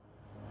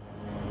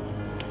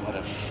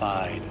a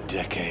fine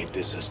decade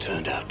this has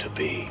turned out to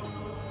be.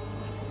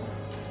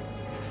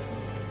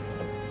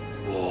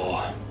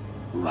 War,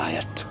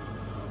 riot,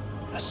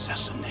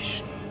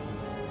 assassination.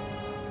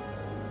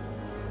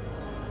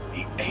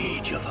 The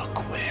age of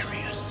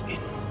Aquarius,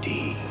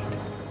 indeed.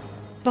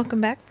 Welcome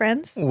back,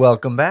 friends.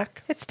 Welcome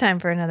back. It's time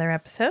for another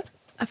episode,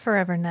 a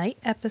Forever Night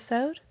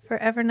episode.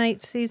 Forever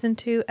Night Season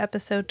 2,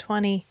 Episode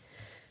 20,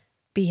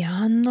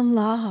 Beyond the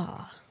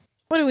Law.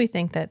 What do we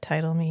think that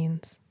title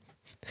means?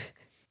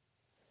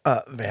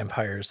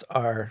 Vampires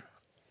are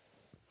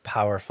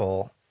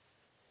powerful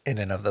in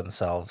and of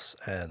themselves,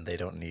 and they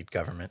don't need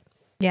government.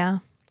 Yeah,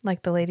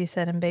 like the lady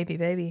said in Baby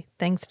Baby,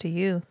 thanks to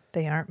you,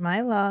 they aren't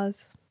my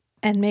laws.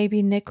 And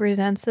maybe Nick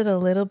resents it a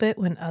little bit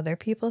when other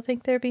people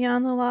think they're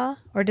beyond the law?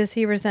 Or does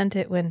he resent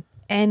it when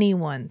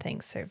anyone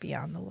thinks they're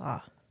beyond the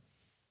law?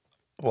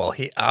 Well,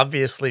 he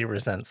obviously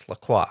resents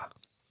Lacroix,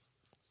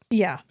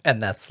 Yeah. and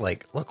that's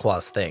like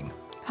Lacroix's thing.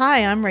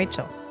 Hi, I'm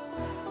Rachel.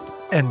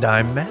 And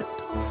I'm Matt.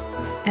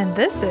 And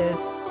this is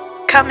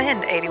Come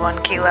In,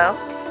 81 Kilo.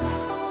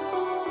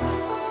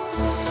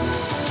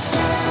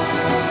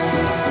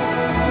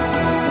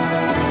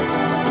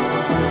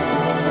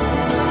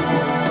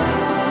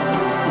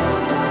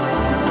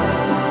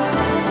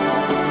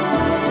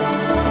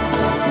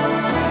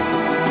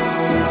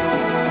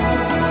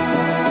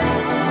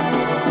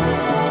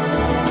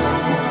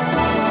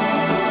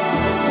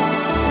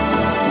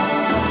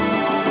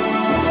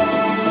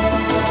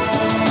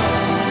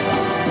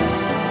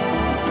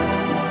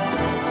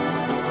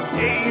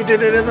 Hey, you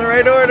did it in the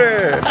right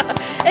order.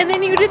 And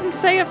then you didn't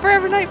say a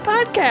Forever Night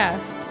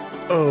podcast.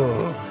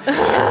 Oh.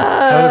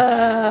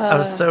 I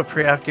was so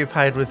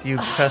preoccupied with you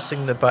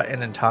pressing the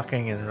button and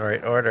talking in the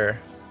right order.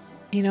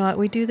 You know what?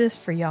 We do this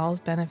for y'all's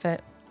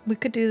benefit. We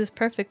could do this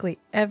perfectly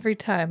every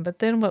time, but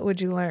then what would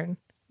you learn?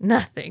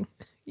 Nothing.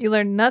 You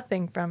learn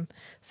nothing from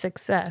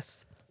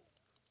success.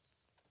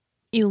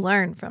 You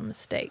learn from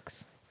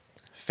mistakes.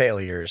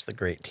 Failure is the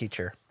great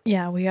teacher.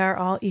 Yeah, we are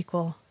all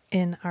equal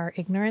in our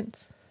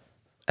ignorance.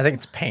 I think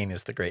it's pain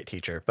is the great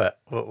teaper, but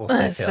we'll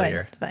say It's failure.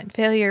 fine. It's fine.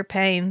 Failure,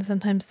 pain,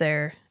 sometimes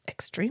they're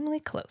extremely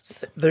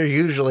close, They're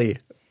usually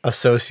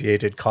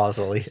associated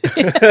causally.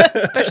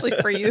 especially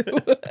for you.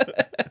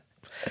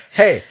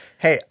 Hey,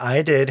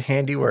 I did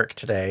handiwork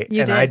today,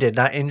 You and I did. did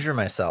not injure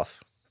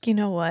myself. You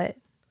know what?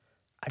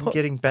 I'm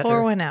getting better.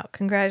 Pour one out.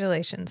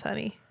 Congratulations,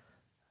 honey.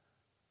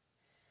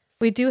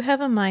 We do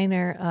have a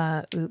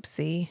minor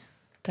oopsie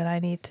that I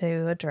need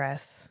to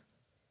address.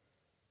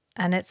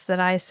 And it's that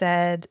I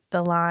said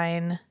the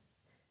line,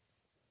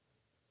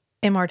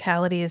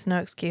 immortality is no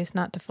excuse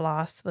not to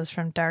floss, was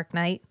from Dark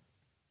Knight.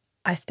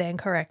 I stand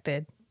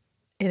corrected.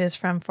 It is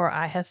from For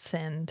I Have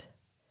Sinned.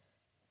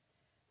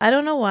 I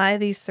don't know why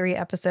these three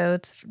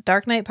episodes,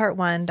 Dark Knight Part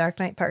 1, Dark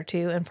Knight Part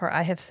 2, and For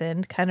I Have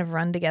Sinned, kind of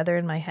run together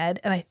in my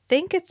head. And I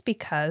think it's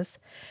because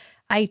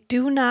I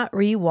do not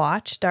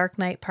rewatch Dark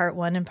Knight Part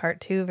 1 and Part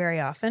 2 very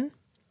often.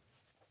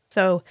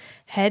 So,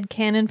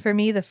 headcanon for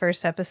me, the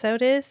first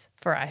episode is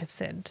For I Have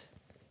Sinned.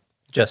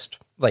 Just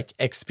like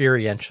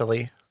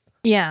experientially,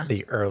 Yeah.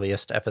 the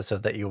earliest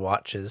episode that you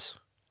watch is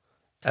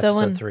So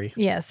episode 3.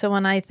 Yeah. So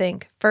when I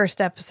think first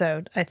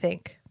episode, I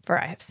think For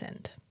I Have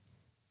Sinned.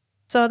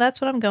 So that's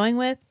what I'm going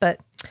with.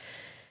 But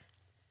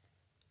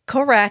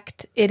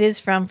correct. It is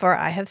from For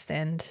I Have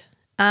Sinned.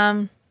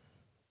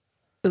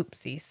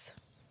 Oopsies.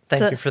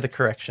 Thank So- you for the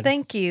correction.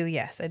 Thank you.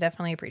 Yes, I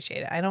definitely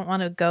appreciate it. I don't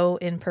want to go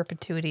in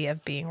perpetuity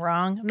of being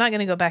wrong. I'm not going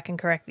to go back and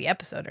correct the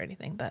episode or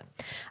anything, but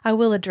I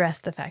will address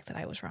the fact that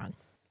I was wrong.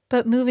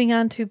 But moving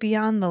on to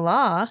Beyond the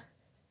Law,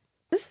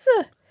 this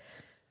is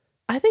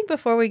I think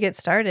before we get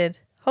started,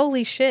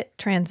 holy shit,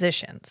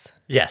 transitions.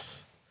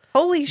 Yes.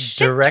 Holy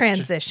shit,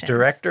 transitions.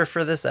 Director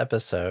for this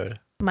episode,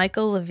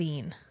 Michael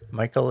Levine.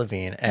 Michael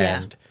Levine,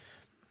 and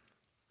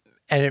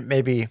it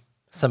maybe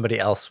somebody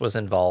else was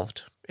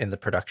involved in the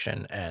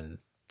production, and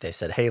they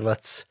said, "Hey,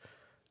 let's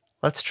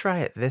try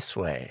it this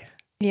way."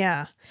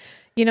 Yeah.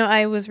 You know,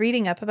 I was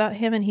reading up about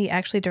him, and he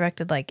actually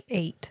directed like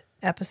 8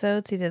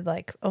 episodes. He did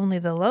like Only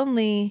the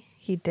Lonely.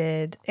 He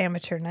did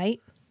Amateur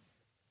Night.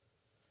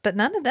 But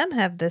none of them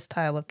have this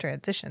style of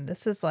transition.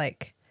 This is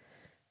like...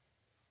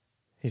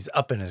 He's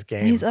up in his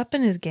game. He's up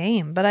in his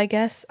game. But I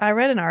guess I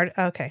read an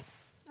article. Okay.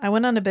 I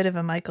went on a bit of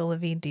a Michael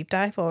Levine deep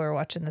dive while we were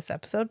watching this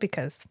episode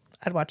because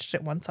I'd watched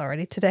it once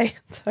already today.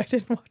 So I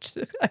didn't watch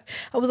it.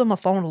 I was on my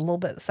phone a little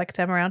bit the second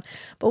time around.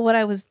 But what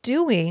I was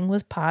doing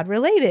was pod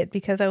related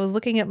because I was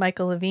looking at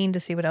Michael Levine to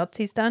see what else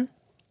he's done.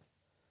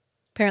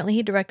 Apparently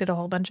he directed a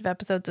whole bunch of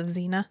episodes of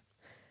Xena.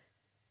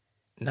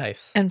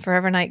 Nice. And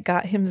Forever Night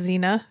got him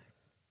Xena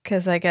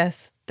because I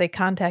guess they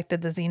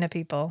contacted the Xena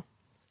people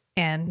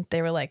and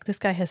they were like, this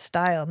guy has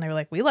style. And they were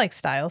like, we like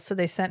style. So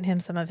they sent him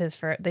some of his,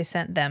 they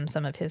sent them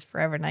some of his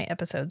Forever Night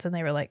episodes and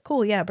they were like,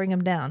 cool, yeah, bring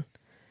him down.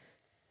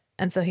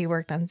 And so he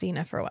worked on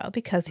Xena for a while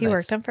because he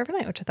worked on Forever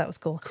Night, which I thought was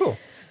cool. Cool.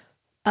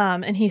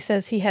 And he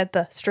says he had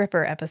the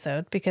stripper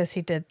episode because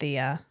he did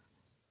the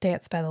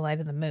Dance by the Light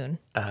of the Moon.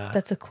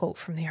 That's a quote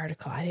from the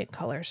article. I didn't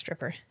call her a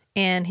stripper.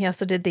 And he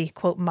also did the,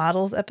 quote,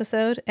 models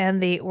episode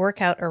and the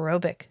workout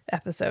aerobic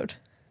episode.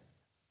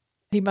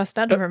 He must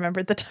not have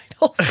remembered the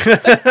titles.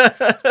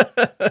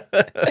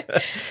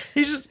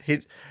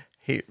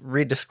 he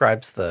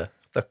redescribes the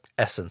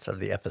essence of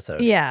the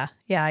episode. Yeah,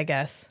 I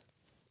guess.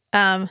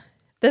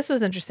 This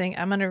was interesting.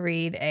 I'm going to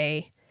read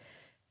a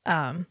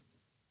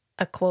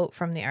quote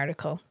from the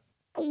article.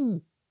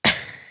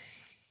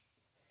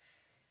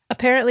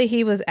 Apparently,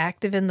 he was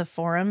active in the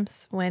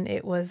forums when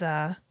it was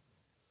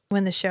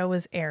when the show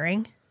was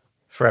airing.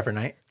 Forever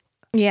Night.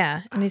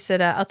 Yeah, and he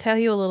said, I'll tell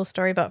you a little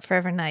story about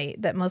Forever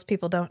Night that most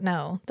people don't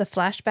know. The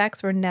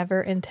flashbacks were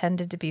never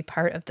intended to be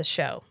part of the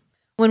show.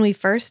 When we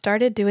first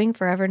started doing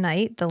Forever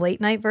Night, the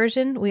late night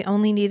version, we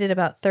only needed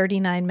about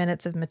 39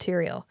 minutes of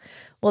material.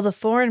 Well, the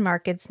foreign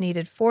markets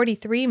needed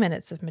 43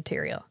 minutes of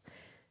material.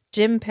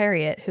 Jim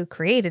Perriott, who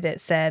created it,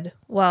 said,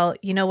 well,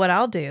 you know what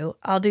I'll do?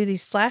 I'll do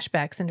these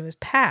flashbacks into his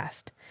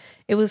past.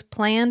 It was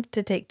planned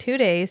to take 2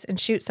 days and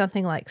shoot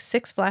something like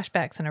 6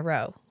 flashbacks in a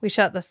row. We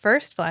shot the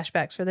first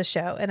flashbacks for the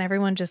show, and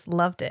everyone just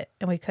loved it,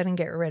 and we couldn't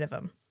get rid of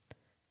them.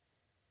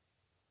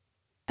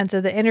 And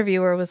so the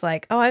interviewer was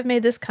like, oh, I've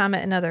made this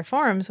comment in other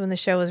forums when the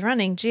show was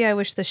running. Gee, I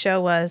wish the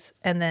show was.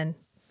 And then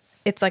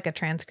it's like a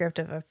transcript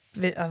of a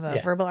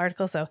verbal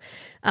article. So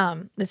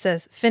it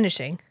says,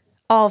 finishing,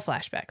 all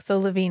flashbacks. So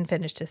Levine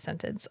finished his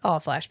sentence, all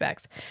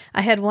flashbacks.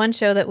 I had one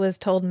show that was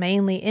told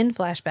mainly in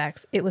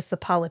flashbacks. It was the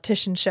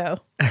Politician show.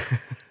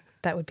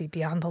 That would be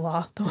Beyond the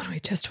Law, the one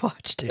we just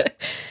watched.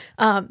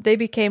 Yeah. They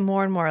became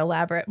more and more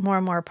elaborate, more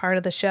and more part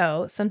of the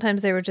show.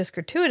 Sometimes they were just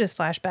gratuitous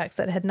flashbacks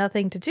that had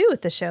nothing to do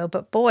with the show.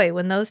 But boy,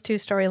 when those two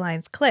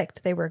storylines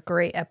clicked, they were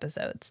great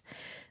episodes.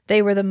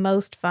 They were the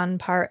most fun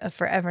part of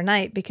Forever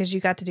Night because you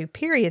got to do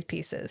period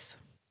pieces.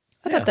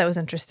 I thought that was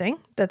interesting,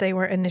 that they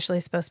weren't initially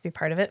supposed to be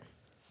part of it.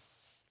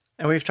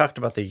 And we've talked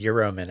about the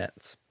Euro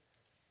minutes.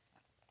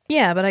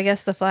 Yeah, but I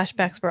guess the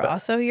flashbacks were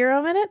also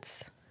Euro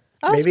minutes.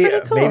 Oh, pretty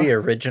cool. Maybe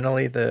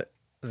originally the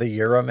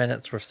Euro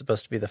minutes were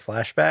supposed to be the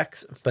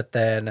flashbacks, but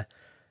then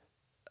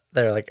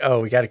they're like,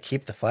 oh, we got to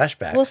keep the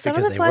flashbacks well, some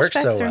because of the they work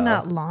so flashbacks are well.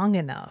 not long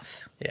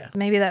enough. Yeah.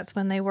 Maybe that's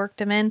when they worked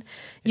them in.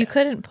 You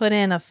couldn't put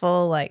in a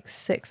full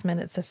 6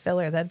 minutes of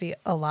filler. That'd be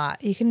a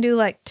lot. You can do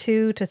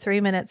 2 to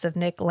 3 minutes of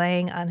Nick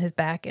laying on his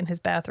back in his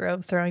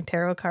bathrobe, throwing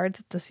tarot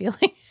cards at the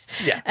ceiling.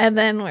 Yeah. And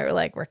then we were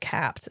like, we're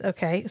capped.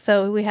 Okay.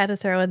 So we had to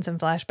throw in some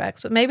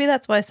flashbacks, but maybe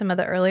that's why some of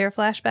the earlier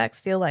flashbacks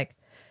feel like,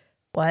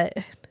 what?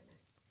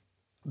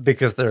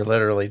 Because they're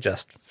literally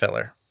just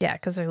filler. Yeah,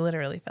 because they're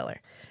literally filler.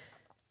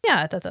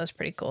 Yeah, I thought that was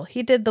pretty cool.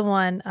 He did the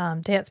one,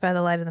 Dance by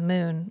the Light of the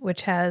Moon,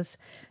 which has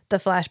the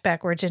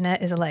flashback where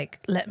Jeanette is like,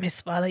 let me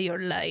swallow your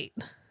light.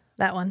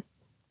 That one.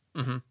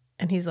 Mm-hmm.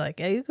 And he's like,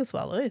 yeah, you can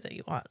swallow anything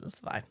you want. That's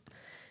fine.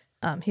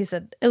 He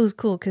said it was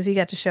cool because he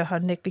got to show how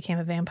Nick became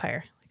a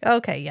vampire. Like,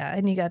 okay, yeah.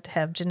 And you got to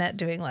have Jeanette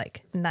doing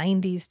 90s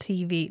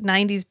TV,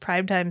 90s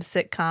primetime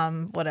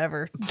sitcom,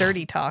 whatever,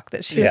 dirty talk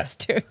that she was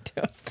doing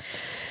to him.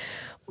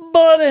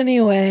 But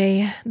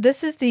anyway,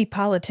 this is the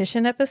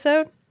Politician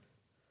episode,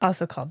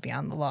 also called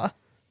Beyond the Law.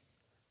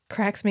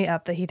 Cracks me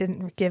up that he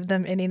didn't give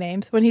them any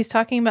names. When he's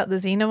talking about the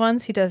Xena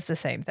ones, he does the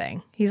same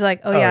thing. He's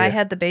like, oh, yeah, I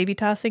had the baby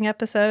tossing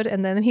episode.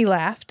 And then he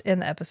laughed in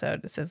the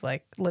episode. It says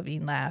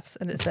Levine laughs.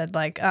 And it said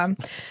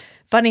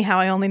funny how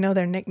I only know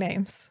their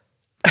nicknames.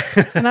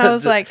 And I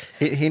was like.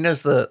 He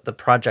knows the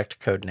project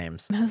code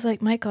names. And I was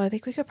like, Michael, I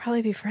think we could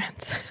probably be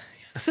friends.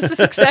 This is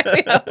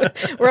exactly how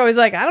we're always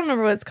like, I don't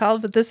remember what it's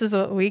called, but this is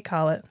what we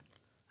call it.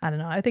 I don't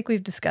know. I think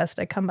we've discussed,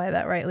 I come by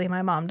that rightly.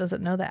 My mom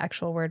doesn't know the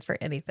actual word for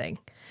anything.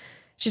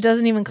 She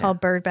doesn't even call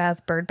bird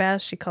baths.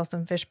 She calls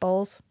them fish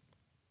bowls.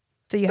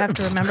 So you have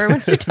to remember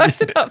when she talks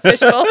about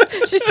fish bowls,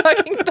 she's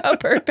talking about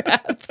bird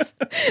baths.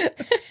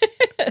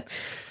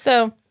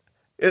 So.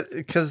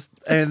 Because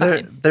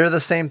they're the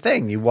same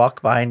thing. You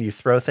walk by and you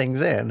throw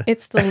things in.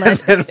 It's the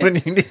lead. And then when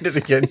you need it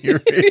again, you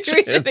reach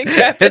in and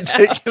grab it and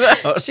take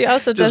it out. She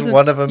also Just doesn't.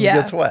 one of them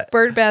gets wet.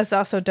 Bird baths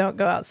also don't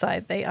go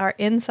outside. They are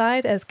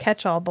inside as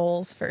catch-all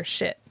bowls for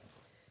shit.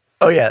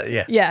 Oh,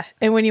 yeah. Yeah.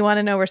 And when you want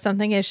to know where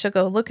something is, she'll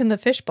go, look in the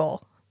fish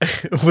bowl.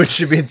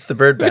 Which means the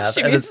bird bath.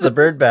 And it's the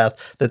bird bath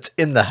that's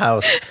in the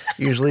house,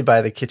 usually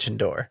by the kitchen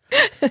door.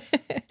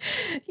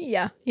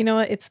 Yeah. You know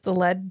what? It's the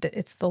lead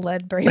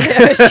brain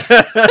damage.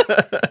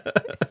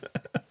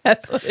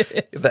 That's what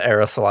it is. The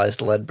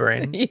aerosolized lead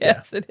brain.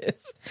 Yes, it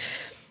is.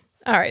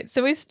 All right.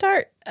 So we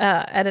start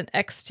at an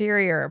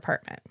exterior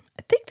apartment.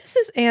 I think this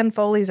is Anne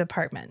Foley's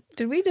apartment.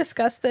 Did we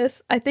discuss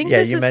this? I think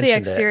this is the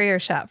exterior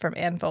shot from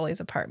Anne Foley's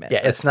apartment.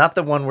 Yeah, it's not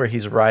the one where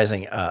he's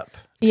rising up.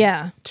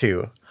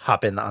 To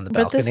hop in on the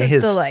balcony. But this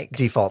is the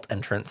default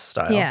entrance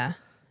style. Yeah.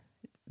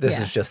 This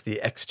is just the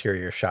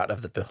exterior shot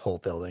of the whole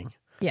building.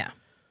 Yeah.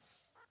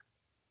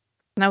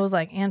 And I was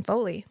like, Anne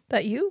Foley,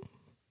 that you?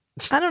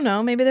 I don't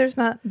know. Maybe there's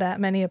not that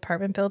many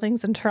apartment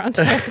buildings in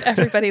Toronto.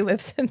 Everybody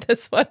lives in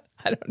this one.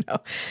 I don't know.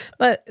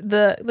 But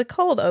the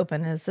cold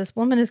open is this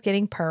woman is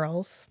getting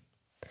pearls.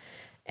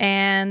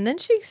 And then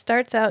she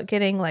starts out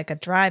getting a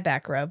dry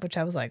back rub, which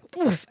I was like,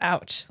 oof,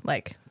 ouch.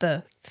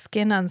 The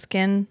skin on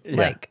skin,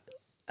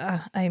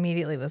 I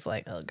immediately was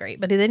like, oh, great.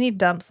 But then he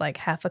dumps like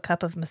half a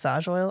cup of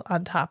massage oil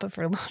on top of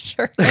her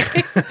lingerie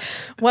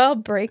while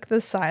Break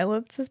the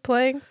Silence is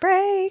playing.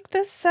 Break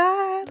the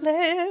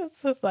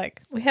Silence. It's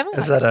like, we haven't.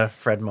 Is that a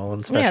Fred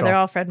Mullen special? Yeah, they're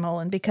all Fred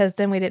Mullen because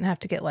then we didn't have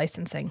to get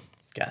licensing.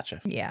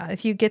 Gotcha. Yeah,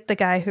 if you get the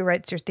guy who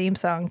writes your theme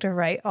song to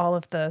write all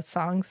of the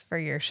songs for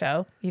your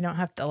show, you don't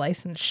have to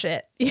license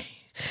shit.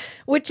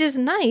 Which is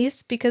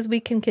nice because we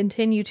can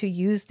continue to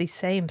use the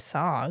same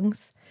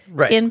songs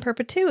in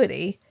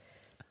perpetuity.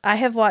 I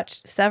have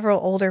watched several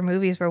older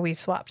movies where we've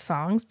swapped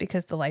songs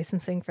because the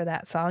licensing for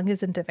that song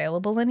isn't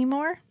available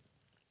anymore.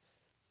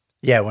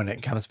 Yeah, when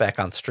it comes back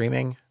on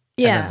streaming.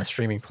 Yeah. And then the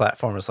streaming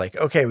platform is like,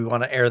 okay, we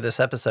want to air this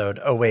episode.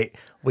 Oh, wait,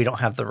 we don't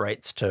have the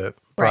rights to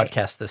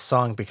broadcast this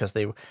song because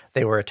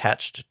they were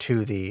attached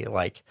to the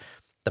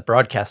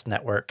broadcast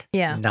network,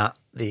 not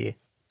the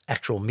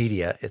actual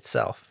media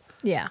itself.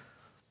 Yeah.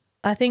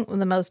 I think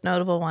the most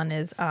notable one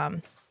is,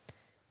 I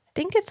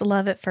think it's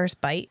Love at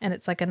First Bite, and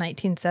it's like a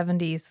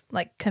 1970s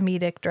like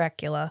comedic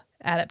Dracula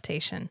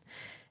adaptation.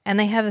 And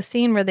they have a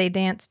scene where they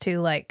dance to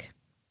like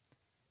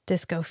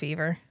Disco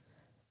Fever.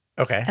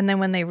 Okay. And then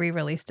when they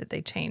re-released it,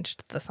 they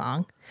changed the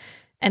song.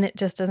 And it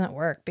just doesn't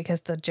work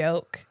because the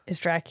joke is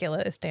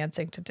Dracula is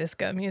dancing to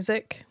disco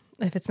music.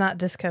 If it's not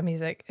disco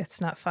music,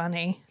 it's not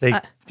funny. They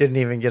didn't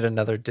even get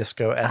another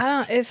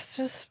disco-esque. It's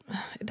just,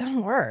 it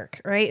doesn't work,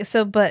 right?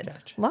 So,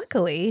 but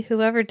luckily,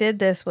 whoever did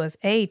this was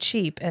A,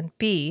 cheap, and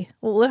B,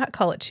 well, we'll not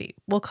call it cheap.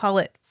 We'll call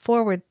it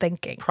forward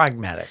thinking.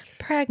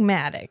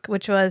 Pragmatic,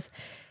 which was,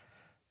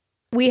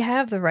 we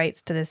have the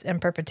rights to this in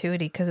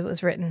perpetuity because it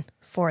was written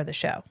for the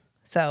show.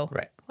 So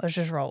let's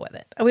just roll with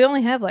it. We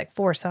only have like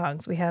 4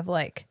 songs. We have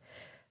like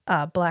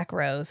Black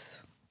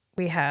Rose.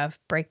 We have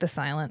Break the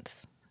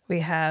Silence.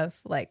 We have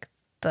like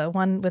the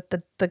one with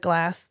the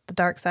glass, the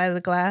dark side of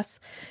the glass.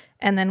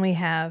 And then we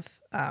have,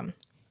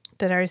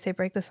 did I already say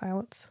Break the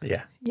Silence?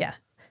 Yeah. Yeah.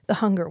 The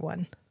hunger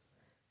one.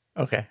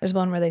 Okay. There's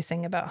one where they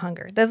sing about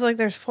hunger.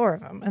 There's 4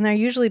 of them. And they're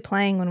usually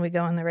playing when we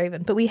go on the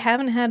Raven. But we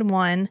haven't had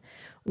one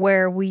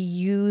where we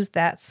use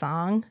that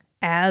song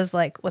as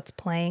like what's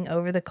playing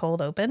over the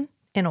cold open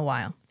in a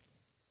while.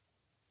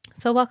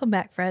 So welcome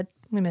back, Fred.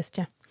 We missed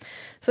you.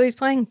 So he's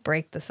playing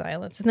Break the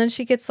Silence. And then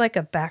she gets like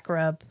a back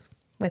rub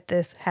with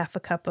this half a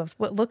cup of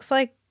what looks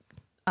like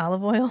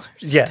olive oil.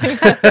 Yeah.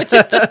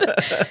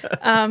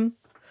 And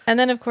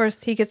then, of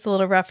course, he gets a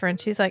little rougher and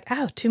she's like,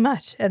 ow, too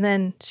much. And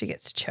then she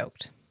gets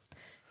choked.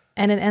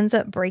 And it ends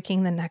up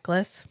breaking the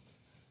necklace.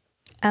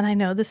 And I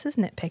know this is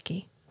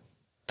nitpicky,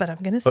 but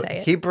I'm going to say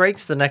it. He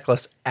breaks the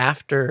necklace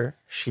after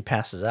she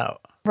passes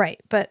out.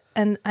 Right.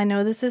 And I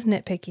know this is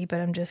nitpicky,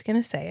 but I'm just going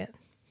to say it.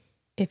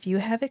 If you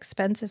have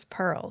expensive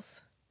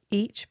pearls,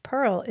 each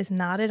pearl is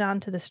knotted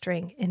onto the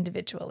string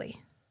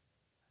individually.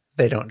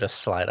 They don't just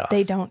slide off.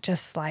 They don't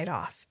just slide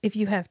off. If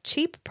you have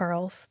cheap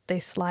pearls, they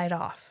slide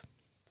off.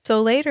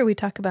 So later we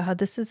talk about how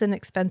this is an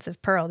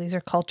expensive pearl. These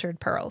are cultured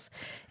pearls.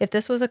 If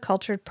this was a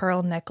cultured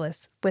pearl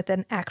necklace with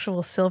an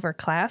actual silver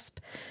clasp,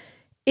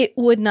 it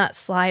would not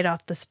slide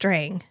off the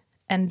string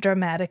and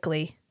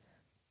dramatically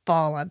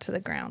fall onto the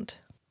ground.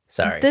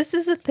 Sorry. This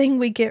is a thing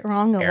we get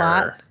wrong a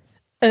lot.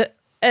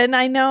 And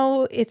I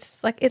know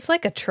it's like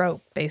a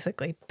trope,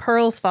 basically.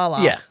 Pearls fall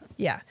off. Yeah.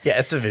 Yeah. Yeah,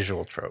 it's a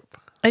visual trope.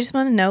 I just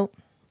want to note,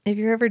 if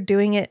you're ever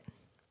doing it,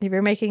 if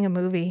you're making a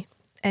movie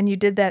and you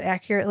did that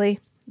accurately,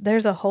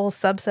 there's a whole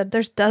subset.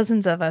 There's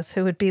dozens of us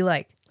who would be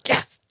like,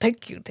 yes,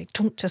 thank you. They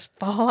don't just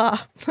fall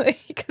off.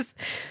 Because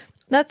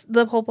that's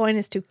the whole point,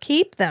 is to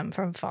keep them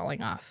from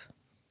falling off.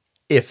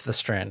 If the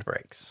strand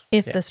breaks.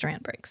 The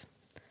strand breaks.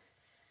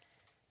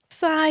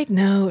 Side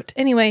note.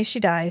 Anyway, she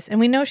dies. And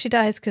we know she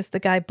dies because the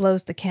guy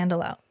blows the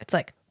candle out. It's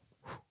like,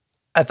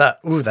 I thought,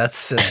 ooh, that's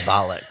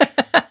symbolic.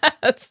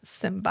 that's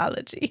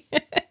symbology.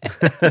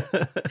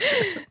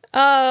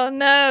 Oh,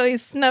 no. He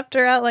snuffed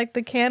her out like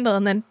the candle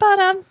and then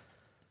ba-dum.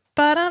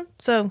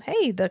 So,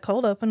 hey, the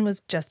cold open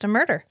was just a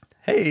murder.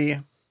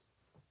 Hey,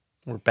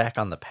 we're back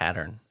on the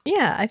pattern.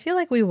 Yeah, I feel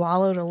like we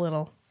wallowed for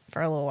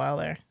a little while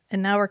there.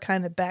 And now we're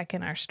kind of back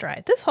in our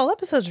stride. This whole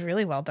episode's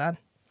really well done.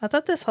 I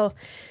thought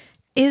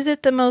is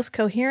it the most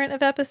coherent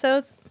of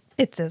episodes?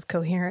 It's as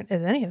coherent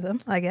as any of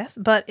them, I guess.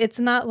 But it's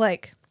not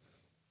like,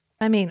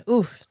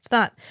 it's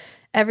not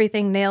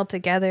everything nailed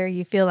together.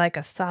 You feel like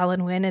a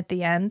solid win at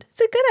the end. It's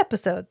a good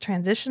episode.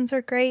 Transitions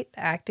are great.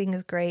 The acting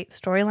is great.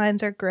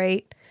 Storylines are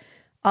great.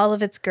 All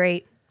of it's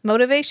great.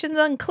 Motivation's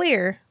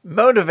unclear.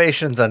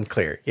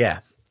 Yeah.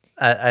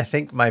 I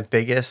think my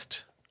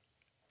biggest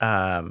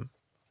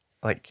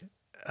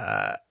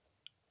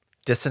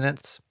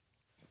dissonance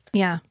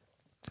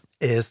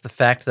is the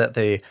fact that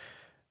they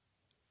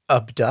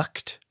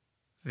abduct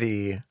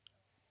the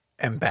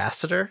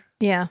ambassador,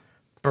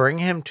 bring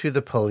him to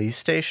the police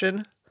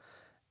station,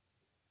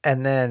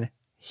 and then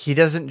he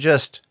doesn't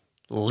just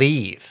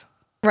leave.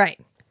 Right.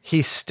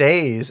 He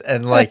stays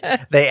and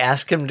they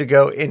ask him to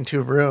go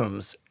into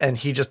rooms and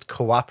he just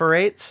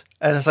cooperates.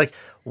 And it's like,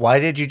 why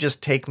did you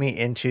just take me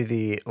into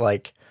the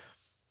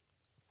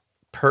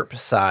perp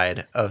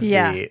side of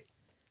the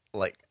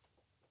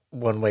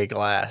one-way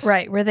glass.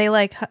 Right, where they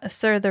like,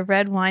 sir, the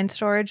red wine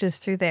storage is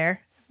through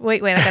there.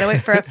 Wait, I gotta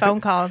wait for a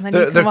phone call, and then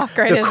you can walk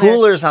right in there. The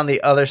cooler's on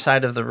the other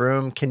side of the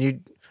room. Can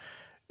you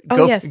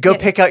go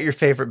pick out your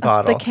favorite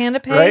bottle? The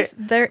canapes, right?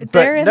 they're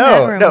in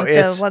that room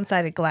with the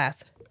one-sided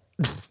glass.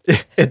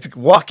 It's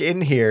walk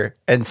in here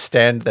and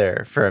stand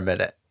there for a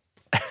minute.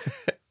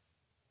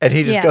 And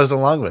he just goes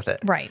along with it.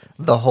 Right.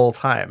 The whole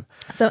time.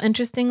 So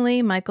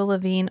interestingly, Michael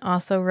Levine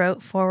also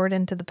wrote Forward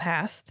into the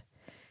Past.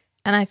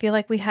 And I feel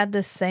like we had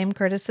this same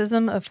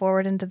criticism of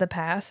Forward into the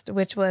Past,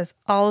 which was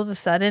all of a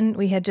sudden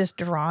we had just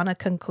drawn a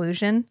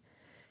conclusion.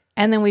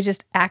 And then we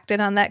just acted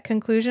on that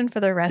conclusion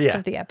for the rest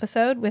of the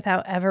episode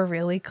without ever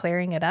really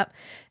clearing it up.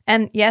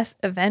 And yes,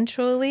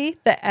 eventually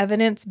the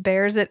evidence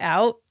bears it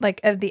out. Like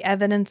the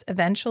evidence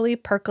eventually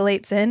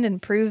percolates in and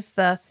proves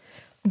the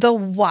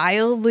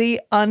wildly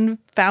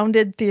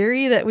unfounded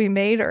theory that we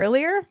made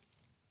earlier.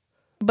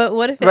 But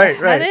what if it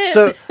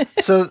hadn't?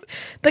 So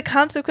the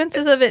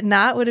consequences of it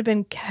not would have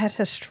been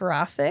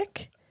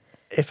catastrophic.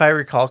 If I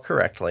recall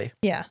correctly.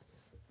 Yeah.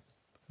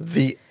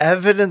 The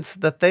evidence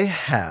that they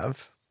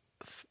have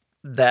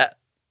that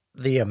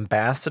the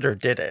ambassador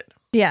did it.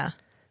 Yeah.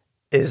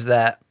 Is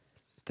that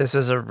this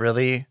is a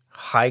really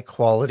high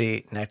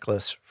quality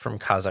necklace from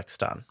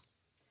Kazakhstan.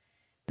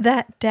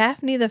 That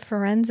Daphne the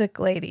forensic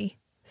lady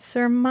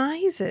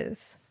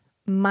surmises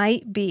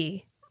might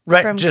be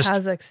from just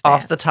Kazakhstan.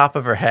 Off the top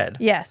of her head.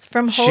 Yes,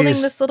 from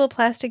holding this little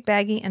plastic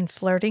baggie and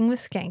flirting with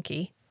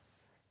Skanky.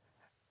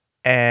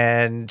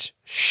 And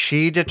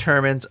she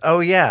determines, oh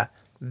yeah,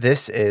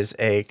 this is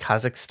a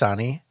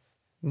Kazakhstani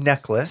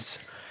necklace.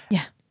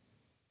 Yeah.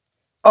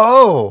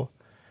 Oh,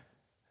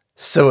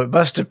 so it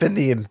must have been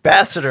the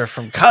ambassador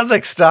from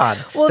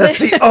Kazakhstan. Well, that's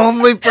the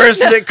only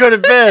person it could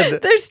have been.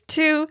 There's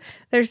two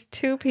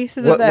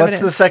pieces of evidence. What's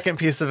the second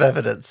piece of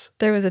evidence?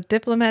 There was a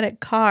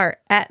diplomatic car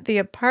at the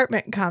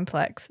apartment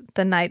complex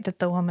the night that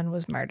the woman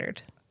was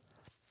murdered.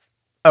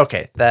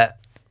 Okay, that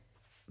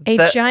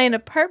giant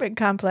apartment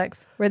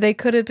complex where they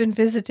could have been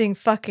visiting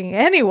fucking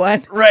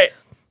anyone. Right.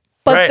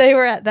 But they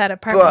were at that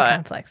apartment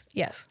complex.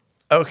 Yes.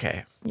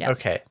 Okay. Yep.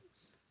 Okay.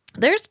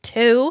 There's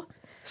two.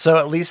 So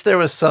at least there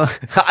was some.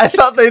 I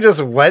thought they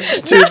just went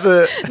to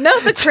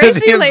the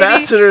crazy lady,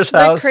 ambassador's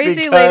house. The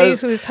crazy lady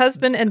whose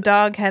husband and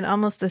dog had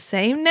almost the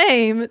same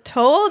name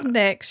told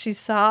Nick she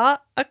saw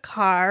a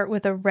car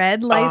with a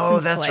red license plate. Oh,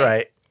 that's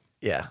right.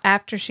 Yeah.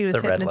 After she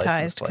was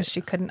hypnotized because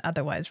she couldn't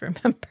otherwise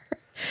remember.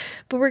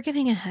 But we're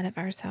getting ahead of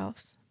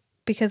ourselves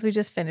because we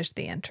just finished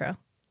the intro.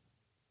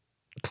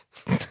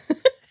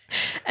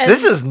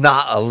 This is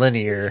not a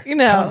linear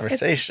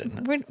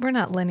conversation. We're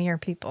not linear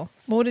people.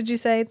 What did you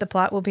say? The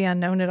plot will be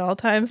unknown at all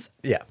times?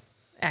 Yeah.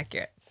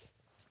 Accurate.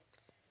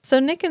 So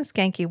Nick and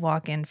Skanky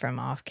walk in from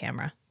off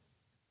camera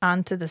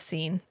onto the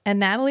scene, and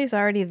Natalie's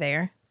already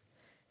there.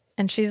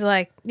 And she's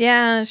like,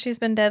 yeah, she's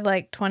been dead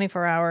like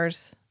 24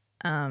 hours.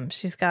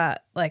 She's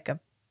got like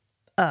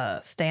a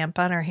stamp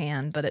on her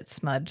hand, but it's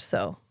smudged.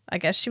 So I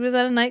guess she was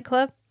at a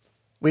nightclub.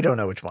 We don't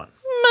know which one.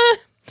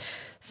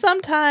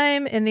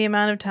 Sometime in the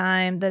amount of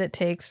time that it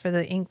takes for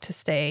the ink to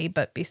stay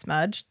but be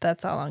smudged.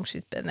 That's how long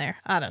she's been there.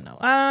 I don't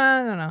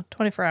know.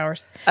 24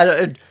 hours.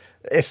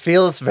 It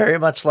feels very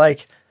much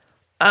like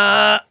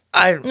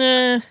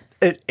it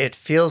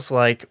feels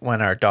like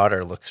when our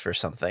daughter looks for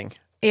something.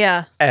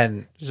 Yeah.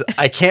 And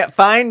I can't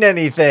find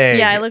anything.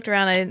 Yeah, I looked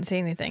around. I didn't see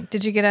anything.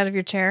 Did you get out of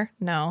your chair?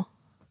 No.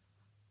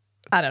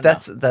 I don't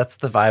know. That's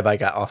the vibe I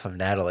got off of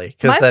Natalie.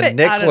 Because then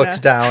Nick looks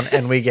down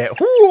and we get I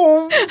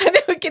know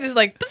we get just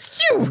like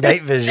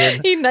night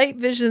vision. He night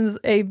visions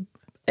a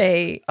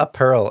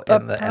pearl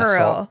in the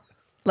asphalt.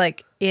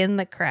 Like in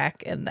the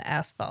crack in the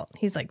asphalt.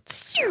 He's like,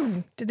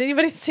 did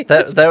anybody see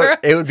this?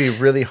 It would be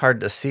really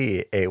hard to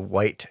see a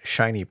white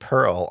shiny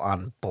pearl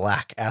on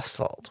black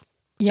asphalt.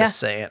 Yeah. Just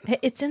saying.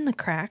 It's in the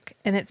crack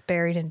and it's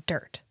buried in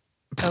dirt.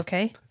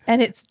 Okay.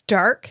 And it's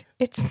dark.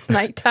 It's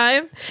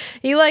nighttime.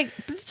 He like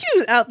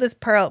out this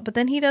pearl, but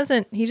then he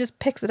just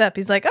picks it up.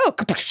 He's like, oh,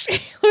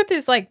 with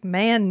his like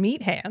man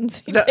meat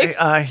hands.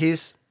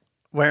 He's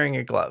wearing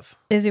a glove.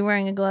 Is he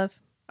wearing a glove?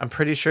 I'm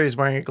pretty sure he's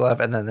wearing a glove.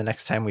 And then the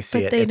next time we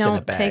see it's in a bag. They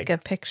don't take a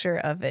picture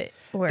of it.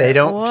 They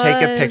don't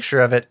take a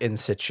picture of it in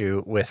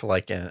situ with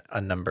like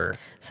a number.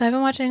 So I've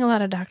been watching a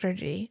lot of Dr.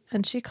 G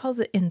and she calls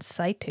it in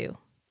situ.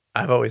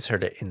 I've always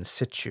heard it in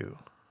situ.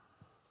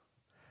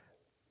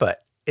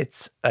 But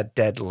it's a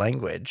dead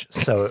language,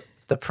 so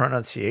the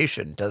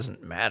pronunciation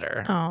doesn't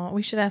matter. Oh,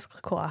 we should ask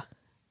Lacroix.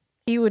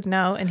 He would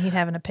know, and he'd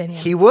have an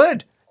opinion. He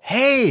would.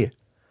 Hey,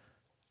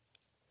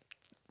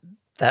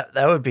 that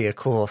would be a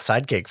cool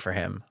side gig for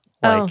him.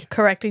 Like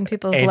correcting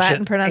people's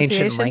Latin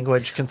pronunciation. Ancient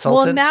language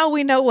consultant. Well, now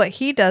we know what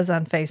he does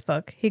on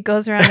Facebook. He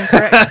goes around and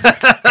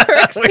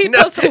corrects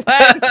people's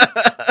Latin.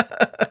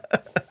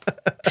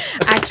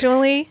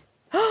 Actually,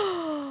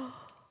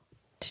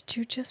 did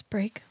you just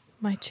break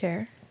my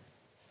chair?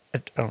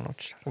 I don't know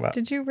what you're talking about.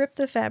 Did you rip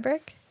the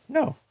fabric?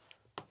 No.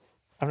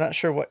 I'm not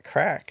sure what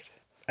cracked.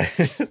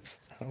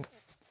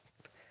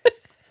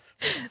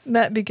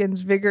 Matt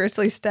begins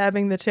vigorously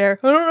stabbing the chair.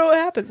 I don't know what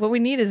happened. What we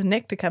need is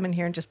Nick to come in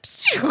here and just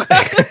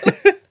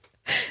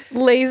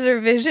laser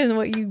vision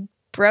what you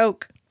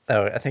broke.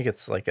 Oh, I think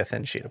it's like a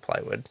thin sheet of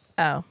plywood.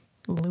 Oh,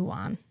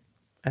 Luan.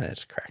 And I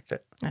just cracked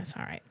it. That's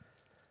all right.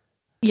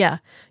 Yeah.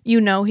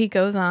 He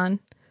goes on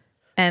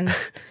and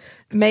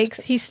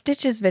he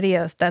stitches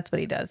videos. That's what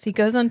he does. He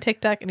goes on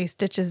TikTok and he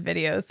stitches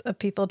videos of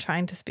people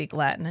trying to speak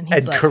Latin. And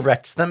he's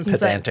corrects them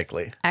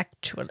pedantically. Like,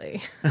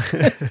 actually,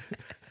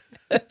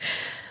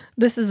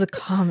 this is a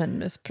common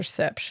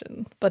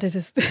misperception, but it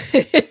is.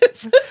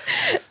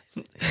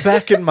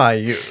 Back in my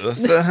youth.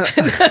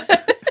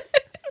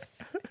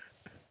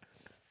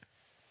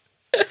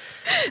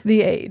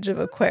 The age of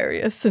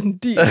Aquarius,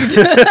 indeed.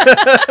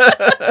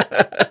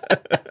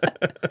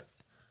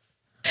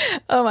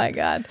 Oh my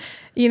God.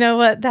 You know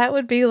what? That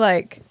would be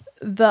like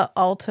the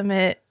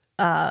ultimate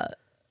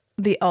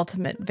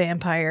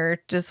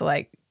vampire, just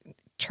like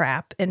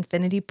trap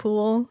infinity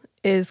pool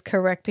is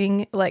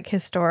correcting like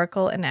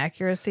historical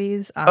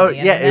inaccuracies on the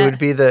internet. It would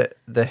be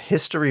the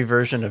history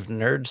version of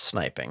nerd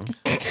sniping.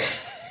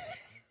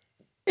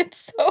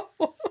 It's so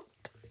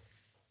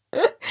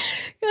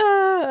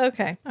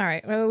okay. All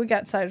right. Well, we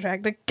got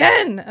sidetracked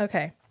again.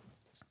 Okay.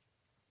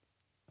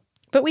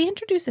 But we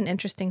introduce an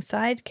interesting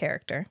side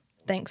character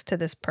thanks to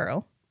this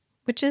Pearl,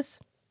 which is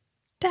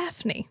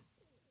Daphne.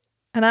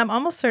 And I'm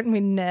almost certain we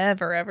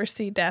never ever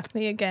see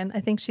Daphne again. I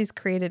think she's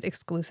created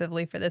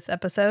exclusively for this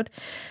episode.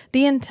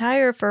 The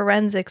entire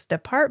forensics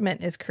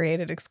department is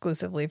created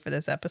exclusively for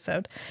this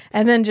episode.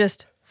 And then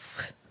just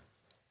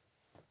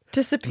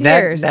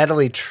disappears.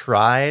 Natalie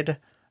tried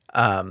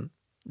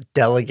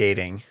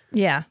delegating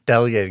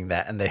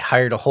that, and they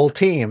hired a whole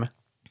team.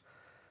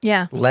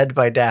 Yeah. Led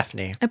by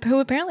Daphne. Who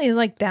apparently is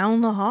like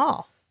down the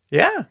hall.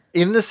 Yeah.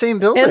 In the same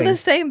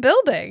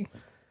building.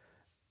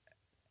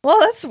 Well,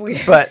 that's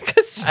weird. But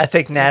I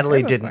think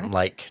Natalie didn't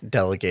like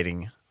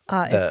delegating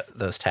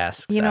those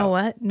tasks. You know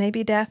what?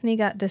 Maybe Daphne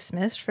got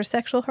dismissed for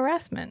sexual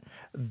harassment.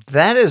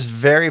 That is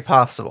very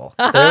possible.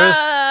 This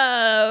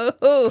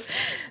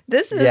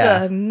is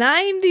a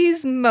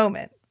 90s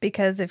moment.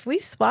 Because if we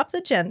swap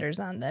the genders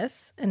on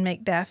this and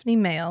make Daphne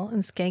male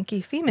and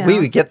Skanky female, we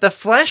would get the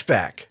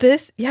flashback.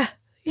 This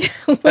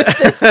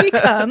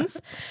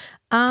becomes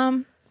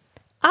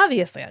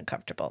obviously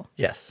uncomfortable.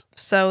 Yes.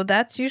 So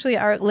that's usually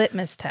our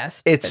litmus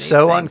test. It's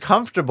so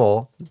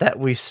uncomfortable that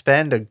we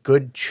spend a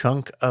good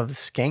chunk of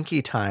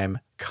Skanky time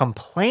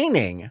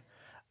complaining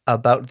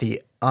about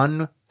the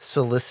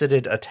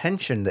unsolicited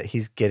attention that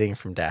he's getting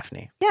from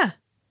Daphne. Yeah.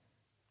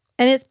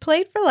 And it's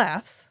played for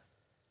laughs.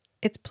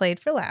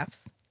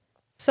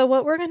 So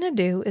what we're going to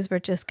do is we're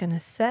just going to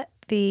set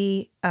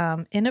the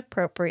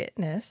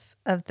inappropriateness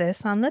of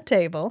this on the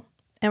table,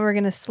 and we're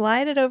going to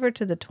slide it over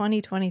to the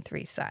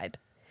 2023 side.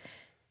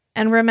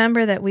 And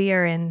remember that we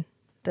are in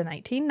the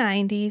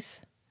 1990s,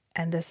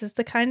 and this is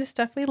the kind of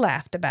stuff we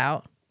laughed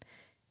about.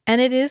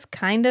 And it is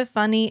kind of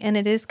funny, and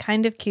it is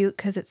kind of cute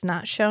because it's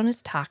not shown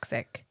as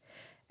toxic.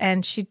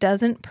 And she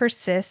doesn't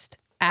persist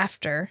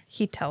after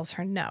he tells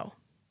her no.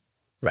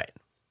 Right.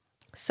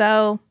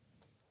 So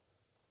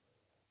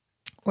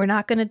we're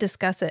not going to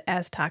discuss it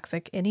as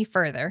toxic any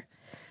further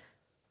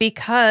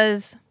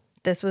because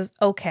this was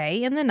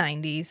okay in the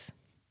 90s,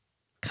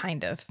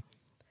 kind of.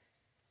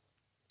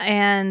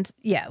 And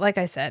yeah, like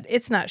I said,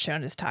 it's not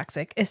shown as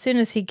toxic. As soon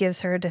as he gives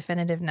her a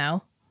definitive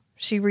no,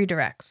 she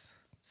redirects.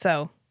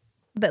 So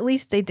at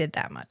least they did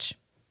that much.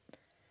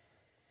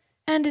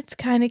 And it's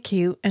kind of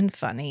cute and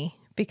funny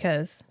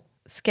because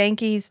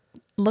Skanky's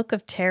look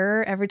of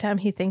terror every time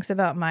he thinks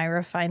about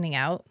Myra finding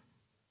out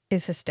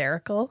is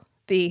hysterical.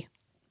 The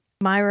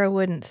Myra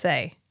wouldn't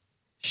say.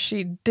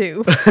 She'd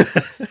do.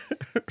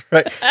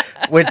 Right.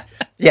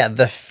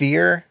 The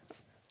fear,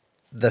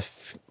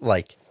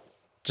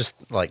 just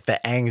like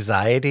the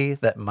anxiety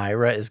that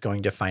Myra is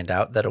going to find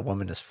out that a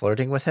woman is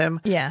flirting with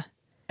him. Yeah.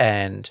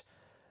 And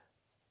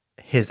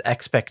his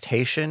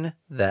expectation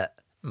that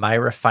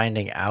Myra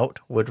finding out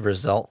would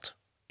result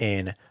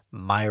in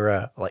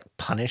Myra like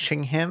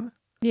punishing him.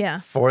 Yeah.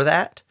 For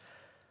that.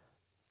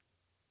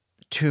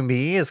 To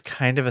me, is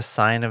kind of a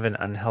sign of an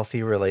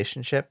unhealthy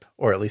relationship,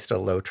 or at least a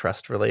low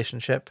trust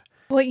relationship.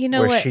 Well, you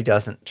know where what? She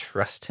doesn't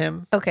trust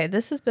him. Okay,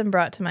 this has been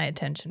brought to my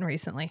attention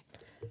recently.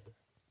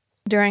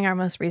 During our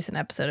most recent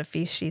episode of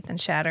Feast, Sheath, and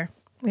Shatter,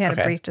 we had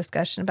a brief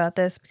discussion about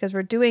this because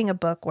we're doing a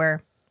book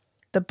where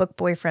the book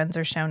boyfriends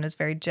are shown as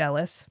very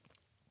jealous.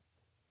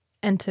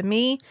 And to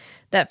me,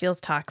 that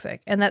feels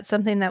toxic. And that's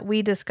something that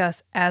we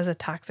discuss as a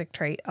toxic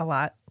trait a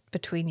lot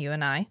between you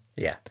and I.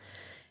 Yeah.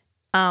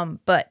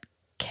 But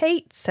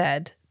Kate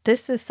said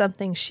this is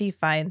something she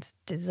finds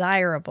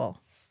desirable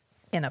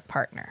in a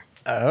partner.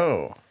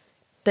 Oh.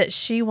 That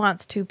she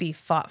wants to be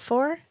fought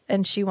for,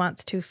 and she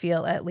wants to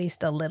feel at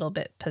least a little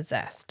bit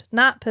possessed.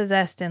 Not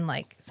possessed in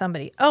like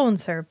somebody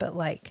owns her, but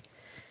like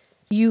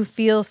you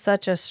feel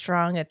such a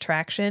strong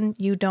attraction,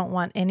 you don't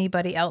want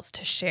anybody else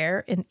to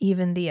share in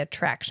even the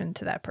attraction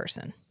to that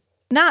person.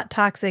 Not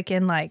toxic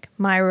in like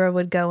Myra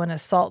would go and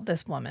assault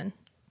this woman,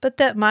 but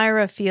that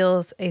Myra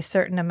feels a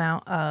certain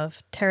amount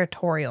of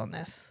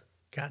territorialness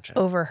Gotcha.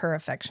 over her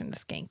affection to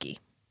Skanky.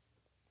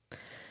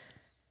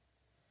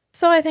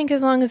 So I think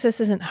as long as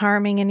this isn't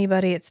harming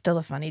anybody, it's still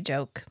a funny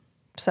joke.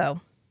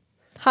 So,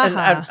 And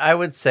haha. I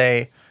would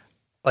say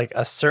like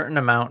a certain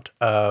amount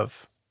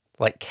of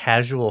like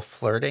casual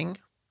flirting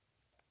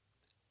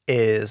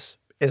is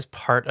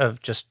part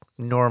of just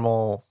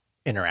normal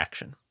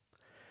interaction.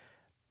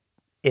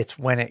 It's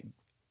when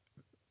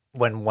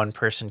one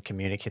person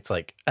communicates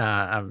like,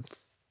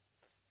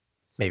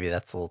 maybe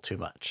that's a little too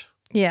much.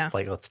 Yeah.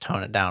 Like, let's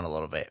tone it down a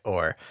little bit.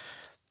 Or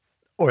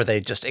they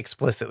just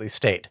explicitly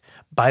state,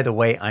 by the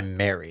way, I'm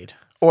married.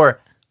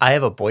 Or I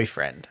have a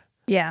boyfriend.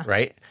 Yeah.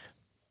 Right?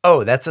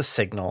 Oh, that's a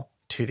signal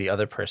to the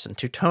other person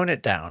to tone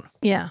it down.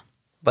 Yeah.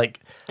 Like,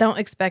 don't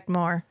expect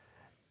more.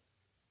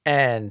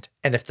 And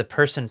if the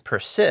person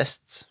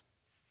persists,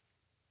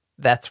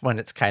 that's when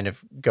it's kind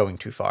of going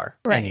too far.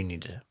 Right. And you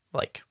need to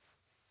like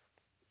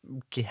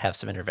have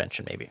some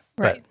intervention maybe.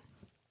 Right.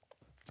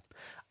 But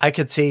I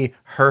could see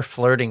her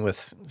flirting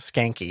with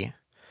Skanky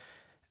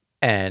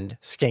and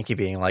Skanky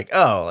being like,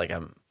 oh, like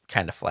I'm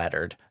kind of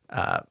flattered.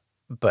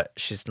 But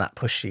she's not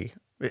pushy.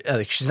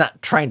 Like she's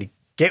not trying to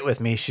get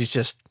with me. She's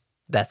just,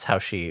 that's how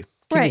she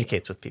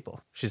communicates with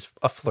people. She's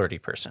a flirty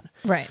person.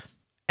 Right.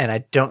 And I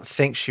don't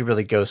think she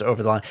really goes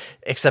over the line,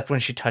 except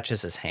when she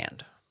touches his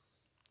hand.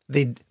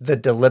 The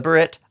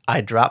deliberate,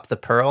 I drop the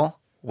pearl,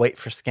 wait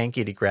for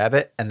Skanky to grab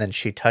it, and then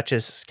she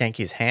touches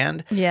Skanky's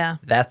hand. Yeah.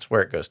 That's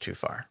where it goes too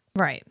far.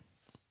 Right.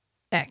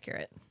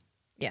 Accurate.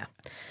 Yeah.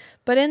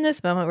 But in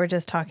this moment, we're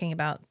just talking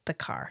about the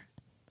car.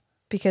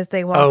 Because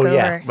they walk over. Oh,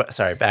 yeah.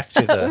 Sorry, back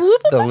to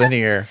the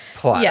linear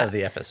plot of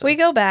the episode. We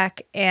go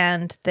back,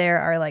 and there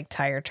are like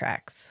tire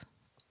tracks.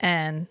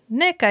 And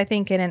Nick, I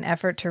think, in an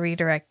effort to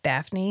redirect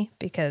Daphne,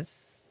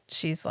 because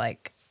she's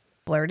like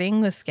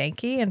flirting with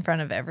Skanky in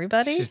front of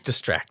everybody. She's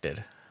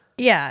distracted.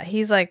 Yeah.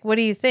 He's like, what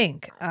do you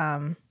think?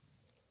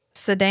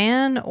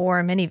 Sedan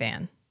or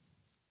minivan?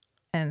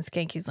 And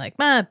Skanky's like,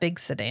 big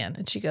sedan.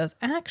 And she goes,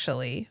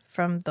 actually,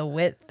 from the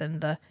width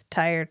and the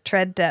tire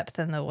tread depth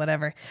and the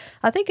whatever,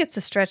 I think it's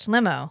a stretch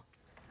limo.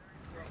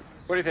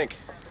 What do you think?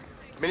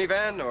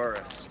 Minivan or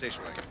a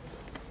station wagon?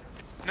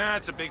 Nah,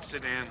 it's a big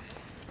sedan.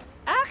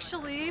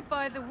 Actually,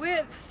 by the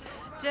width,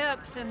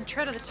 depth, and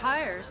tread of the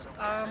tires,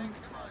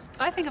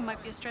 I think it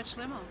might be a stretch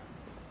limo.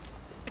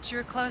 But you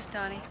were close,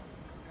 Donnie.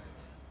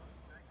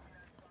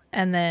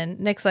 And then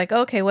Nick's like,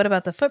 okay, what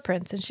about the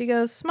footprints? And she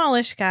goes,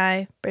 smallish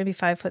guy, maybe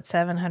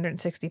 5'7",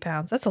 160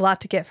 pounds. That's a lot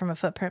to get from a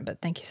footprint,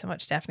 but thank you so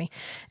much, Daphne.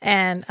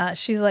 And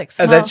she's like,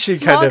 small, and then she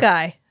small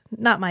guy,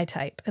 not my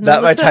type. And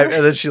not my type.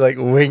 And then she like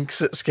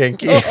winks at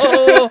Skanky.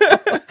 Oh.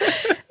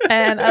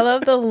 And I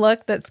love the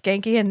look that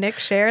Skanky and Nick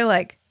share,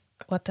 like,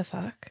 what the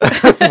fuck?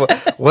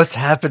 What's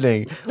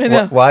happening?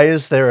 Why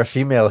is there a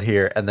female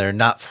here and they're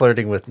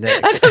flirting with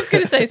Nick? I was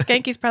going to say,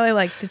 Skanky's probably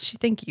like, did she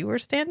think you were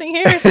standing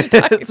here?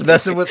 It's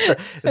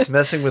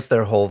messing with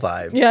their whole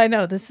vibe. Yeah, I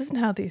know. This isn't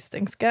how these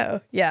things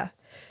go. Yeah.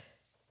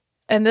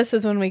 And this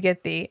is when we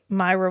get the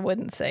Myra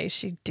wouldn't say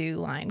she'd do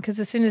line. Because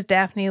as soon as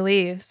Daphne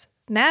leaves,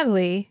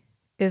 Natalie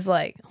is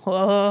like,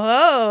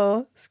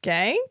 whoa,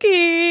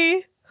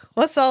 Skanky.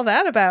 What's all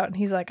that about? And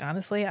he's like,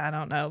 honestly, I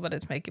don't know, but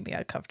it's making me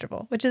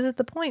uncomfortable. Which is at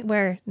the point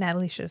where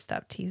Natalie should have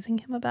stopped teasing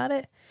him about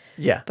it.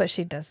 Yeah. But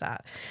she does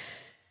not.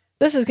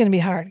 This is going to be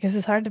hard because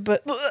it's hard to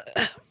put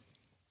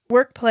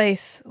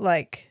workplace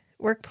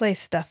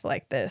stuff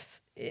like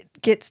this.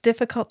 It gets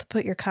difficult to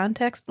put your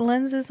context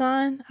lenses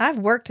on. I've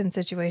worked in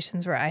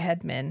situations where I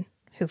had men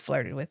who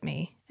flirted with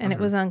me and it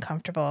was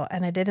uncomfortable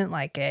and I didn't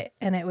like it.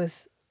 And it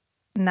was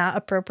not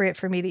appropriate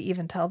for me to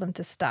even tell them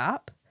to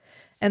stop.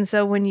 And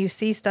so when you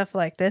see stuff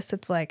like this,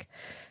 it's like,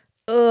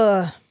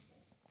 ugh.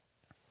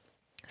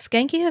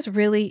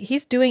 Skanky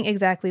he's doing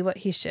exactly what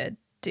he should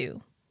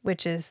do,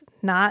 which is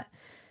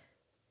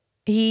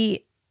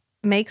he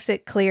makes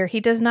it clear he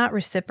does not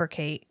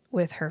reciprocate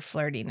with her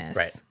flirtiness.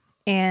 Right.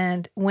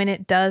 And when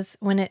it does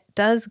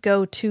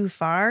go too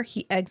far,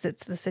 he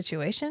exits the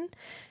situation.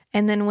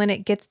 And then when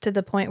it gets to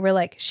the point where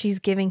like she's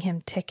giving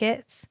him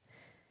tickets,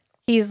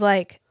 he's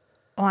like,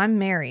 oh, I'm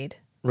married.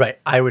 Right.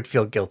 I would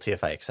feel guilty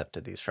if I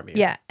accepted these from you.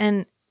 Yeah.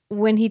 And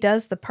when he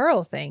does the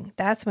pearl thing,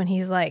 that's when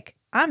he's like,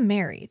 I'm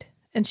married.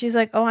 And she's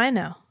like, oh, I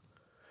know.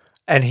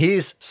 And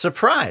he's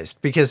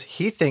surprised because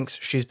he thinks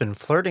she's been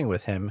flirting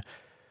with him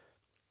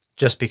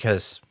just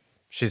because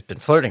she's been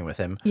flirting with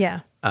him.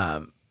 Yeah.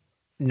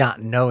 Not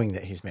knowing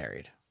that he's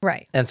married.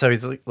 Right. And so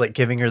he's like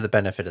giving her the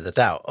benefit of the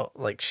doubt.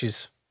 Like she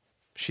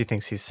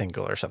thinks he's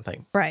single or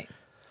something. Right.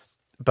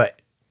 But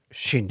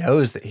she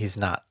knows that he's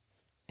not,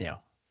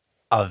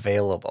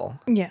 available.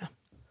 Yeah.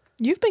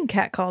 You've been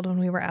catcalled when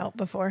we were out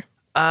before.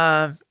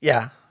 Yeah.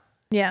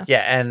 Yeah.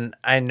 Yeah. And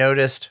I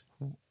noticed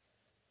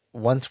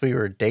once we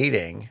were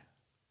dating,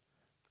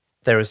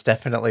 there was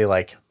definitely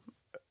like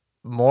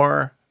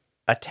more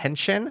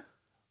attention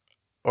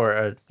or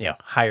a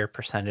higher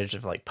percentage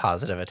of like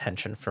positive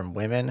attention from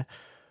women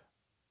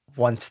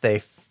once they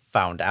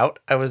found out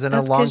I was in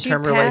a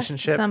long-term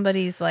relationship.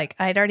 Somebody's like,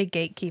 I'd already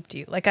gatekeeped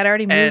you. Like I'd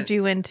already moved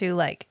you into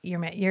like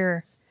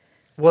your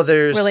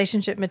there's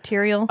relationship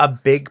material. A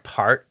big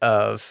part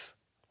of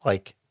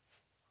like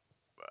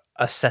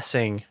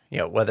assessing,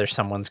 whether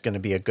someone's going to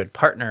be a good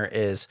partner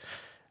is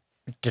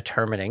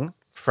determining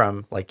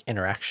from like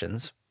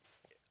interactions,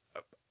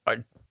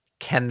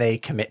 can they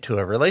commit to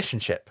a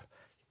relationship?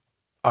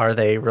 Are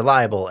they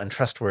reliable and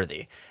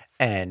trustworthy?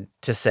 And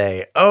to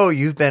say, oh,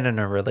 you've been in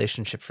a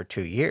relationship for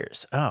 2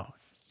 years. Oh,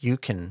 you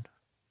can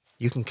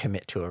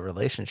commit to a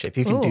relationship.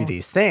 You can do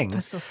these things.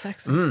 That's so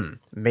sexy.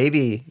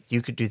 Maybe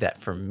you could do that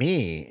for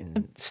me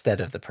instead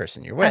of the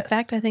person you're with. In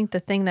fact, I think the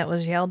thing that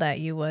was yelled at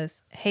you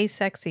was, hey,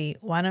 sexy,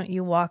 why don't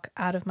you walk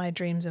out of my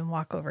dreams and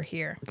walk over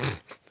here?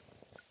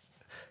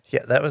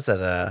 Yeah, that was at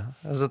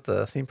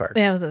the theme park.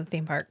 Yeah, it was at the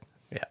theme park.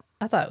 Yeah.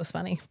 I thought it was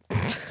funny.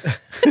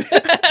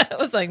 It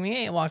was like, me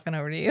ain't walking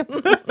over to you.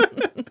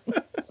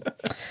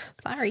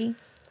 Sorry,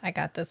 I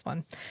got this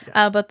one.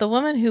 Yeah. But the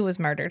woman who was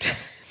murdered...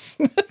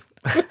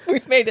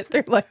 We've made it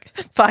through like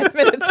 5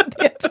 minutes of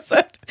the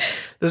episode.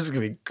 This is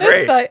going to be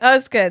great.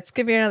 It's good. It's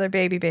going to be another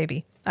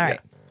baby. All right.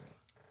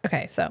 Yeah.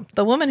 Okay, so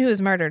the woman who was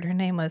murdered, her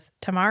name was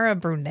Tamara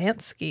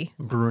Brunansky.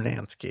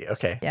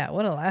 Okay. Yeah,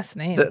 what a last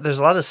name. There's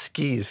a lot of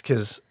skis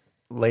because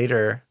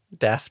later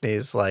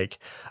Daphne's like,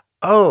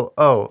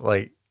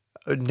 like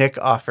Nick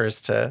offers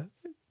to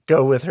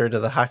go with her to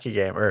the hockey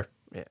game, or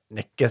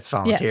Nick gets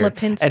volunteered. Yeah,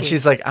 Lipinski. And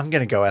she's like, I'm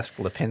going to go ask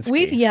Lipinski.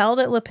 We've yelled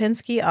at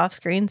Lipinski off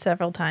screen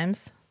several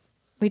times.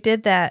 We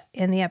did that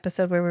in the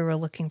episode where we were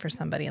looking for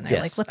somebody, and they're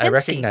like, Lipinski. I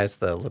recognize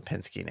the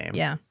Lipinski name.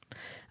 Yeah.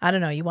 I don't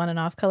know. You want an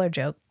off-color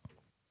joke?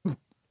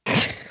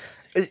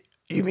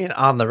 You mean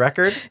on the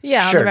record?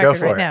 Yeah, sure, on the record go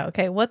for right it. now.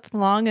 Okay, what's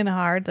long and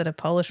hard that a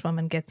Polish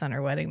woman gets on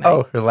her wedding night?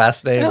 Oh, her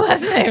last name? Her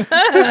last name.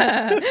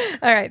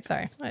 All right,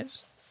 sorry. That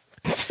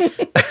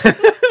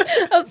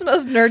was the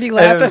most nerdy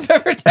laugh I've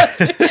ever done.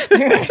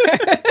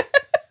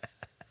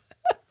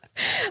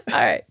 All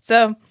right,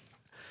 so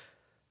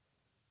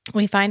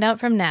we find out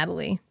from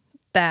Natalie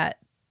that,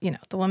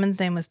 the woman's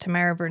name was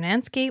Tamara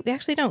Brunansky. We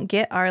actually don't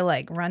get our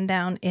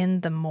rundown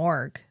in the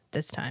morgue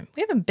this time.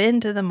 We haven't been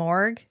to the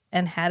morgue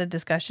and had a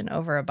discussion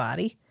over a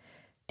body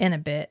in a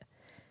bit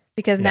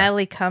because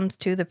Natalie comes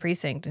to the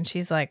precinct and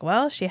she's like,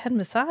 well, she had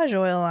massage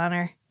oil on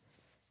her.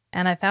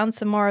 And I found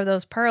some more of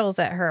those pearls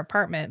at her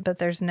apartment, but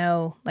there's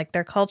no,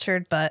 they're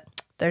cultured, but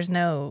there's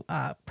no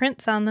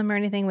prints on them or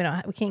anything.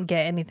 We can't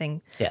get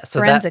anything. Yeah.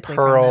 So that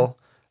pearl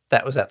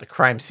that was at the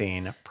crime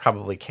scene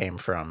probably came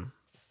from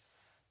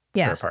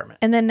her apartment.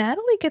 And then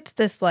Natalie gets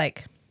this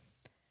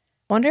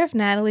wonder if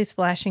Natalie's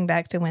flashing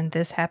back to when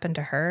this happened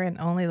to her and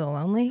Only the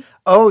Lonely.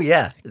 Oh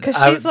yeah.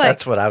 Because she's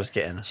that's what I was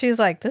getting. She's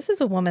like, this is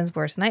a woman's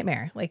worst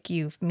nightmare.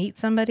 You meet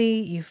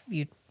somebody,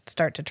 you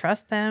start to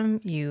trust them,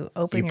 you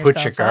open yourself up. You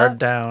put your guard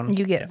down.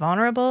 You get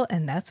vulnerable,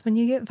 and that's when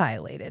you get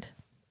violated.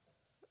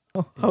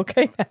 Oh,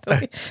 okay,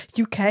 Natalie.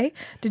 You okay?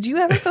 Did you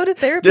ever go to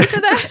therapy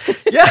for that?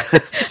 Yeah.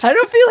 I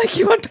don't feel like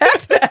you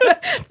unpacked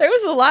that. There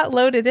was a lot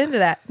loaded into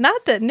that.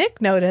 Not that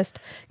Nick noticed,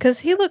 because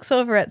he looks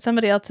over at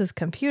somebody else's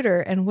computer,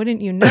 and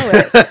wouldn't you know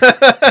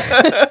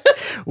it?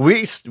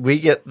 we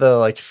get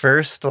the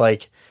first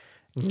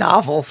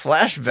novel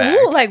flashback.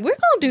 Ooh, we're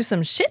gonna do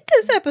some shit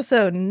this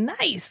episode.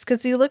 Nice,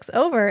 because he looks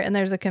over and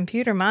there's a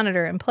computer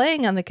monitor, and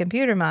playing on the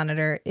computer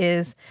monitor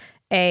is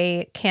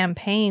a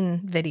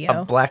campaign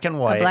video, a black and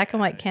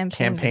white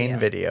campaign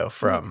video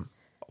from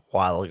a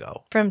while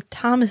ago, from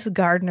Thomas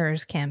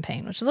Gardner's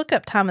campaign. Which, look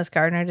up Thomas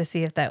Gardner to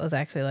see if that was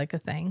actually a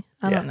thing.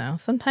 I don't know.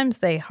 Sometimes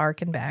they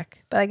harken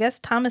back, but I guess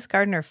Thomas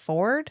Gardner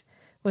Ford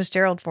was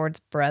Gerald Ford's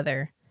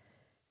brother.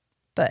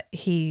 But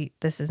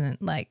this isn't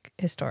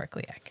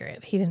historically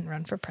accurate. He didn't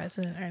run for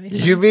president or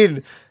anything. You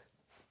mean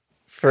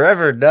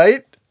Forever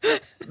Knight?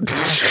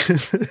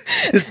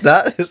 It's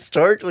not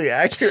historically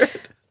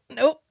accurate?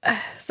 Nope.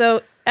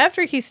 So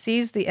after he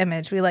sees the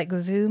image, we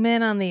zoom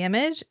in on the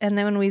image, and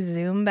then when we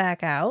zoom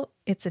back out,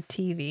 it's a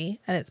TV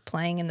and it's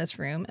playing in this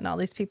room, and all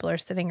these people are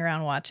sitting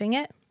around watching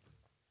it.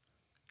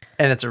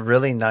 And it's a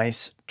really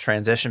nice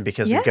transition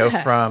because we go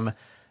from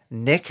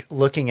Nick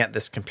looking at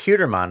this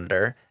computer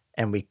monitor,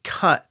 and we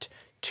cut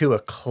to a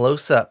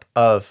close-up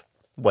of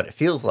what it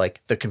feels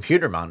like, the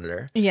computer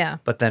monitor. Yeah.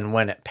 But then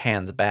when it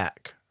pans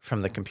back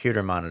from the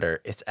computer monitor,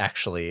 it's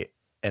actually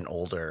an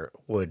older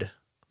wood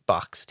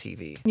box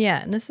TV.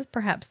 Yeah, and this is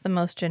perhaps the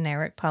most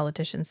generic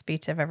politician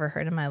speech I've ever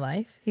heard in my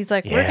life. He's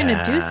like, we're going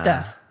to do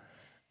stuff,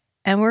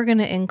 and we're going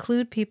to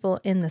include people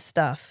in the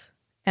stuff,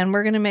 and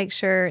we're going to make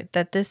sure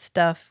that this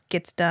stuff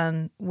gets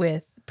done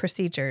with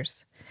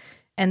procedures,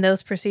 and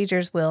those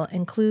procedures will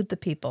include the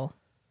people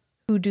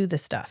who do the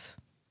stuff.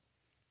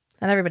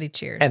 And everybody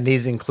cheers. And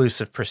these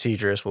inclusive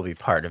procedures will be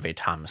part of a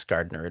Thomas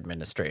Gardner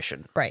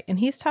administration. Right, and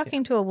he's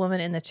talking to a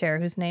woman in the chair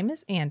whose name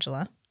is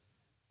Angela.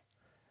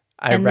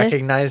 I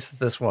recognize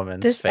this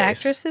woman's face. This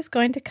actress is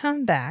going to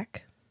come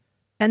back,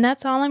 and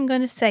that's all I'm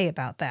going to say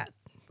about that.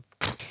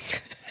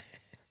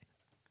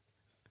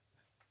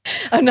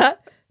 I'm not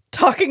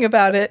talking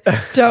about it.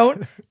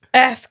 Don't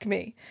ask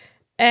me.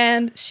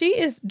 And she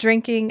is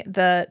drinking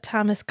the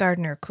Thomas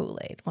Gardner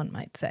Kool-Aid, one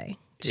might say.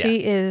 Yeah.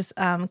 She is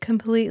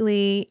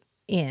completely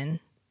in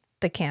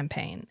the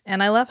campaign.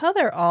 And I love how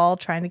they're all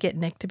trying to get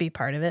Nick to be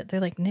part of it. They're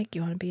like, Nick,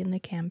 you want to be in the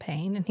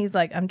campaign? And he's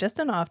like, I'm just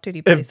an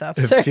off-duty police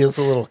officer. It feels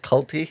a little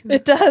culty.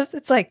 It does.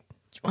 It's like,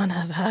 one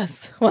of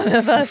us.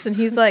 And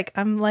he's like,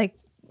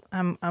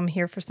 I'm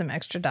here for some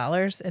extra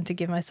dollars and to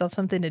give myself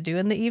something to do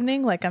in the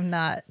evening. Like,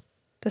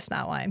 that's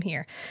not why I'm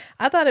here.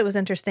 I thought it was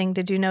interesting.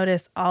 Did you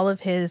notice all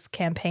of his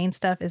campaign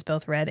stuff is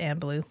both red and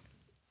blue?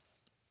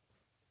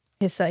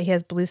 He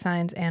has blue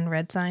signs and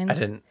red signs. I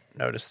didn't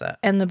notice that.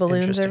 And the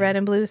balloons are red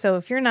and blue. So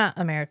if you're not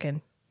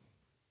American,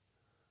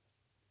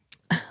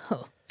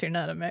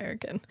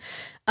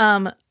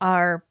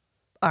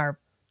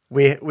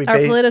 we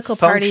political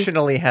parties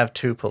functionally have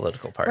two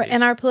political parties.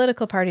 and our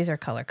political parties are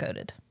color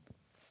coded.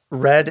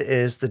 Red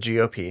is the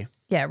GOP.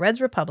 Yeah,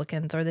 red's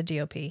Republicans or the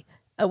GOP,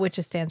 which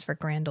stands for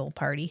Grand Ole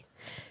Party.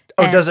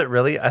 Oh, And- does it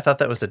really? I thought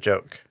that was a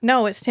joke.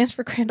 No, it stands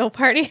for Grand Ole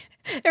Party.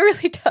 It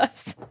really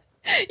does.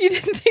 You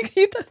didn't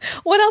think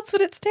what else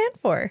would it stand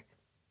for?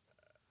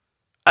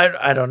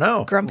 I don't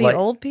know. Grumpy Like,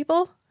 old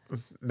people?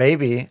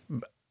 Maybe.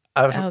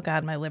 Oh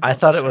God, my liberal. I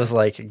thought it was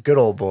like good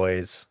old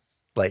boys,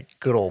 like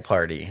good old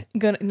party.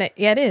 good.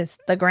 Yeah, it is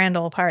the Grand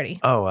Ole Party.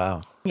 Oh,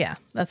 wow. Yeah,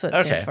 that's what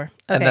it stands Okay. for. Okay.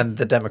 And then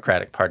the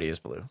Democratic Party is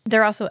blue.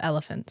 They're also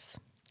elephants.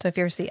 So if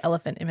you ever see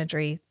elephant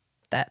imagery,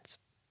 that's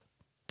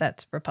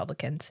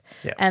Republicans.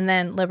 Yeah. And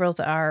then liberals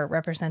are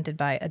represented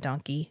by a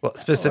donkey. Well, or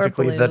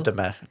specifically blue. the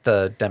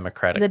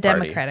Democratic The Party.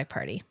 Democratic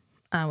Party,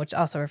 which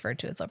also referred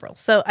to as liberals.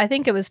 So I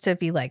think it was to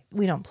be like,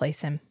 we don't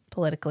place him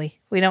politically.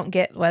 We don't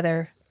get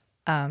whether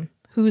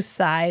whose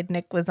side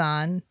Nick was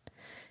on.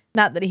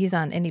 Not that he's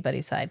on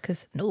anybody's side,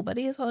 because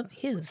nobody is on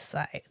his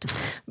side.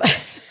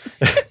 But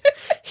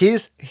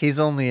He's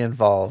only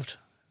involved.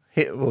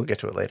 We'll get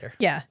to it later.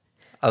 yeah,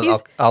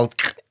 I'll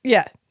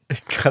yeah.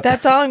 cut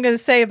That's all I'm going to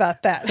say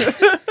about that.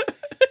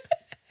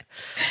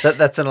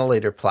 that's in a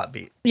later plot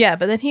beat. Yeah,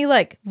 but then he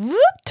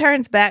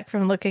turns back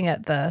from looking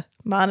at the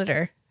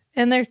monitor,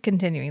 and they're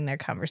continuing their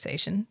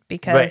conversation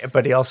because Right,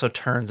 but he also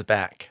turns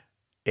back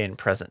in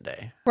present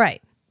day.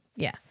 right,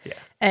 yeah, Yeah.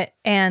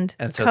 and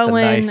And so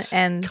Cohen it's a nice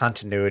and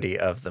continuity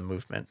of the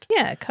movement.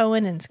 yeah,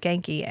 Cohen and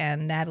Skanky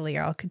and Natalie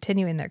are all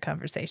continuing their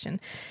conversation,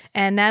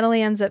 and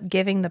Natalie ends up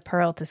giving the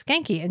pearl to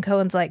Skanky, and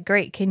Cohen's like,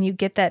 "Great, can you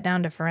get that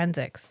down to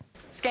forensics?"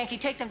 Skanky,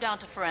 take them down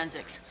to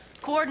forensics.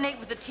 Coordinate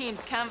with the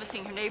teams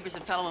canvassing your neighbors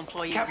and fellow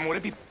employees. Captain, would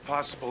it be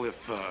possible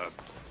if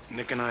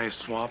Nick and I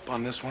swap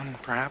on this one,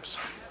 perhaps?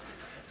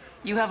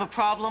 You have a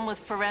problem with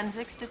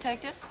forensics,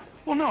 Detective?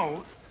 Well,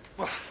 no.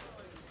 Well,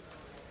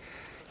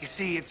 you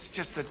see, it's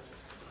just that...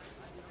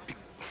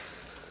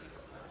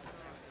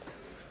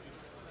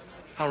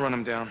 I'll run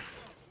him down.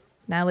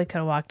 Natalie could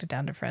have walked it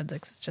down to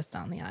forensics. It's just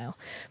down the aisle.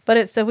 But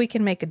it's so we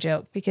can make a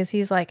joke because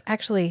he's like,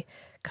 actually,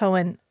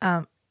 Cohen,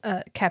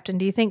 Captain,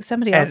 do you think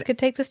somebody else could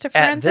take this to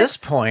forensics? At this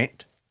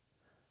point,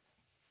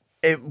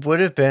 it would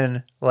have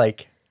been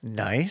like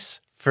nice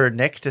for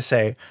Nick to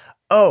say,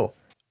 "Oh,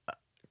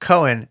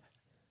 Cohen,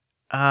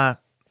 I'll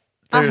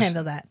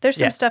handle that. There's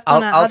some stuff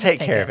going on. I'll just take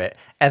care of it."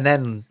 And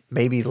then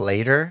maybe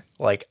later,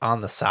 like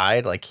on the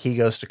side, like he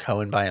goes to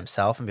Cohen by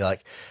himself and be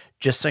like,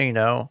 "Just so you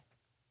know,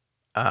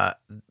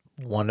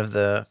 one of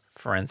the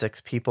forensics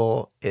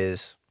people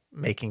is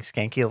making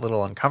Skanky a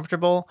little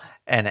uncomfortable,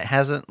 and it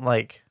hasn't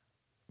like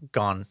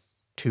gone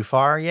too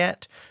far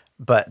yet,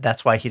 but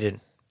that's why he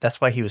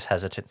was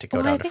hesitant to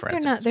go down to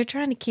forensics." They're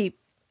trying to keep.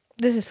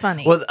 This is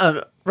funny. Well,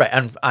 right.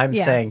 I'm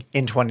Yeah. saying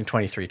in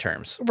 2023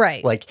 terms,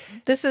 Right. Like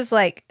this is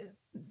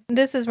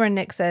where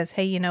Nick says,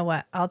 "Hey, you know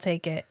what? I'll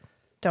take it.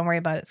 Don't worry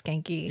about it,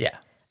 Skanky.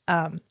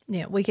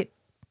 yeah, We could.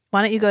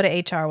 Why don't you go to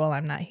HR while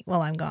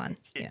I'm gone?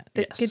 Yeah,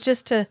 Yes.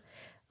 just to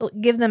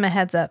give them a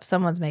heads up.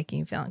 Someone's making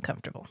you feel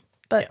uncomfortable,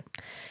 but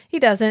he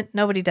doesn't.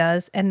 Nobody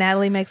does. And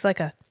Natalie makes like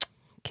a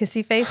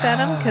kissy face at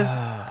him because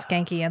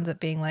Skanky ends up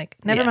being like,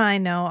 "Never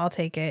mind. No, I'll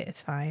take it.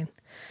 It's fine."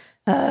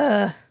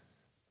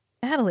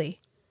 Natalie,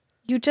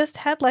 you just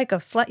had like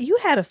you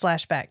had a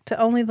flashback to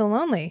Only the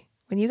Lonely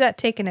when you got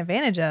taken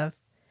advantage of.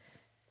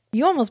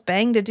 You almost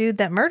banged a dude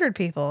that murdered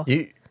people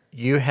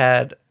you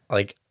had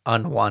like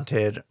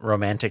unwanted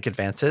romantic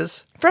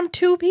advances. from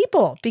two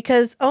people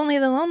because Only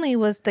the Lonely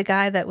was the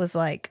guy that was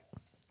like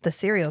the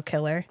serial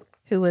killer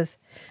who was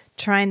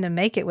trying to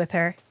make it with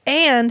her,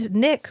 and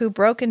Nick, who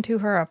broke into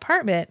her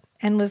apartment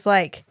and was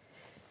like,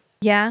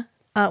 "Yeah,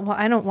 well,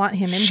 I don't want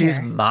him in She's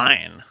here.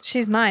 mine.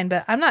 She's mine,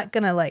 but I'm not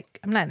gonna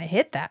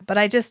hit that. But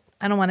I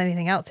don't want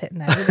anything else hitting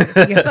that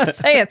either." You know what I'm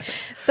saying?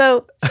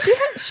 So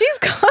she's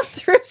gone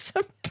through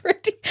some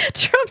pretty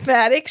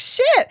traumatic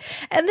shit,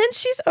 and then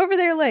she's over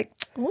there like,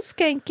 "Oh,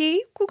 Skanky,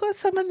 we got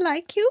someone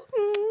like you."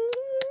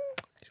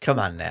 Come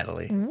on,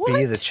 Natalie. Be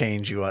What? the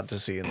change you want to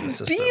see in the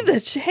system. Be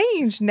the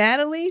change,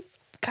 Natalie.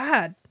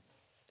 God.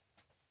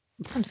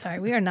 I'm sorry.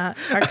 We are not.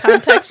 Our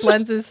context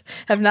lenses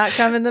have not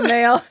come in the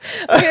mail.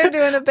 We're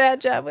doing a bad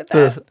job with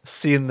that. The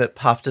scene that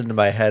popped into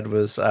my head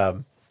was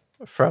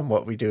from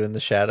What We Do in the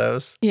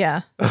Shadows,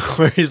 Yeah.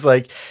 where he's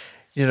like,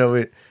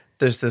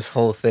 there's this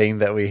whole thing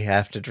that we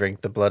have to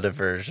drink the blood of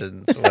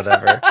virgins,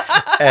 whatever.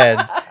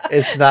 And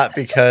It's not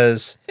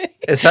because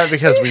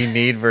we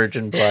need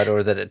virgin blood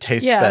or that it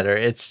tastes better.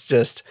 It's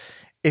just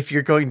if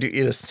you're going to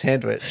eat a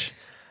sandwich,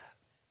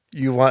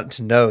 you want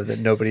to know that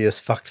nobody has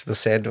fucked the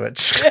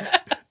sandwich.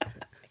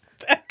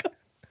 Exactly.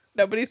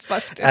 Nobody's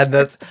fucked it. And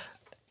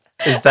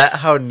is that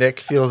how Nick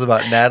feels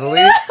about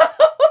Natalie?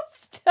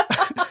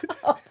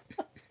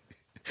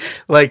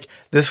 Like,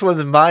 this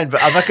one's mine,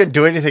 but I'm not going to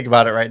do anything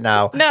about it right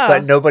now. No.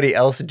 But nobody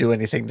else do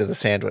anything to the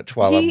sandwich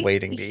while I'm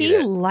waiting to eat it.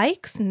 He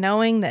likes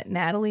knowing that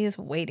Natalie is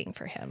waiting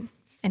for him.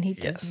 And he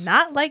does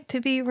not like to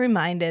be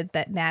reminded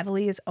that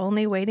Natalie is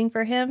only waiting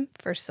for him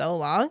for so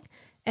long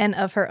and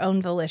of her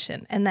own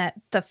volition. And that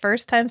the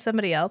first time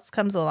somebody else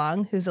comes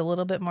along who's a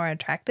little bit more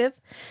attractive,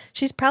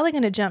 she's probably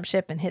going to jump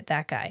ship and hit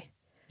that guy.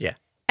 Yeah.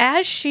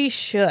 As she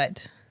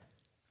should.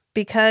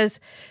 Because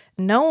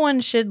no one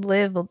should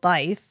live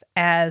life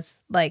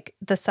as like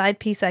the side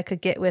piece I could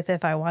get with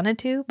if I wanted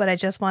to, but I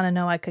just want to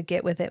know I could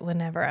get with it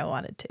whenever I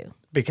wanted to.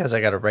 Because I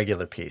got a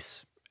regular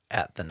piece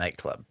at the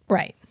nightclub.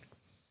 Right.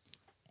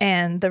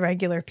 And the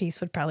regular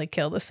piece would probably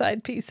kill the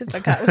side piece if I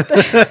got with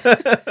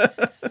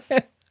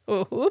it.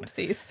 Oh,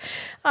 whoopsies.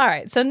 All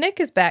right. So Nick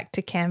is back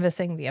to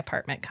canvassing the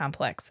apartment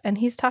complex, and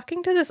he's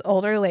talking to this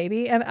older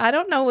lady, and I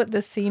don't know what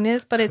this scene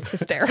is, but it's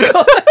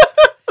hysterical.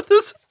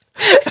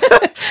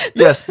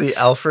 Yes, the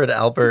Alfred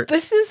Albert.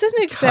 This is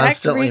an exact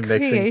constantly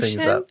mixing things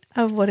recreation up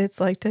of what it's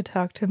like to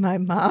talk to my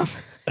mom.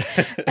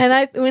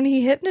 And when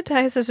he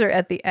hypnotizes her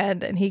at the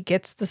end and he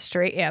gets the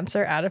straight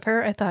answer out of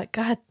her, I thought,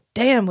 God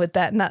damn, would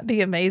that not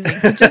be amazing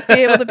to just be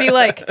able to be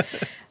like,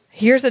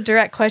 here's a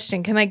direct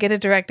question. Can I get a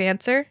direct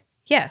answer?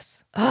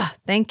 Yes. Oh,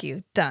 thank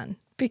you. Done.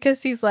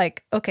 Because he's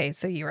like, okay,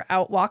 so you were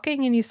out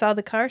walking and you saw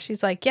the car?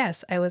 She's like,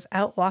 yes, I was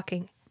out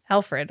walking.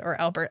 Alfred or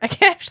Albert.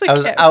 I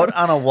was out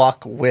on a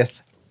walk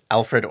with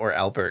Alfred or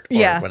Albert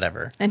or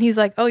whatever. And he's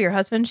like, oh, your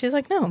husband? She's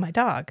like, no, my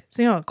dog.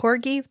 So, a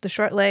corgi with the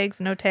short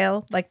legs, no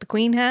tail, like the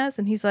queen has.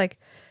 And he's like,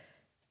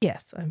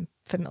 yes, I'm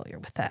familiar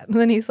with that. And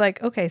then he's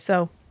like, okay,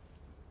 so.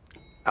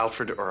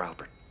 Alfred or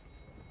Albert?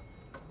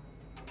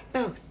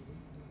 Both.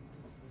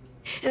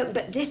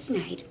 But this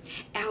night,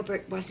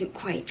 Albert wasn't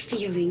quite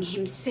feeling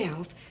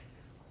himself.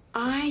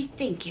 I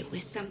think it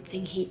was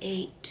something he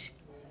ate.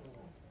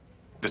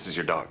 This is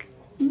your dog?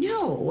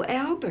 No,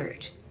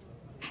 Albert.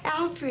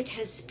 Alfred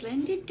has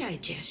splendid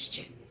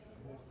digestion.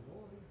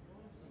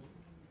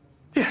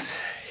 Yes.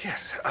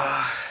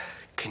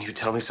 Can you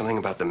tell me something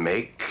about the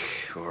make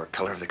or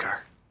color of the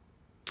car?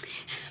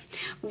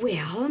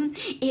 Well,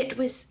 it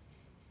was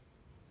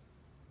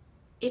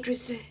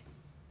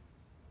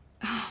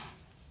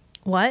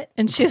What?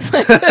 And she's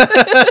like,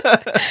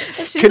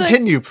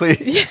 continue,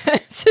 please. Yeah,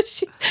 so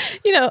she,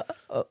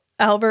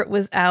 Albert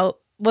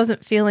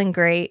wasn't feeling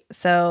great.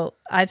 So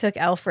I took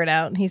Alfred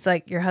out and he's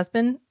like, your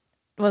husband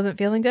wasn't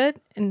feeling good?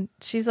 And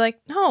she's like,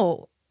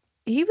 no,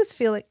 he was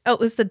feeling, it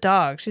was the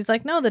dog. She's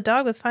like, no, the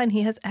dog was fine.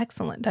 He has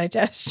excellent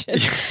digestion.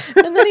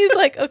 And then he's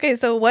like, okay,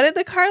 so what did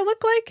the car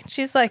look like?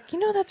 She's like,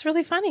 that's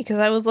really funny because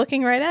I was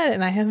looking right at it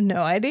and I have no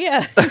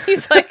idea. And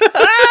he's like,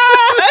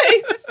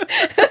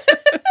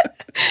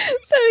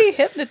 So he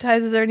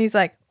hypnotizes her and he's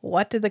like,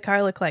 what did the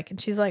car look like?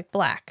 And she's like,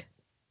 black.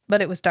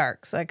 But it was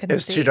dark, so I couldn't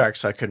see. It was too dark,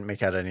 so I couldn't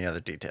make out any other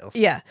details.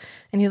 Yeah.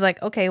 And he's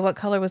like, okay, what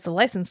color was the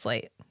license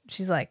plate?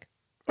 She's like,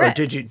 red.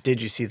 Or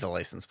did you see the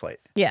license plate?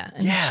 Yeah.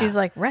 And she's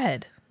like,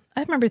 red.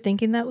 I remember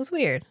thinking that was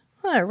weird.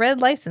 A red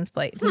license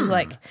plate. He's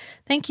like,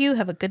 thank you.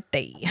 Have a good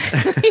day.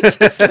 He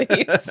just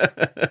leaves.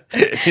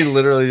 He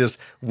literally just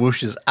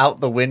whooshes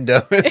out the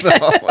window in the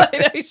hallway. I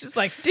know, he's just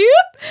like, dude.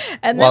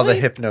 And while the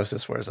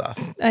hypnosis wears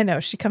off. I know.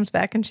 She comes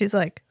back and she's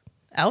like,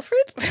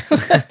 Alfred?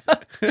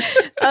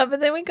 But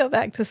then we go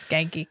back to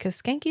Skanky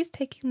because Skanky's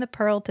taking the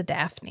pearl to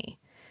Daphne.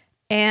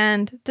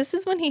 And this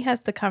is when he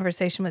has the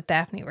conversation with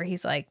Daphne where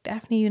he's like,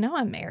 Daphne,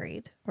 I'm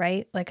married,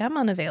 right? Like, I'm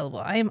unavailable.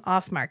 I am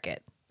off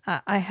market.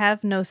 I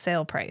have no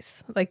sale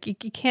price. Like, you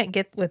can't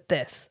get with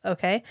this,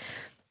 okay?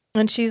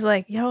 And she's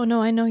like,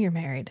 no, I know you're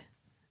married.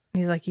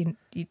 And he's like, you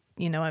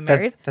know I'm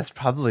married? That's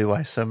probably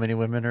why so many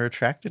women are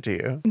attracted to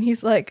you. And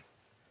he's like,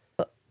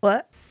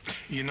 what?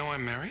 You know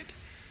I'm married?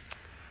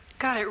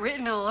 Got it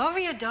written all over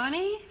you,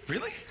 Donnie.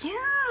 Really? Yeah.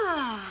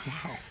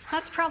 Wow.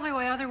 That's probably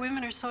why other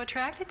women are so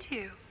attracted to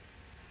you.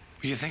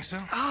 You think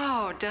so?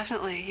 Oh,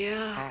 definitely,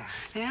 yeah. Oh.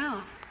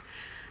 Yeah.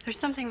 There's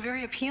something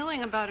very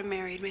appealing about a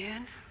married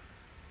man.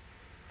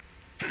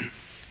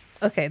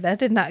 Okay, that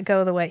did not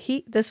go the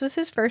way this was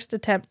his first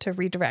attempt to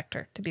redirect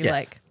her, to be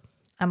like,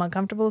 I'm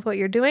uncomfortable with what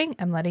you're doing.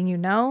 I'm letting you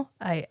know.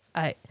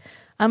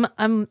 I'm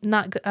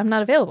not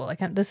available. Like,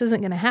 this isn't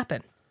going to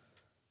happen.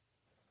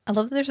 I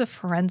love that there's a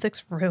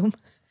forensics room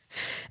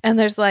and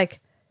there's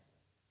like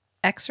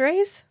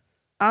x-rays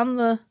on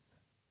the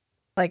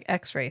like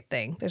x-ray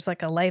thing. There's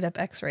like a light up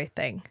x-ray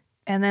thing.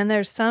 And then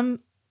there's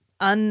some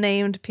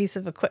unnamed piece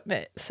of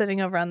equipment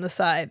sitting over on the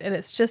side, and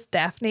it's just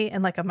Daphne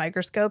and like a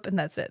microscope, and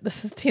that's it.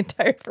 This is the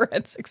entire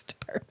forensics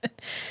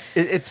department.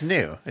 It's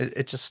new.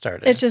 It just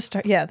started. They just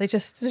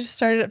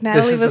started up.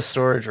 This is the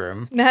storage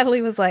room.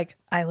 Natalie was like,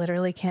 I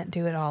literally can't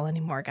do it all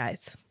anymore,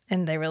 guys.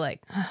 And they were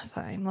like, oh,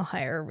 fine, we'll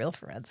hire a real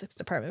forensics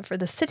department for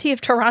the city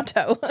of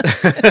Toronto.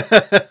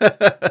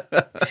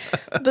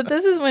 But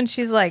this is when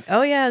she's like,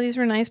 oh, yeah, these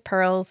were nice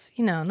pearls.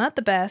 You know, not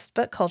the best,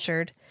 but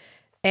cultured.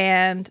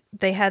 And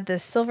they had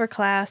this silver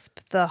clasp.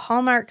 The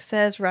hallmark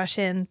says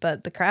Russian,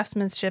 but the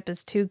craftsmanship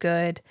is too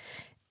good.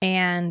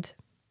 And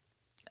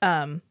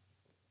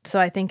so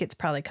I think it's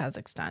probably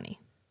Kazakhstani.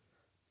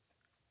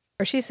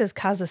 Or she says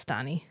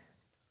Kazakhstani,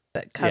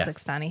 but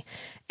Kazakhstani.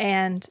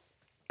 Yeah. And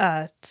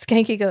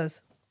Skanky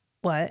goes,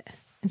 what?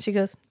 And she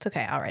goes, it's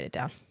okay, I'll write it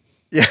down.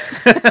 Yeah.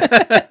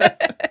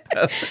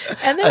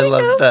 And then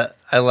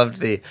I loved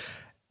the,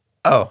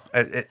 I'll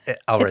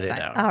write it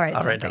down. I'll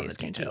write down the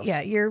details. Yeah,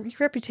 your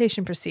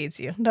reputation precedes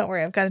you. Don't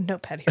worry, I've got a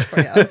notepad here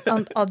for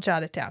you. I'll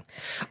jot it down.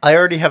 I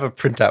already have a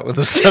printout with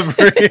a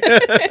summary.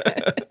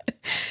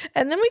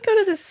 And then we go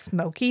to this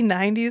smoky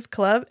 90s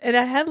club, and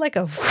I had like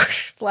a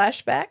whoosh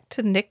flashback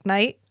to Nick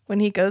Knight when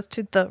he goes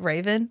to the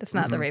Raven. It's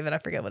not the Raven, I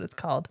forget what it's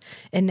called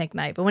in Nick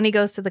Knight. But when he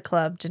goes to the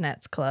club,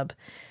 Jeanette's club,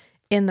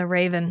 in the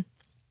Raven,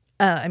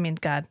 in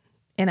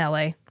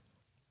LA.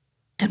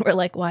 And we're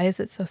like, why is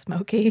it so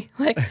smoky?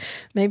 Like,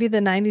 maybe the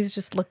 90s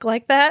just look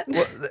like that?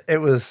 Well, it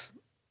was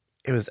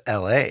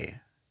LA.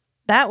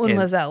 That one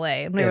was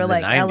LA. And we were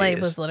like, 90s.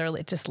 LA was literally,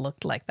 it just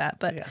looked like that.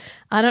 But yeah.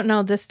 I don't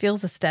know. This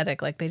feels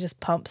aesthetic. Like they just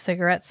pump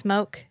cigarette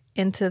smoke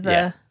into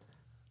the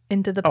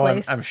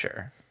place. I'm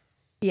sure.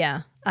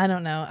 Yeah. I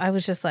don't know. I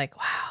was just like,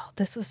 wow,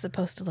 this was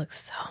supposed to look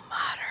so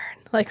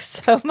modern. Like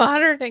so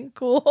modern and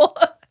cool.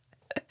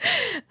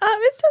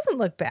 It doesn't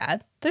look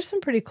bad. There's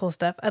some pretty cool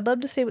stuff. I'd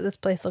love to see what this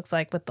place looks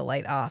like with the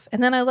light off.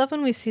 And then I love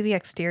when we see the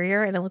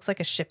exterior and it looks like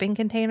a shipping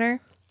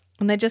container.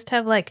 And they just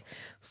have like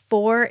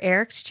 4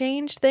 air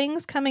exchange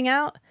things coming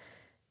out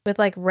with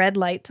like red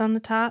lights on the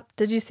top.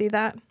 Did you see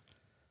that?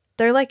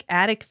 They're like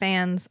attic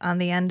fans on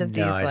the end of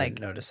these I didn't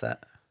notice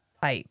that.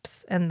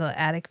 Pipes. And the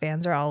attic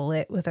fans are all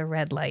lit with a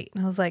red light.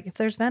 And I was like, if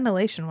there's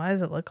ventilation, why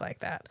does it look like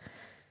that?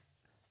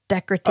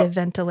 Decorative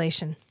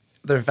ventilation.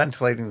 They're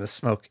ventilating the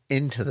smoke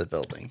into the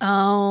building.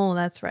 Oh,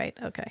 that's right.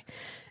 Okay.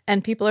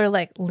 And people are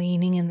like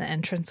leaning in the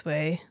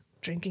entranceway,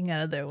 drinking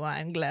out of their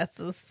wine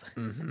glasses.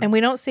 Mm-hmm. And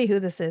we don't see who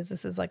this is.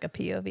 This is like a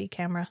POV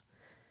camera.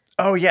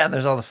 Oh, yeah.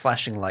 There's all the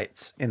flashing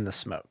lights in the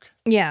smoke.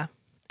 Yeah.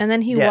 And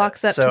then he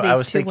walks up to these two women. So I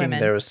was thinking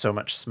there was so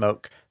much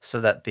smoke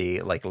so that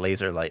the like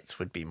laser lights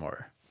would be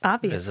more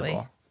obviously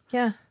visible.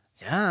 Yeah.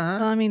 Yeah.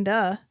 Well, I mean,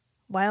 duh.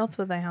 Why else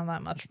would they have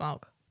that much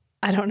smoke?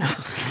 I don't know.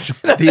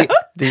 the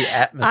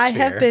atmosphere. I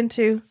have been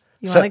to.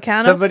 You want to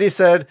count them? Somebody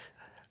said,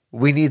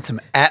 we need some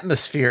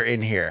atmosphere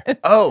in here.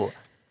 Oh.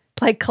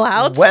 Like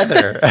clouds?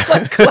 Weather.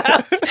 Like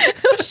clouds.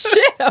 Oh,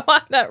 shit. I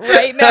want that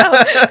right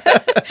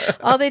now.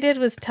 All they did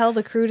was tell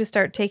the crew to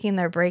start taking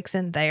their breaks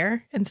in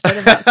there instead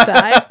of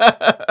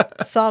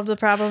outside. Solved the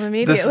problem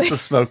immediately. This is the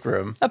smoke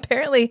room.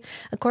 Apparently,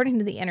 according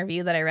to the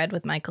interview that I read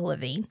with Michael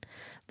Levine,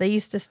 they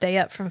used to stay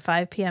up from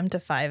 5 p.m. to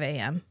 5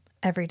 a.m.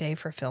 every day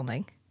for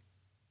filming.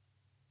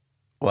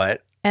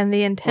 What? And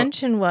the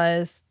intention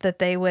was that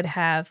they would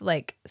have,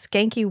 like,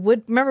 Skanky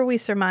would... Remember we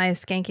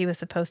surmised Skanky was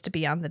supposed to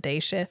be on the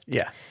day shift?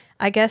 Yeah.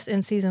 I guess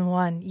in season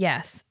 1,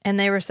 yes. And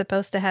they were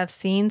supposed to have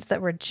scenes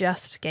that were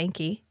just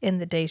Skanky in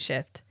the day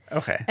shift.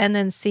 Okay. And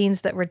then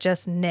scenes that were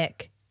just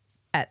Nick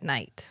at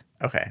night.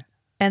 Okay.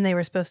 And they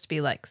were supposed to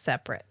be, like,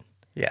 separate.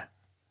 Yeah.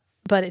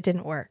 But it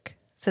didn't work.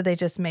 So they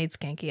just made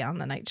Skanky on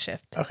the night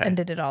shift. Okay. And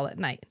did it all at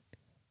night.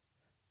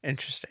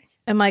 Interesting.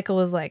 And Michael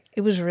was like,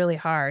 it was really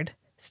hard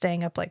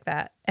staying up like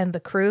that. And the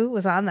crew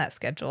was on that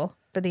schedule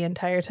for the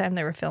entire time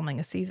they were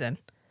filming a season.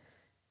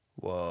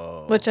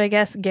 Whoa. Which I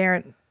guess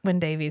Garrett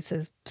Wynn-Davies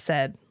has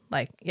said,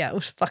 like, yeah, it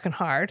was fucking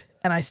hard.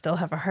 And I still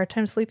have a hard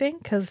time sleeping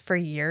because for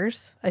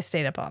years I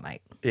stayed up all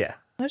night. Yeah.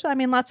 Which, I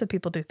mean, lots of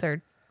people do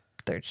third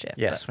shift.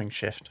 Yeah, swing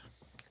shift.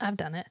 I've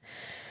done it.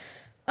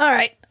 All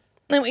right.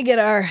 Then we get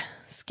our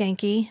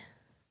Skanky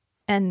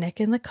and Nick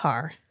in the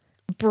car.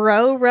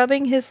 Bro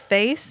rubbing his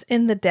face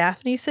in the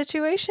Daphne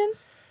situation.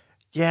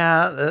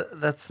 Yeah,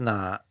 that's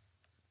not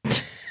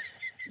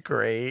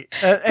great.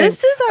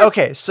 This is our...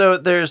 Okay, so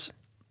there's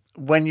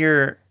when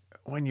you're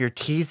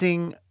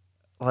teasing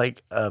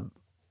like a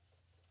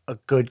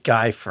good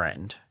guy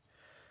friend,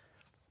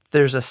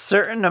 there's a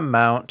certain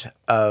amount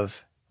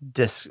of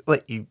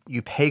like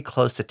you pay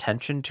close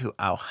attention to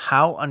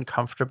how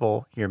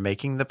uncomfortable you're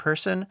making the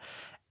person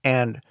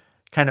and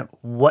kind of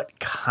what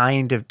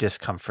kind of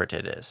discomfort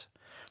it is.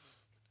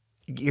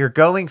 You're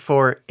going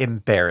for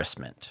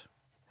embarrassment.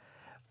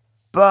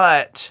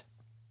 But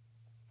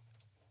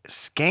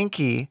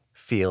Skanky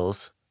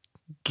feels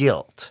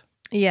guilt.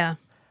 Yeah.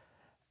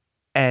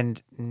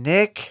 And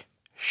Nick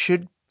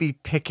should be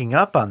picking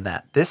up on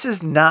that. This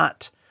is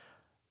not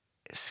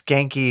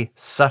Skanky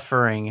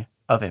suffering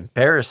of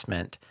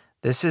embarrassment.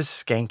 This is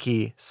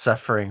Skanky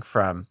suffering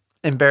from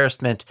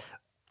embarrassment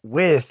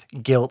with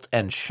guilt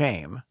and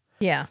shame.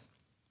 Yeah.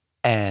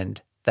 And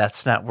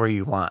that's not where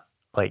you want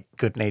like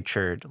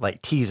good-natured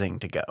like teasing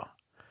to go.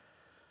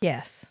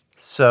 Yes.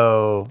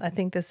 So I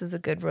think this is a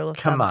good rule of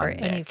thumb for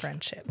any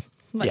friendship,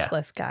 much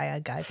less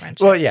guy-on-guy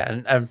friendship. Well,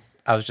 yeah, and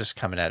I was just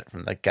coming at it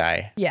from the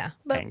guy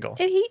angle.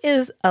 And he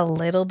is a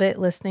little bit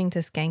listening to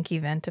Skanky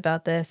vent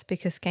about this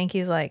because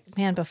Skanky's like,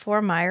 man, before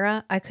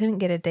Myra, I couldn't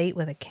get a date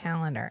with a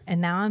calendar.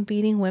 And now I'm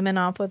beating women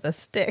off with a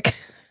stick.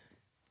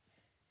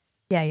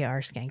 Yeah, you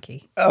are,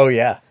 Skanky. Oh,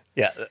 yeah.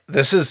 Yeah.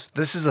 This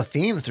is a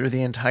theme through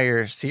the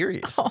entire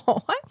series.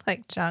 Oh, I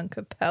like John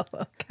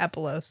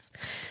Kapelos.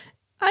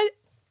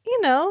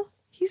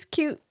 He's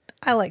cute.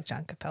 I like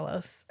John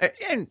Kapelos.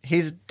 And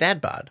he's dad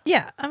bod.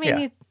 Yeah. I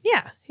mean,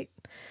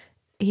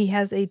 he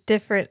has a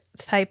different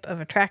type of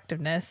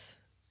attractiveness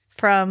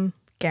from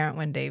Geraint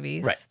Wyn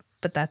Davies. Right.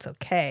 But that's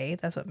okay.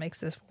 That's what makes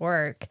this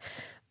work.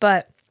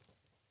 But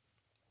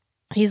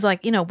he's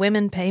like,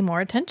 women pay more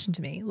attention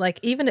to me.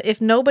 Like, even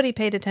if nobody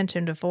paid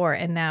attention before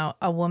and now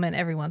a woman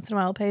every once in a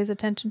while pays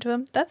attention to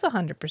him, that's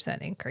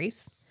 100%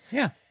 increase.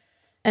 Yeah.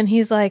 And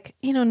he's like,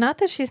 not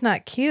that she's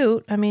not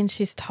cute. I mean,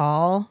 she's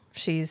tall.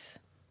 She's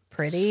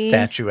pretty.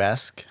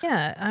 Statuesque.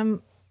 Yeah.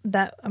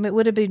 It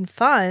would have been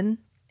fun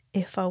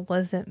if I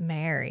wasn't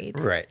married.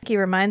 Right. He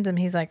reminds him,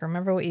 he's like,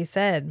 remember what you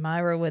said.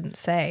 Myra wouldn't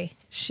say.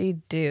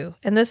 She'd do.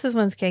 And this is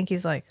when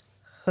Skanky's like,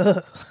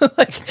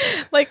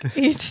 like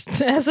he just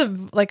has a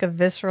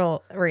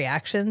visceral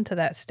reaction to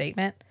that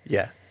statement.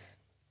 Yeah.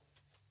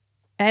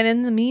 And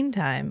in the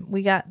meantime,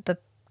 we got the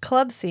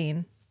club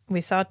scene.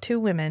 We saw 2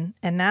 women,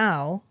 and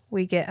now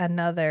we get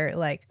another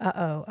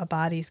a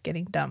body's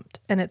getting dumped.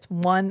 And it's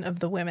one of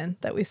the women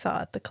that we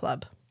saw at the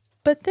club.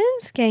 But then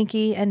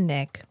Skanky and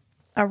Nick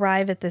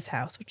arrive at this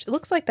house, which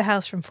looks like the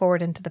house from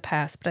Forward into the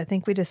Past, but I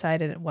think we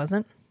decided it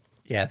wasn't.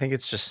 Yeah, I think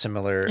it's just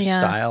similar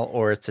style,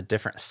 or it's a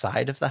different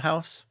side of the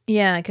house.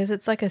 Yeah, because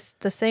it's like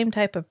the same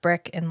type of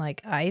brick and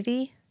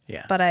ivy.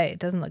 Yeah. But it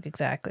doesn't look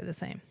exactly the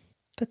same.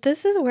 But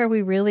this is where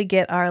we really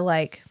get our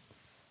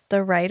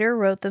the writer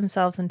wrote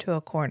themselves into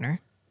a corner.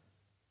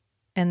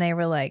 And they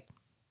were like,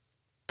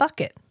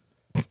 fuck it.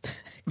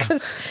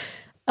 Because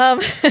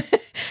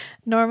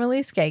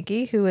normally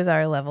Skanky, who is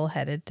our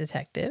level-headed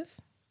detective,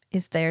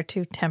 is there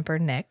to temper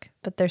Nick.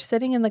 But they're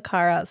sitting in the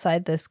car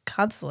outside this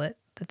consulate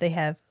that they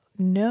have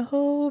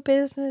no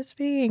business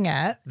being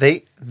at.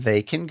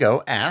 They can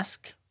go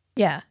ask.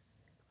 Yeah.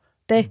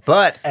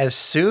 But as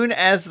soon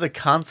as the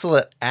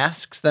consulate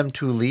asks them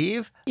to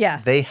leave,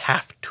 they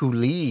have to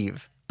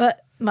leave.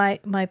 But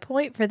my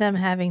point for them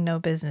having no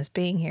business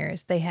being here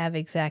is they have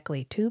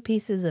exactly 2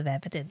 pieces of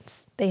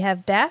evidence. They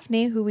have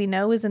Daphne, who we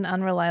know is an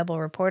unreliable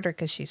reporter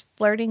because she's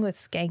flirting with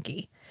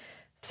Skanky,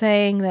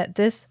 saying that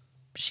this,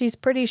 she's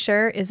pretty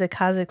sure, is a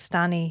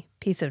Kazakhstani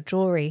piece of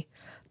jewelry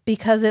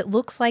because it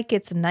looks like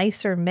it's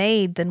nicer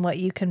made than what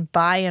you can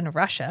buy in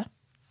Russia,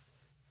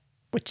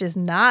 which is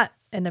not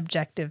an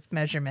objective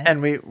measurement.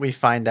 And we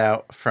find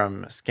out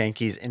from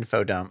Skanky's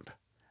info dump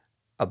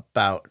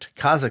about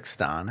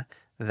Kazakhstan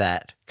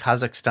that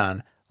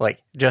Kazakhstan,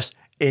 just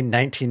in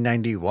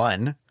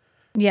 1991,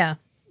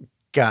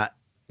 got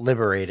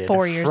liberated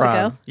 4 years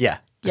ago. Yeah.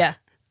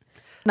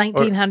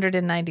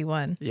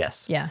 1991.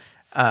 Yes. Yeah.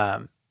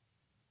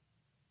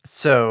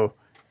 So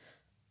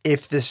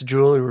if this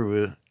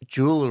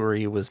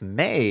jewelry was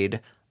made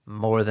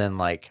more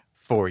than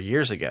 4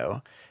 years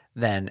ago,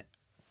 then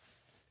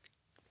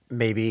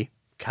maybe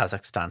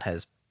Kazakhstan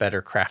has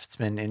better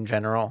craftsmen in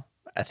general.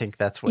 I think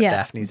that's what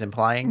Daphne's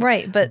implying.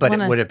 Right, but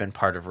it would have been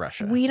part of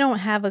Russia. We don't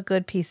have a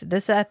good piece of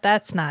this.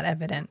 That's not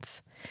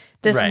evidence.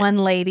 This Right. one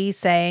lady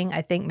saying,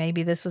 I think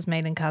maybe this was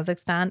made in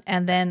Kazakhstan.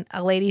 And then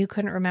a lady who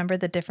couldn't remember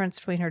the difference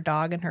between her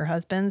dog and her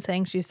husband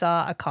saying she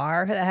saw a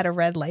car that had a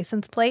red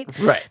license plate.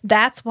 Right.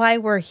 That's why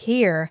we're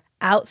here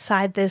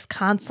outside this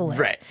consulate.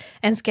 Right.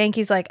 And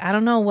Skanky's like, I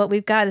don't know, what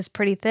we've got is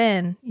pretty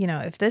thin.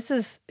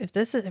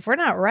 If we're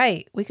not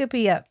right, we could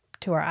be up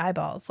to our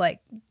eyeballs.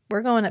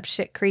 We're going up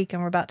shit creek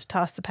and we're about to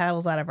toss the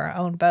paddles out of our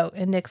own boat.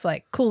 And Nick's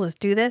like, cool, let's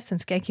do this. And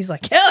Skanky's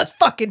like, yeah, let's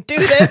fucking do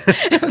this.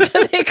 And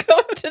so they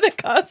go to the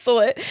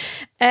consulate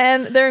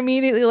and they're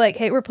immediately like,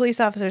 hey, we're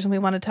police officers and we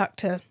want to talk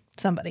to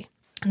somebody.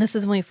 And this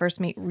is when we first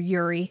meet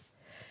Yuri.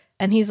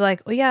 And he's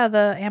like, well, yeah,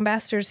 the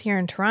ambassador's here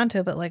in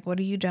Toronto, but what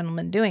are you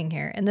gentlemen doing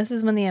here? And this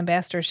is when the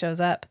ambassador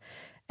shows up.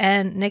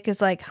 And Nick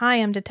is like, hi,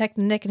 I'm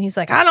Detective Nick. And he's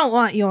like, I don't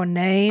want your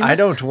name. I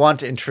don't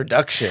want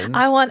introductions.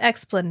 I want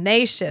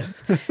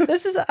explanations. I'm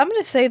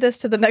going to say this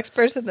to the next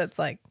person that's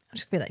I'm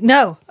just going to be like,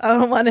 no, I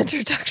don't want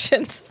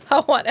introductions.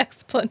 I want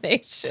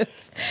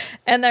explanations.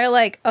 And they're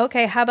like,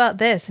 okay, how about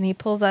this? And he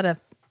pulls out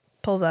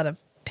a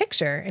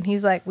picture and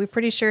he's like, we're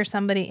pretty sure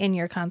somebody in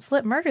your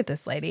consulate murdered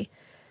this lady.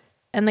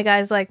 And the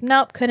guy's like,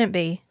 nope, couldn't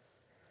be.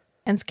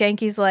 And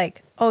Skanky's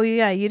like, oh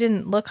yeah, you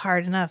didn't look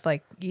hard enough.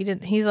 You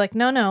didn't. He's like,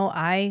 no,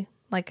 I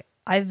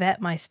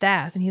vet my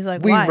staff. And he's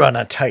like, why? We run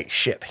a tight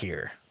ship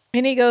here.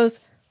 And he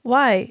goes,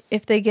 why?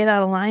 If they get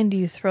out of line, do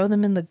you throw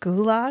them in the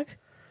gulag?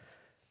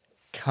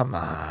 Come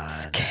on.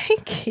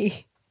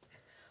 Skanky.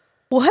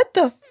 What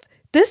the?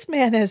 This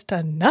man has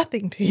done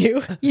nothing to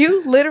you.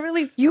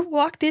 You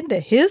walked into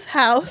his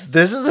house.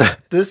 This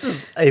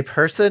is a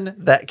person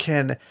that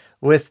can,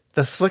 with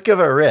the flick of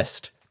a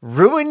wrist,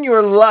 ruin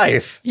your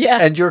life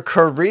and your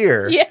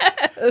career.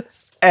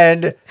 Yes.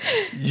 And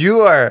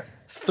you are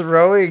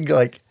throwing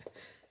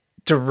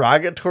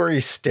derogatory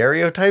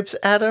stereotypes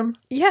at him.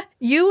 Yeah,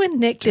 you and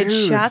Nick did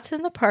shots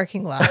in the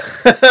parking lot.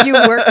 You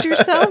worked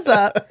yourselves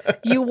up.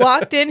 You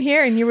walked in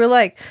here and you were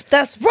like,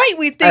 "That's right,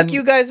 we think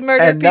you guys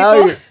murdered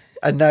people."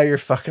 Now you're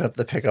fucking up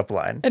the pickup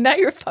line. And now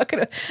you're fucking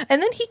up.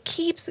 And then he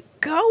keeps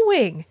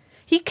going.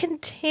 He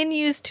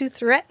continues to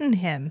threaten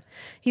him.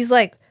 He's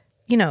like,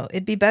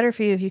 it'd be better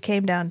for you if you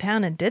came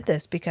downtown and did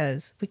this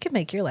because we could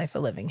make your life a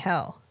living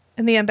hell.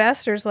 And the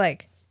ambassador's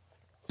like,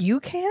 you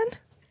can?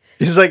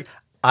 He's like,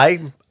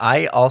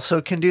 I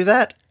also can do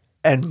that,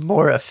 and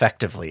more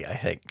effectively, I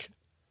think.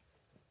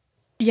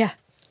 Yeah,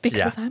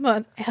 because I'm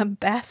an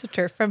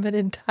ambassador from an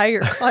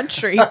entire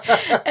country,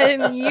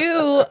 and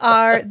you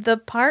are the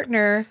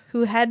partner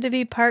who had to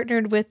be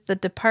partnered with the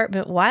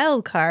department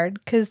wildcard.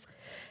 Because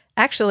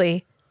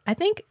actually, I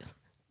think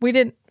we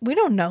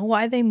don't know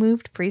why they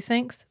moved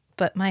precincts,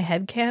 but my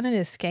headcanon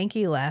is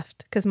Skanky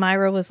left because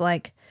Myra was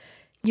like,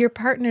 your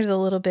partner's a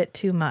little bit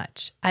too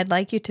much. I'd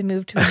like you to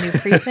move to a new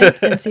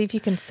precinct and see if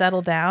you can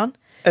settle down.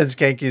 And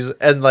Skanky's,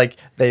 and like,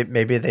 they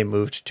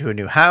moved to a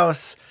new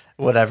house,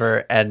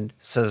 whatever. And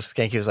so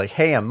Skanky was like,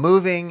 hey, I'm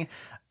moving.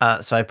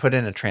 So I put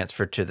in a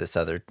transfer to this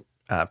other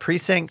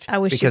precinct I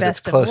wish because you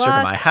it's closer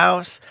to my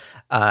house.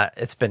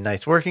 It's been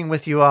nice working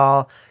with you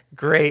all.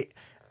 Great.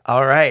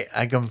 All right.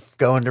 I'm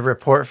going to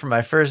report for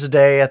my first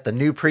day at the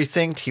new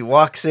precinct. He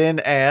walks in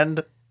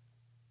and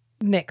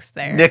Nick's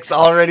there. Nick's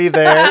already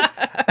there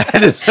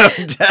at his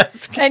own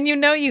desk. And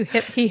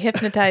he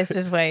hypnotized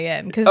his way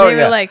in because they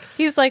were like,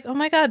 he's like, oh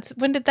my God,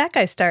 when did that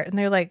guy start? And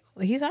they're like,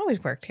 well, he's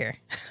always worked here.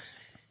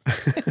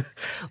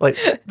 Like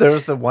there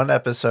was the one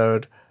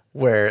episode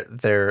where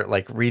they're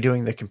like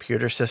redoing the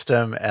computer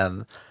system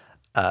and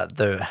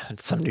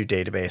some new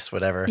database,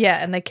 whatever. Yeah,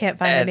 and they can't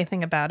find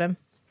anything about him.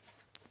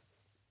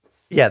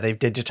 Yeah, they've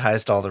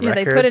digitized all the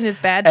records. They put in his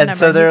badge and number.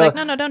 So and he's like,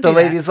 no, don't do that. The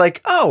lady's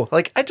like, oh,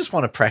 like I just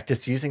want to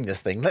practice using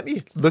this thing. Let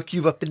me look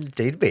you up in the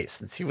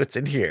database and see what's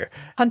in here.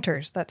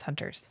 Hunters, that's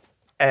Hunters.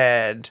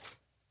 And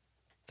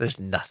there's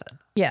nothing.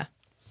 Yeah.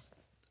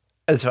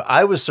 And so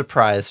I was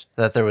surprised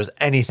that there was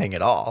anything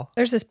at all.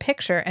 There's his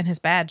picture and his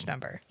badge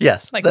number.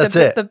 Yes, like that's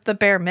it. The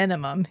bare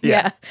minimum.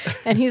 Yeah.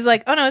 And he's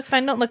like, oh no, it's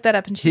fine. Don't look that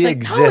up. And she's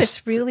like, no,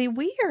 it's really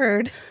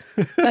weird.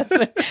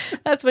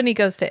 That's when he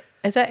goes to,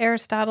 is that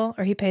Aristotle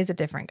or he pays a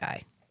different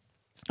guy?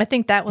 I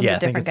think that one's a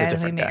different guy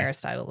than we meet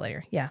Aristotle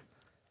later. Yeah.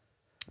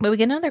 But we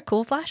get another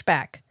cool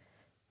flashback.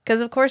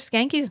 Because, of course,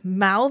 Skanky's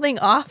mouthing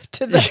off.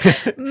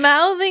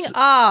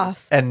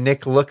 And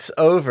Nick looks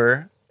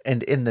over,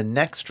 and in the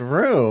next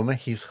room,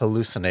 he's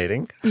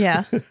hallucinating.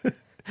 Yeah.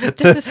 He's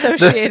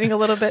disassociating a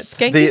little bit.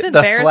 Skanky's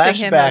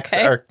embarrassing him. The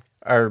flashbacks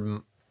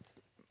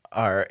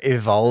are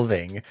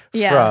evolving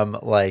from,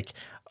 like,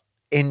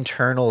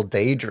 internal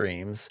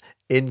daydreams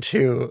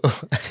into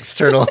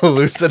external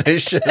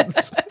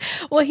hallucinations.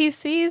 Well, he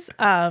sees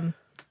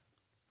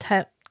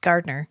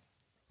Gardner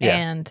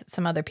and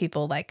some other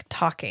people like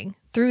talking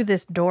through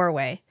this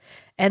doorway,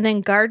 and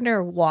then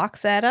Gardner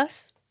walks at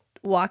says,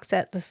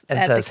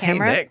 the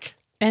camera, hey, Nick.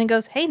 And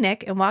goes, hey,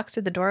 Nick, and walks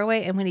to the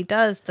doorway. And when he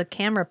does, the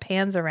camera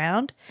pans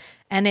around,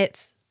 and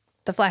it's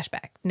the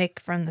flashback,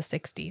 Nick from the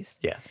 60s.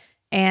 Yeah.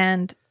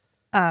 And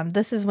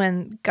this is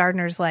when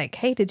Gardner's like,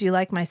 hey, did you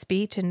like my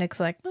speech? And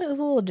Nick's like, well, it was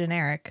a little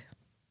generic.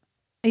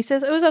 He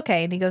says, it was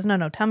okay. And he goes,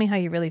 no, tell me how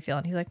you really feel.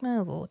 And he's like, no, it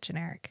was a little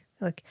generic.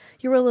 Like,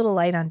 you were a little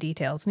light on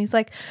details. And he's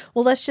like,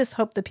 well, let's just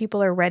hope the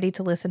people are ready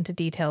to listen to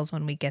details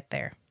when we get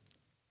there.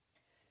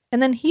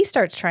 And then he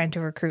starts trying to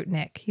recruit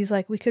Nick. He's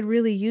like, we could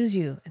really use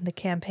you in the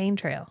campaign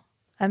trail.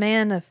 A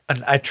man of...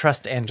 And I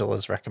trust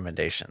Angela's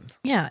recommendations.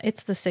 Yeah,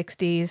 it's the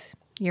 60s.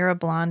 You're a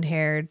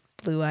blonde-haired,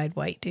 blue-eyed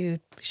white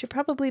dude. You should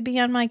probably be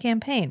on my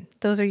campaign.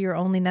 Those are your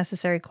only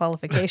necessary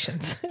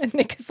qualifications. And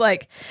Nick is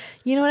like,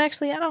 you know what,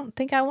 actually, I don't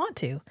think I want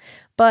to.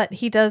 But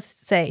he does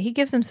say, he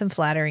gives him some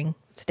flattering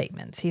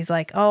statements. He's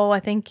like, oh, I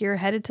think you're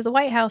headed to the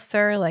White House,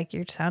 sir. Like,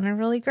 you're sounding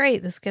really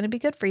great. This is going to be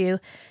good for you.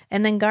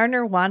 And then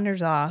Gardner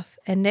wanders off,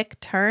 and Nick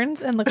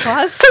turns, and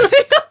LaCroix's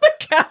sitting on the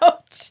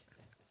couch.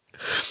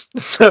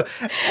 So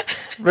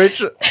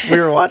Rachel, we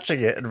were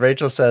watching it, and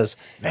Rachel says,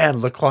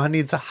 man, LaCroix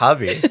needs a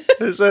hobby.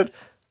 I said,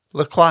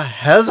 LaCroix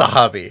has a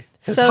hobby.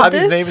 His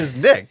hobby's name is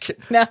Nick.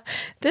 Now,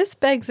 this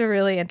begs a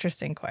really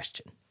interesting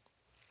question.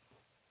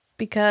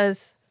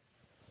 Because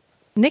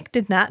Nick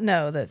did not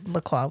know that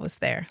LaCroix was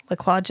there.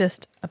 LaCroix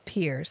just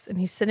appears, and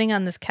he's sitting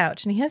on this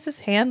couch, and he has his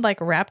hand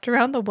like wrapped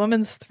around the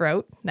woman's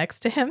throat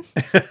next to him.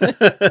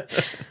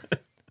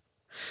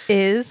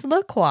 Is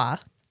LaCroix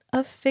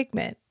a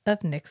figment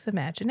of Nick's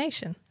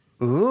imagination?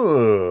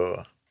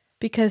 Ooh.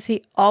 Because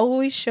he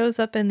always shows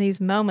up in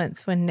these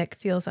moments when Nick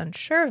feels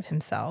unsure of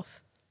himself,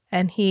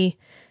 and he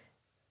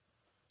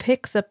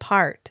picks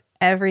apart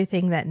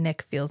everything that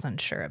Nick feels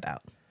unsure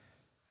about.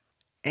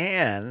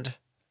 And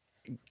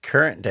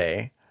current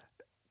day,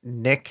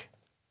 Nick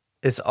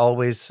is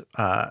always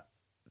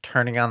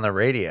turning on the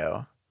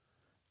radio.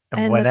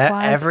 And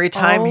every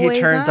time he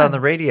turns on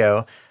the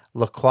radio,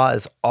 LaCroix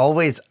is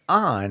always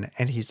on,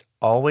 and he's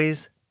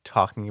always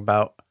talking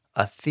about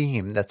a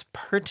theme that's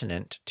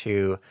pertinent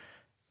to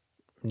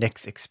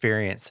Nick's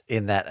experience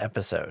in that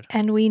episode.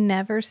 And we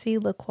never see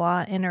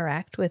Lacroix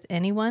interact with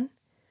anyone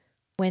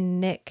when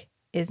Nick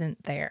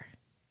isn't there.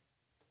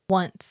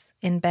 Once,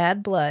 in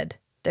Bad Blood,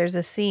 there's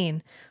a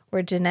scene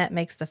where Jeanette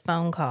makes the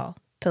phone call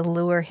to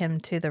lure him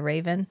to the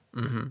Raven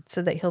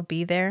so that he'll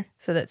be there,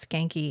 so that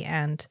Skanky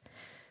and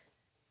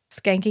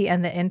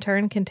the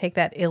intern can take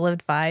that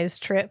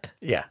ill-advised trip.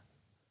 Yeah.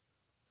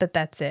 But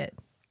that's it.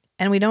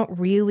 And we don't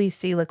really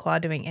see Lacroix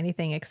doing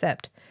anything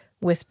except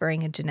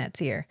whispering in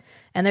Jeanette's ear.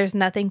 And there's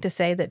nothing to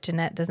say that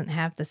Jeanette doesn't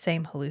have the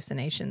same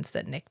hallucinations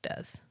that Nick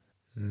does.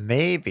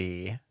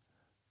 Maybe.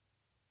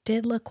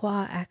 Did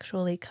Lacroix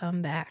actually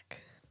come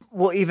back?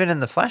 Well, even in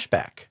the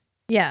flashback.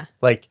 Yeah.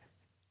 Like,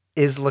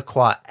 is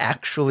Lacroix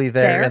actually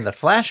there in the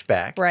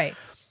flashback? Right.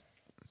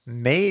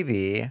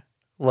 Maybe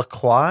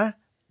Lacroix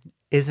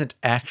isn't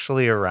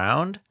actually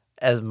around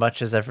as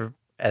much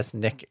as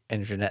Nick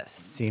and Jeanette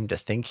seem to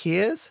think he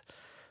is.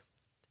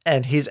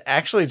 And he's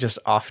actually just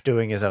off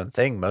doing his own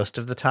thing most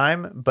of the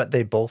time, but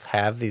they both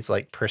have these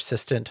like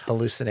persistent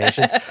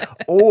hallucinations.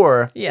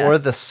 or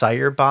the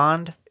sire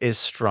bond is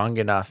strong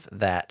enough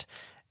that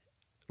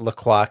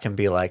Lacroix can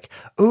be like,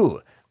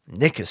 ooh,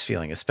 Nick is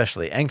feeling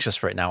especially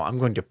anxious right now. I'm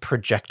going to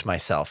project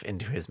myself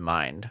into his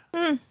mind.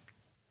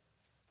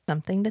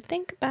 Something to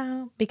think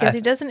about, because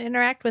he doesn't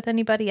interact with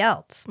anybody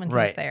else when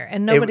he's there,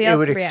 and nobody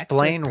else reacts to his presence.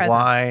 It would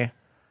explain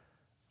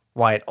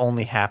why it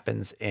only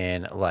happens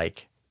in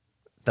like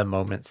the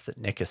moments that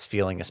Nick is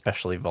feeling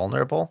especially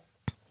vulnerable.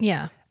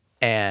 Yeah.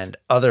 And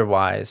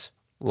otherwise,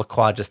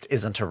 Lacroix just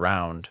isn't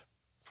around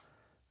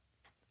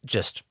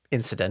just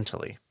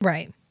incidentally.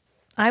 Right.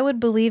 I would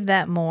believe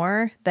that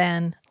more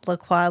than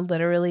Lacroix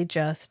literally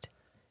just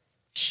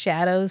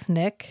shadows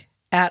Nick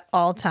at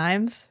all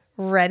times,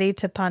 ready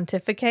to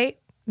pontificate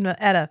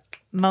at a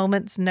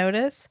moment's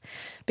notice,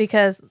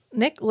 because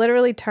Nick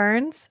literally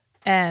turns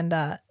and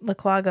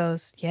Lacroix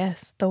goes,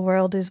 yes, the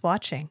world is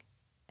watching.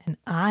 And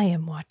I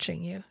am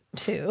watching you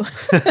too.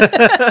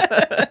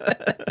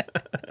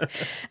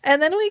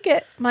 And then we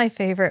get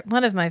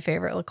one of my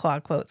favorite Lacroix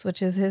quotes,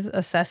 which is his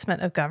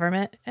assessment of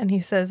government. And he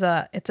says,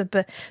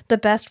 the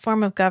best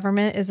form of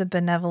government is a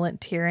benevolent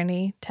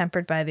tyranny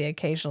tempered by the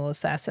occasional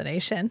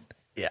assassination.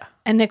 Yeah.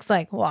 And Nick's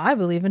like, well, I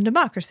believe in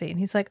democracy. And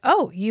he's like,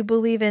 oh, you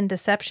believe in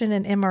deception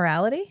and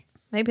immorality?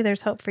 Maybe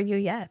there's hope for you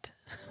yet.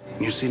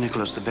 You see,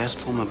 Nicholas, the best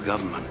form of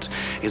government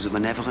is a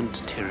benevolent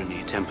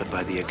tyranny tempered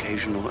by the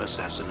occasional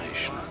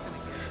assassination.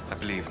 I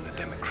believe in the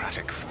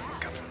democratic form of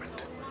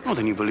government. Well,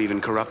 then you believe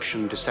in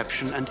corruption,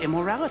 deception, and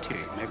immorality.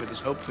 Maybe there's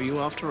hope for you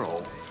after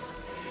all.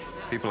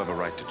 People have a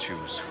right to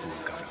choose who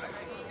will govern them.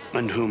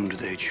 And whom do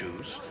they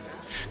choose?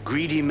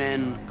 Greedy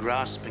men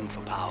grasping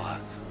for power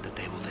that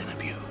they will then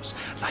abuse,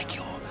 like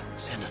your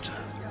senator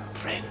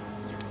friend.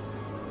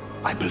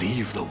 I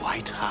believe the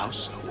White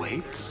House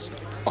awaits.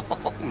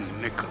 Oh,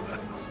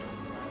 Nicholas.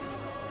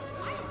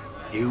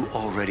 You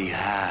already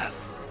have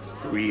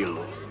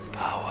real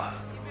power.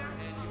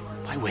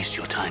 Why waste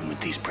your time with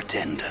these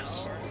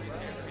pretenders?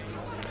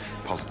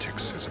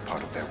 Politics is a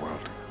part of their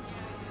world.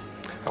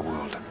 A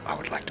world I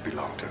would like to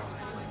belong to.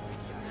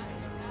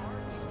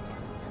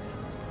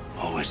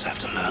 Always have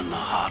to learn the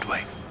hard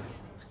way.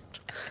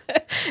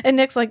 And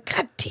Nick's like,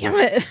 God damn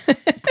it.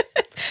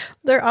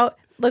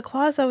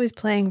 Lacroix's always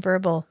playing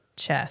verbal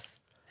chess,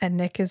 and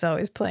Nick is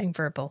always playing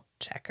verbal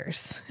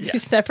checkers. Yeah.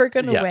 He's never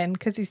going to win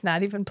because he's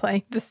not even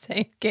playing the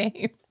same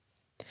game.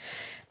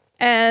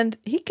 And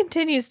he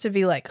continues to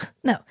be like,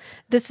 no,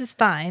 this is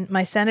fine.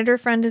 My senator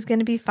friend is going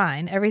to be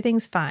fine.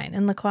 Everything's fine.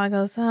 And Lacroix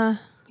goes,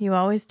 you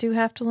always do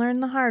have to learn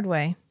the hard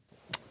way.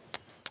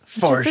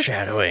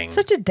 Foreshadowing.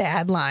 Such a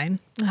dad line.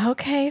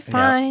 Okay,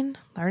 fine. Yep.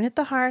 Learn it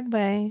the hard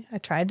way. I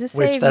tried to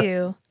save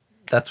you.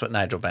 That's what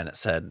Nigel Bennett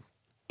said.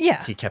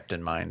 Yeah. He kept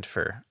in mind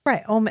for.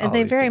 Right. And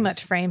they very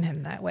much frame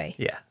him that way.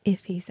 Yeah.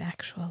 If he's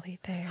actually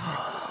there.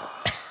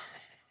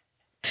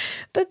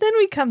 But then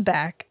we come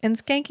back, and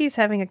Skanky's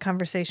having a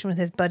conversation with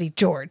his buddy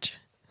George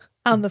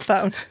on the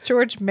phone.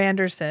 George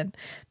Manderson,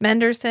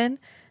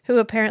 who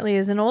apparently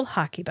is an old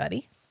hockey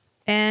buddy,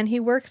 and he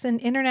works in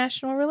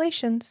international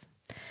relations.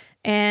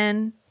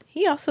 And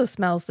he also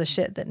smells the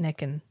shit that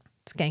Nick and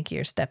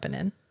Skanky are stepping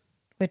in,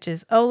 which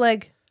is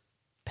Oleg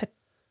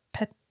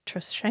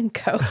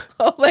Petroshenko.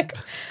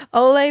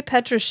 Oleg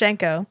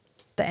Petroshenko,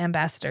 the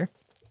ambassador,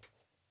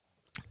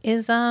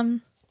 is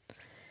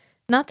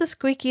not the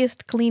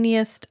squeakiest,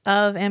 cleanest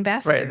of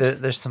ambassadors.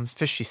 Right, there's some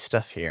fishy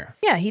stuff here.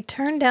 Yeah, he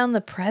turned down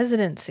the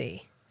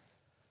presidency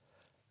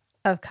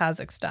of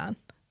Kazakhstan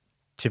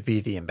to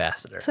be the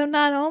ambassador. So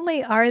not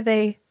only are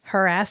they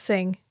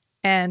harassing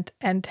and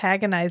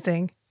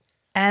antagonizing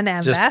an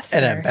ambassador, just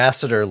an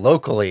ambassador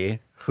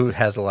locally who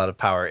has a lot of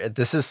power.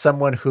 This is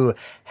someone who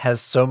has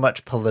so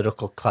much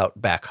political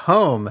clout back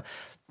home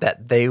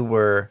that they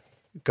were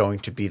going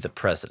to be the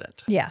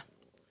president. Yeah.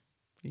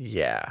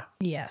 Yeah.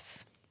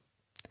 Yes.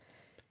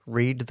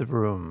 Read the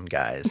room,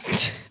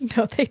 guys.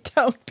 No, they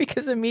don't,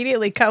 because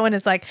immediately Cohen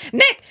is like,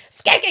 Nick,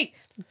 Skanky,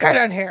 get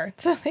on here.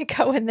 So they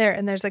go in there,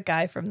 and there's a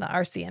guy from the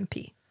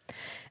RCMP.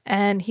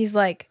 And he's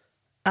like,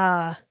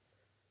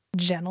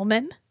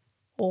 gentlemen,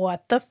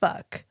 what the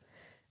fuck?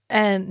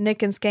 And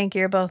Nick and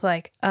Skanky are both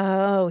like,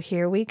 oh,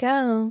 here we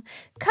go.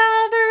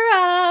 Cover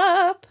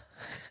up.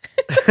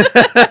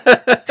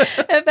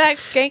 In fact,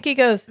 Skanky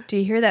goes, do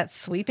you hear that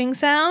sweeping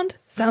sound?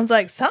 Sounds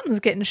like something's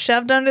getting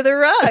shoved under the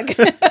rug.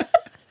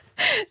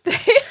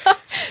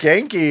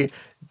 Skanky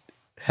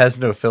has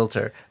no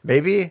filter.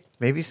 Maybe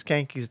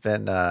Skanky's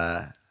been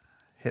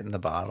hitting the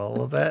bottle a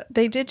little bit.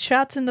 They did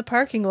shots in the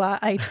parking lot,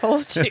 I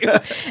told you,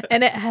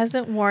 and it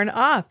hasn't worn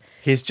off.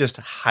 He's just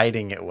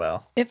hiding it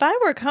well. If I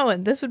were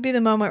Cohen, this would be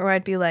the moment where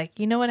I'd be like,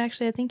 you know what,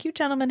 actually, I think you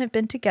gentlemen have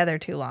been together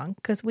too long,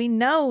 because we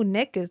know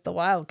Nick is the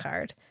wild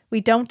card.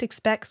 We don't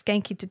expect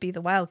Skanky to be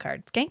the wild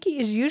card. Skanky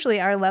is usually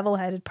our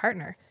level-headed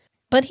partner.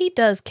 But he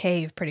does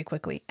cave pretty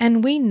quickly.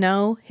 And we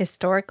know,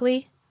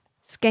 historically,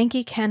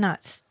 Skanky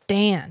cannot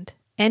stand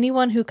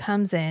anyone who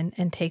comes in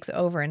and takes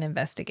over an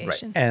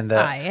investigation. Right. And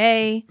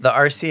IA, the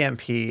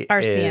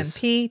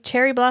RCMP,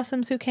 Cherry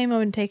Blossoms, who came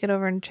over and take it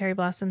over in Cherry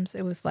Blossoms,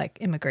 it was like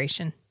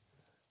immigration.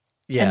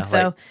 Yeah. And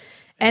so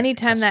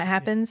anytime that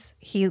happens,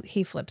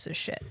 he flips his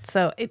shit.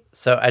 So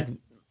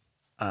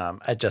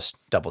I just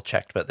double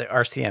checked, but the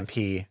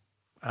RCMP,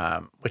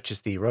 which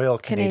is the Royal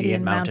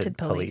Canadian Mounted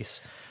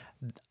Police,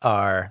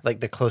 are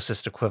like the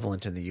closest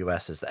equivalent in the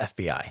US is the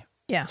FBI.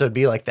 Yeah. So it'd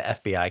be like the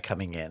FBI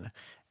coming in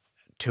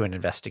to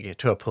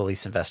a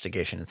police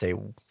investigation and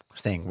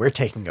saying we're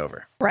taking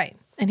over. Right.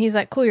 And he's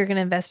like, cool, you're going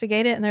to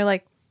investigate it? And they're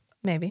like,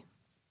 maybe.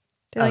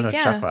 They're like,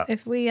 yeah,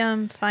 if we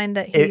find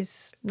that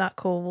he's not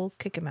cool, we'll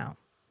kick him out.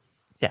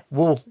 Yeah.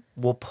 We'll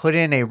put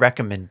in a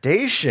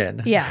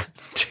recommendation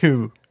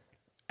to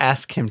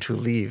ask him to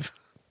leave.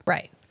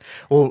 Right.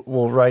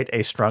 We'll write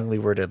a strongly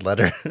worded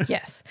letter.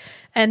 Yes.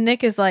 And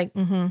Nick is like,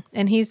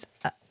 and he's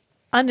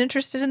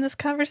uninterested in this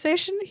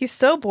conversation. He's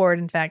so bored.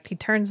 In fact, he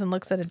turns and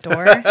looks at a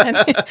door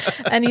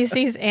and he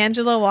sees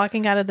Angela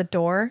walking out of the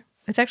door.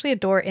 It's actually a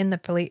door in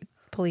the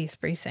police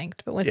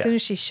precinct. But as soon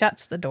as she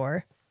shuts the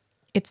door,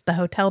 it's the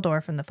hotel door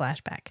from the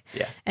flashback.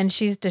 Yeah. And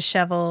she's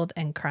disheveled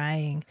and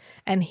crying.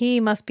 And he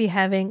must be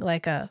having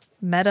like a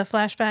meta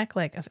flashback,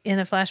 like in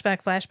a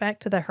flashback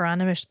to the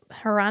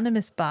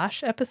Hieronymus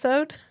Bosch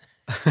episode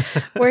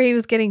where he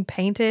was getting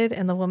painted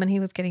and the woman he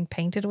was getting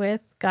painted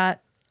with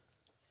got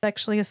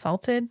sexually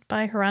assaulted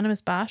by Hieronymus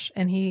Bosch,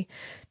 and he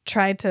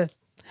tried to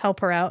help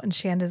her out, and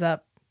she ended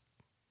up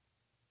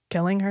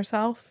killing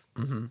herself,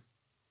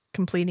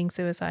 completing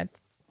suicide.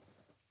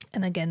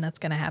 And again, that's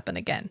going to happen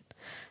again.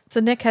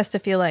 So Nick has to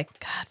feel like,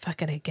 God,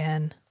 fuck it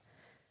again.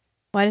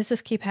 Why does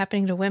this keep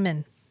happening to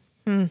women?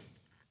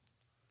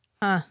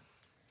 Why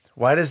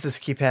does this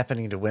keep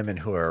happening to women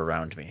who are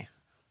around me?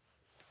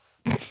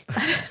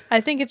 I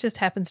think it just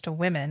happens to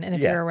women, and if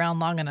you're around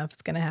long enough,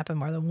 it's going to happen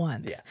more than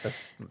once. Yeah,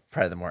 that's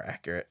probably the more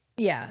accurate.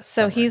 Yeah,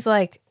 so he's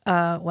like,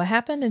 what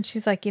happened? And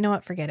she's like, you know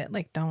what, forget it.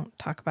 Like, don't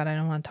talk about it. I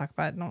don't want to talk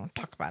about it. Don't want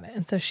to talk about it.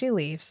 And so she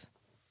leaves.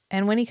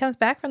 And when he comes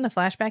back from the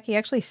flashback, he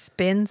actually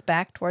spins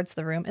back towards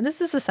the room. And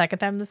this is the second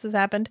time this has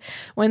happened.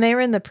 When they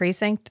were in the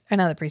precinct, or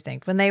not the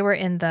precinct, when they were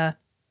in the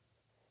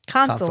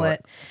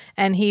consulate.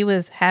 And he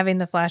was having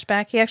the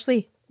flashback, he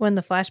actually, when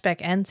the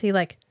flashback ends, he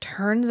like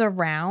turns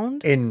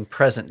around in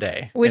present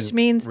day, which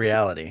means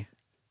reality,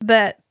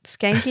 that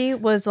Skanky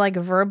was like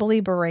verbally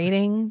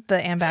berating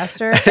the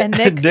ambassador,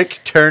 and Nick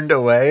turned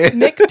away.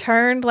 Nick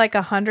turned like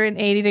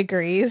 180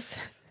 degrees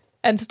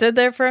and stood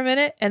there for a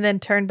minute, and then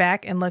turned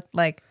back and looked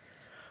like,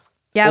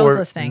 I was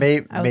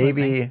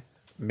listening.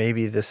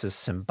 Maybe this is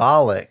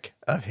symbolic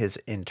of his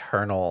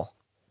internal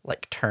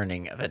like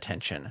turning of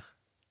attention.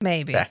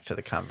 Maybe back to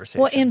the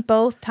conversation. Well, in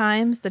both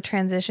times, the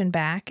transition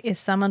back is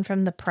someone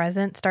from the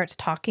present starts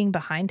talking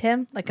behind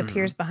him, like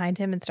appears behind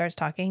him and starts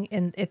talking.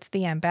 And it's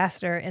the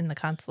ambassador in the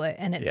consulate,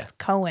 and it's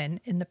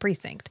Cohen in the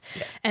precinct.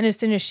 Yeah. And as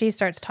soon as she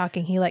starts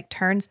talking, he like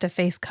turns to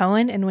face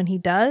Cohen. And when he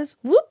does,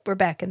 whoop, we're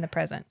back in the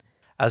present.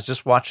 I was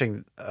just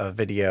watching a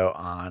video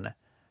on,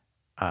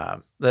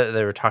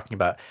 they were talking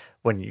about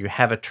when you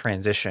have a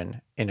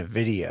transition in a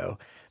video,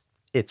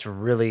 it's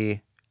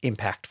really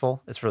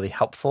impactful. It's really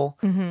helpful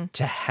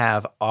to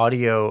have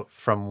audio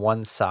from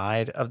one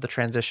side of the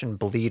transition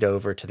bleed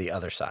over to the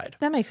other side.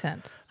 That makes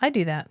sense. I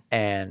do that.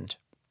 And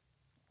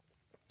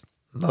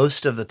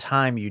most of the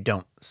time you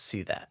don't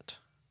see that.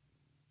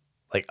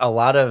 Like a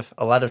lot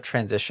of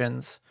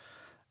transitions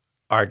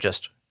are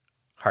just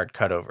hard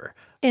cut over.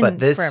 But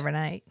this Forever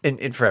Night.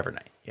 In Forever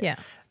Night. Yeah.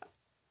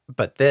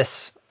 But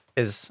this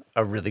is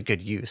a really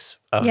good use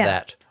of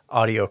that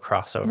audio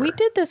crossover. We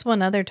did this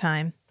one other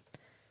time.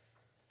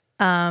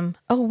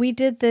 We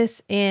did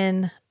this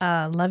in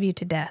Love You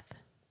to Death.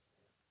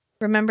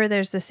 Remember,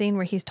 there's the scene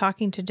where he's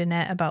talking to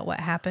Jeanette about what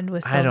happened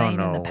with Sylvain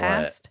in the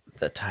past. What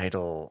the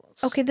title.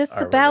 Okay, this is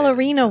the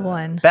ballerina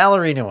one.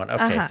 Ballerina one.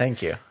 Okay,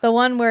 thank you. The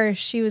one where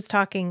she was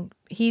talking.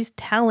 He's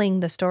telling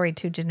the story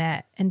to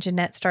Jeanette, and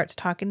Jeanette starts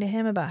talking to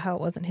him about how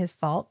it wasn't his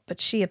fault,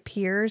 but she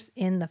appears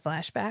in the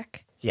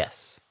flashback.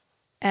 Yes.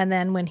 And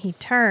then when he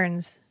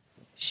turns,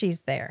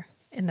 she's there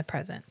in the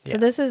present. So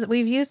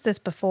we've used this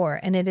before,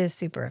 and it is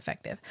super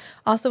effective.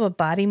 Also a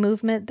body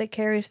movement that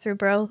carries through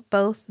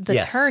both.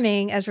 The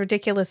turning, as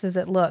ridiculous as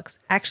it looks,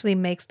 actually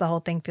makes the whole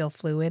thing feel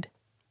fluid.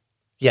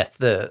 Yes,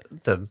 the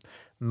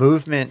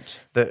movement,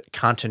 the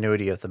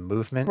continuity of the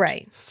movement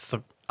Right.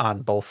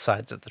 On both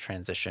sides of the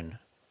transition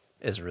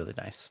is really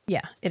nice.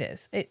 Yeah, it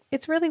is.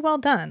 It's really well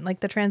done. Like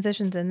the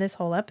transitions in this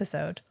whole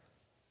episode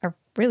are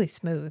really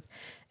smooth.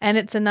 And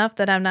it's enough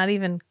that I'm not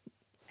even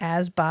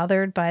as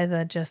bothered by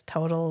the just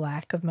total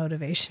lack of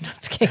motivation on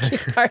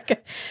Skanky's part.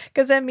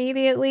 Because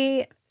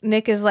immediately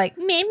Nick is like,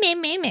 meh,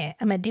 I'm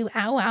going to do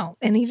ow, ow.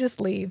 And he just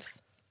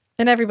leaves.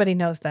 And everybody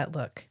knows that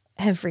look.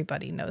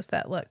 Everybody knows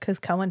that look. Because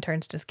Cohen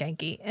turns to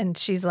Skanky and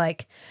she's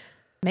like,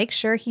 make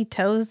sure he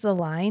toes the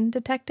line,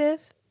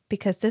 detective,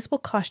 because this will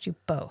cost you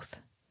both.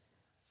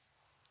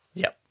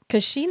 Yep.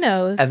 Because she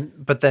knows.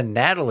 But then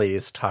Natalie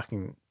is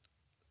talking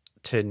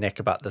to Nick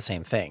about the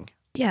same thing.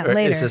 Yeah, or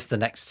later. Is this the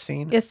next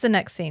scene? It's the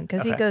next scene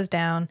because he goes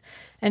down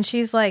and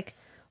she's like,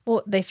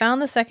 well, they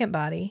found the second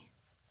body.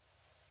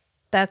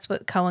 That's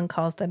what Cohen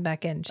calls them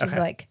back in. She's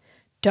like,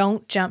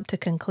 don't jump to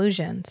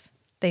conclusions.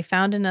 They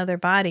found another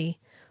body.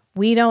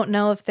 We don't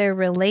know if they're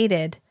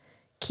related.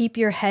 Keep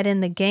your head in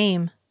the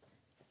game.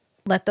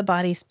 Let the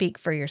body speak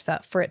for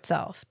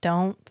itself.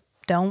 Don't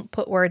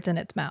put words in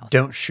its mouth.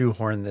 Don't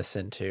shoehorn this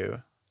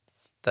into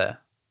the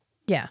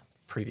Yeah.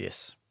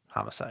 previous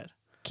homicide.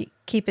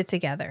 Keep it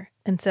together.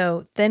 And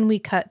so then we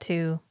cut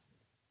to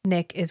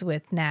Nick is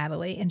with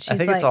Natalie and she's I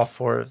think like, it's all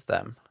four of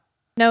them.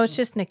 No, it's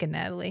just Nick and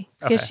Natalie.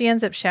 Because she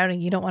ends up shouting,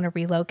 you don't want to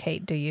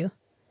relocate, do you?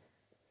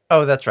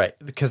 Oh, that's right.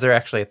 Because they're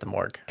actually at the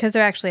morgue.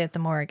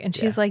 And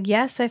she's like,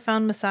 yes, I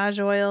found massage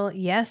oil.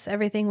 Yes,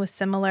 everything was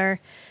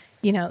similar.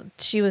 You know,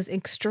 she was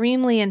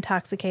extremely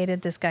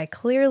intoxicated. This guy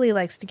clearly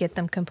likes to get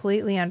them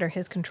completely under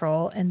his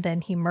control, and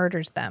then he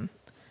murders them.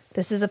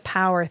 This is a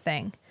power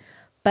thing.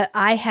 But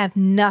I have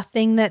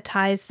nothing that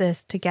ties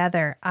this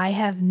together. I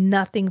have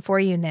nothing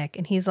for you, Nick.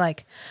 And he's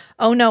like,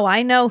 oh, no,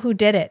 I know who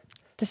did it.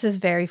 This is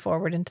very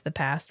forward into the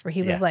past where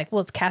he was like,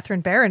 well, it's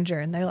Catherine Berenger.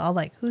 And they're all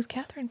like, who's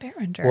Catherine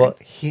Berenger? Well,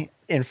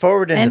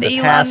 forward into the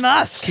Elon past,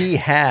 Musk. He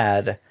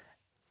had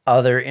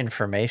other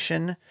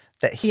information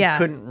that he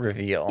couldn't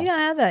reveal. You don't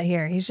have that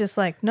here. He's just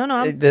like,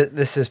 no.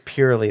 This is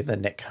purely the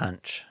Nick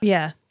hunch.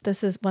 Yeah,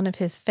 this is one of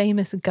his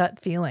famous gut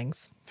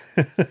feelings.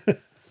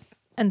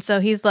 And so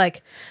he's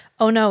like,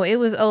 oh, no, it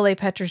was Ole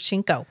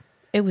Petroshenko.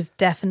 It was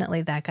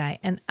definitely that guy.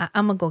 And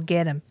I'm going to go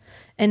get him.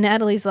 And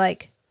Natalie's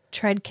like,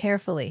 tread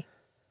carefully.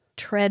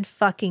 Tread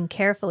fucking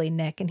carefully,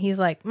 Nick. And he's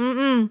like,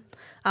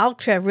 I'll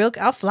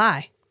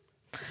fly.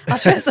 I'll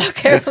tread so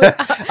carefully.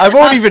 I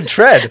won't even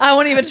tread. I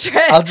won't even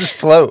tread. I'll just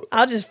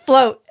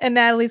float. And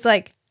Natalie's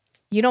like,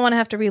 you don't want to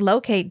have to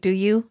relocate, do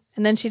you?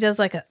 And then she does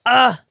like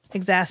a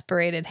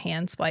exasperated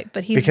hand swipe.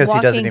 But he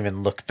doesn't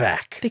even look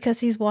back. Because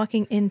he's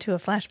walking into a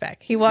flashback.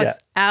 He walks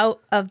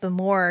out of the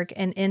morgue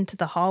and into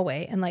the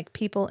hallway, and like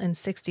people in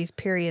 60s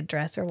period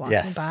dress are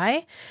walking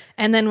by.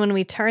 And then when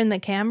we turn the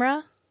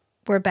camera,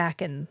 we're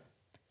back in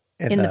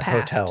the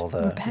past. Hotel,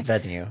 the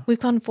venue. We've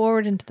gone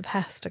forward into the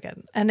past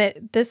again.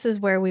 And this is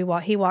where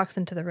he walks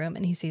into the room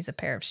and he sees a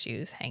pair of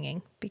shoes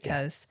hanging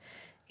because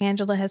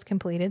Angela has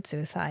completed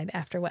suicide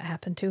after what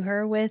happened to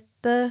her with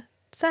the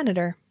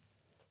senator.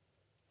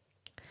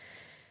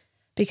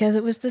 Because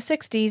it was the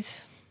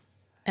 60s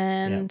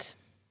and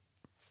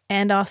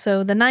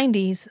also the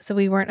 90s. So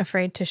we weren't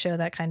afraid to show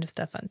that kind of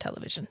stuff on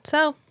television.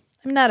 So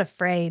I'm not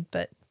afraid,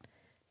 but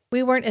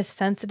we weren't as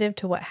sensitive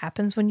to what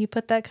happens when you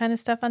put that kind of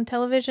stuff on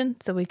television,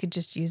 so we could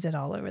just use it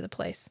all over the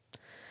place.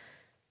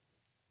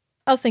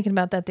 I was thinking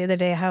about that the other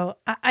day, how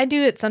I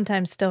do it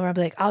sometimes still where I'll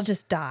be like, I'll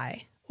just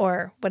die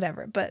or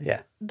whatever. But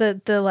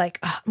the like,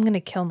 oh, I'm going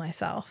to kill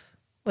myself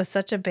was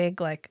such a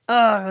big like,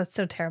 oh, that's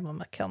so terrible. I'm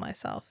going to kill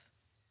myself.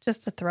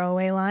 Just a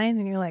throwaway line.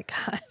 And you're like,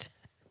 God.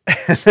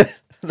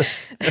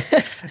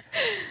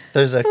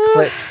 There's a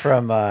clip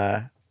from,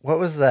 what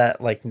was that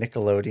like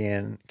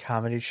Nickelodeon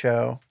comedy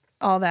show?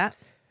 All That.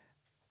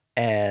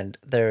 And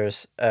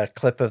there's a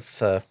clip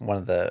of one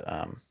of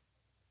the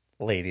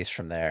ladies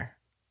from there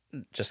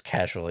just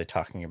casually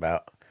talking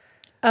about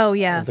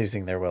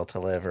losing their will to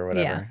live or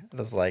whatever. Yeah. It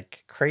was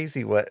like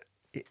crazy what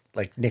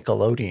like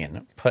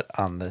Nickelodeon put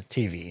on the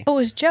TV. Oh, it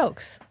was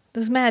jokes.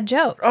 Those mad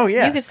jokes. Oh,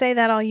 yeah. You could say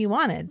that all you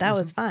wanted. That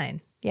was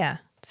fine. Yeah.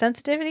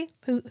 Sensitivity?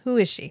 Who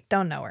is she?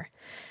 Don't know her.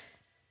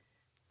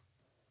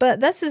 But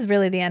this is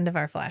really the end of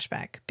our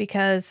flashback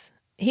because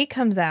he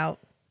comes out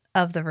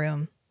of the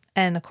room.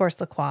 And, of course,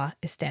 Lacroix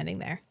is standing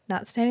there.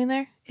 Not standing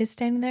there? Is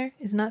standing there?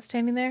 Is not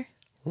standing there?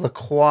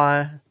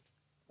 Lacroix's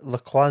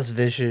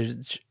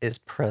visage is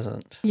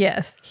present.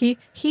 Yes. He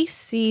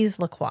sees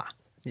Lacroix.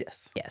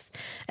 Yes. Yes.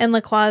 And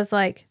Lacroix is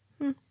like,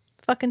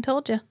 fucking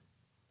told you.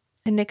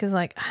 And Nick is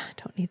like, I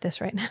don't need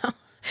this right now.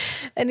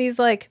 And he's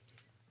like,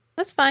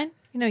 that's fine.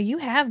 You know, you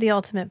have the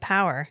ultimate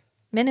power.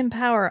 Men in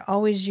power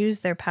always use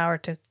their power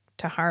to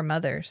harm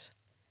others.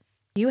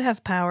 You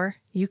have power.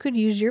 You could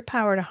use your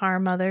power to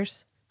harm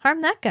others.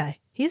 Harm that guy.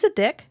 He's a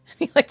dick.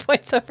 He like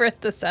points over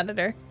at the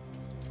senator.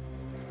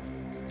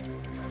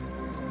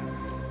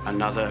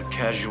 Another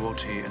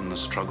casualty in the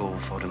struggle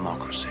for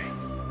democracy.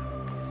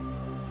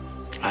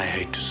 I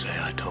hate to say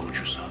I told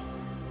you so.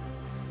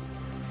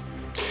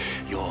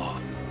 Your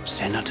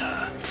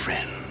senator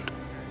friend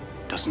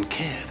doesn't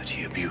care that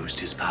he abused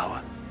his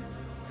power,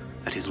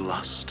 that his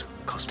lust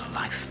cost a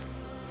life.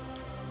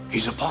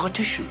 He's a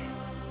politician.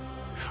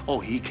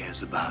 All he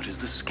cares about is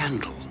the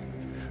scandal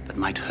that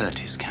might hurt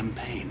his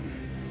campaign.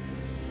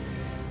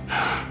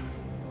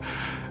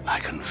 I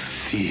can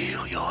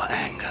feel your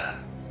anger.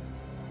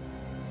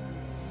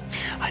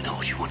 I know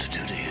what you want to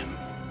do to him.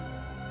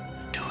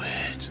 Do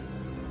it.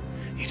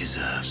 He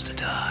deserves to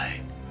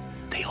die.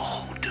 They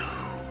all do.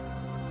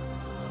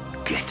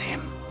 Get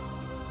him.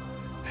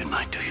 It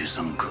might do you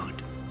some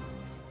good.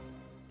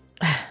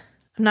 I'm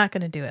not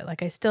going to do it.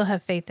 Like, I still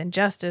have faith in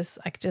justice.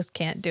 I just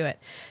can't do it.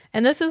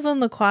 And this is when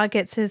Lacroix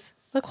gets his...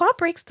 Lacroix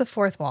breaks the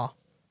fourth wall.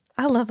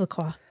 I love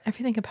Lacroix.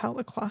 Everything about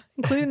Lacroix,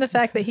 including the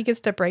fact that he gets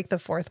to break the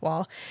fourth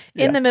wall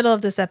in the middle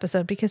of this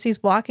episode because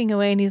he's walking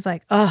away and he's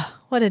like, oh,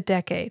 what a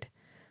decade.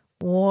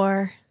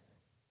 War.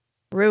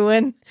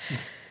 Ruin.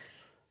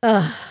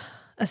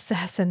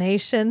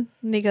 Assassination.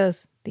 And he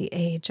goes, the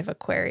age of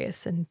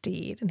Aquarius,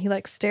 indeed. And he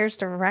like stares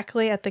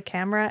directly at the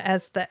camera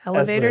as the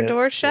elevator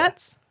door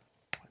shuts.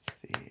 Yeah. What's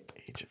the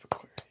age of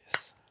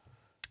Aquarius?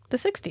 The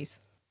 60s.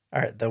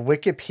 All right. The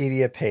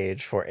Wikipedia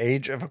page for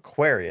Age of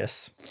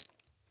Aquarius.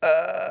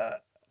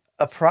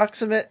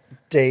 Approximate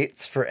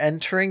dates for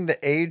entering the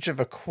Age of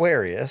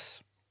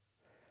Aquarius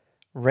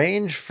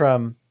range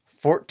from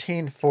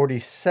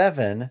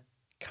 1447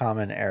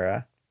 Common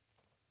Era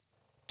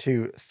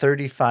to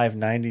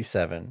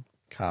 3597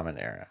 Common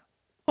Era.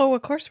 Well,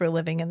 of course we're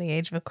living in the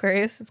Age of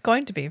Aquarius. It's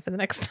going to be for the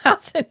next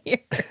 1,000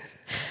 years.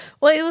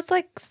 Well, it was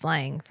like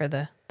slang for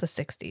the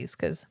 60s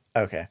because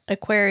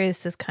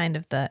Aquarius is kind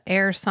of the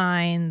air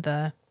sign,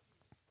 I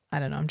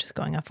don't know, I'm just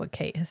going off what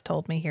Kate has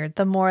told me here.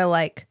 The more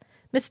like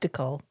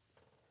mystical.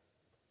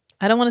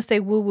 I don't want to say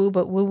woo-woo,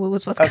 but woo-woo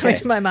is what's coming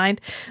to my mind.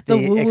 The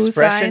woo-woo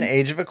expression sign.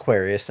 Age of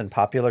Aquarius in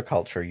popular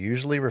culture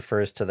usually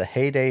refers to the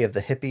heyday of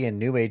the hippie and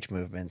New Age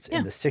movements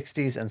in the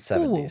 60s and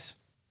 70s.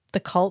 The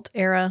cult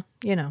era,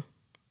 you know,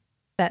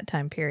 that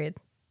time period.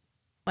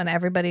 When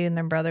everybody and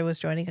their brother was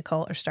joining a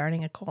cult or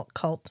starting a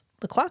cult.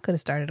 Lacroix could have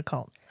started a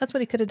cult. That's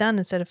what he could have done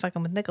instead of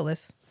fucking with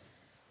Nicholas.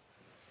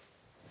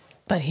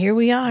 But here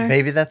we are.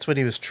 Maybe that's what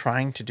he was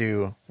trying to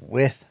do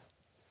with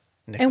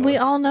Nicholas. And we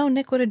all know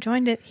Nick would have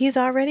joined it. He's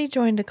already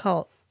joined a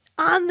cult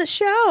on the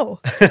show.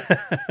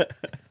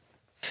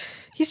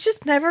 He's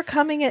just never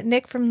coming at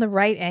Nick from the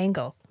right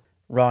angle.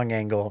 Wrong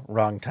angle,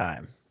 wrong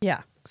time.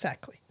 Yeah,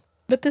 exactly.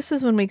 But this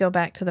is when we go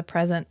back to the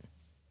present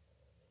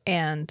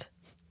and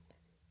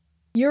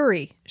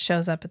Yuri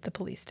shows up at the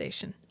police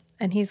station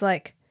and he's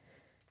like,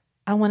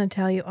 I want to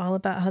tell you all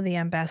about how the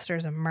ambassador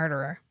is a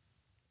murderer.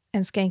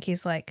 And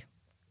Skanky's like,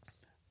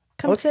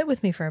 come sit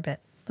with me for a bit.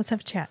 Let's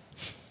have a chat.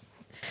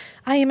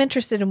 I am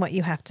interested in what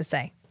you have to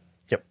say.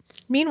 Yep.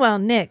 Meanwhile,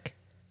 Nick,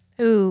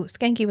 who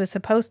Skanky was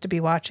supposed to be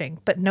watching,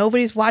 but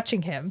nobody's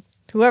watching him.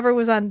 Whoever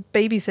was on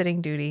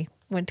babysitting duty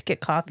went to get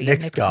coffee.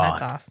 Nick's and Nick gone.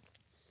 snuck off.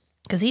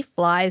 Because he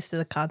flies to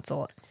the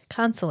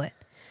consulate.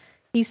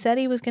 He said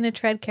he was going to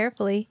tread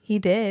carefully. He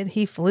did.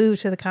 He flew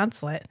to the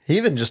consulate. He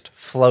even just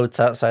floats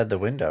outside the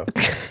window.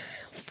 We're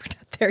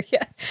not there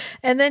yet.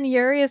 And then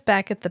Yuri is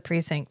back at the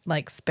precinct,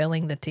 like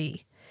spilling the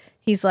tea.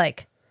 He's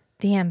like,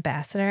 the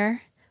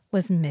ambassador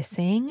was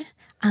missing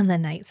on the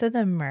nights of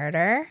the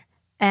murder.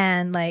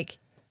 And like,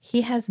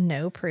 he has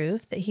no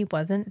proof that he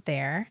wasn't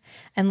there.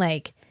 And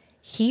like,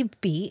 he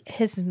beat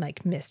his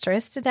like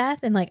mistress to death.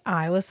 And like,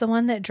 I was the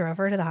one that drove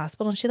her to the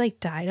hospital and she like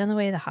died on the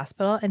way to the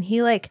hospital. And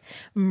he like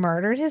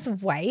murdered his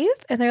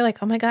wife. And they're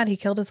like, oh my God, he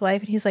killed his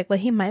wife. And he's like, well,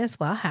 he might as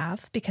well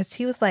have because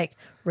he was like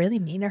really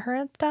mean to her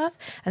and stuff.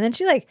 And then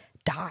she like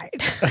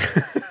died.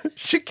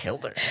 She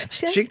killed her.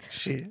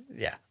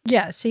 Yeah.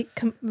 Yeah,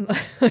 I'm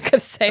gonna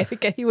say it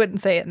again. He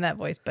wouldn't say it in that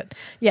voice, but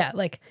yeah,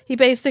 like he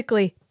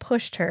basically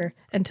pushed her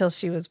until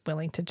she was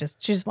willing to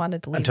she just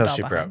wanted to leave until it all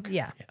she behind. broke.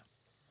 Yeah.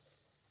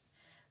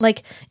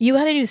 Like you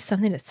got to do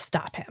something to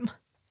stop him.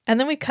 And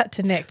then we cut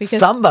to Nick because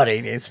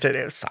somebody needs to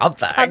do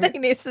something. Somebody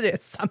needs to do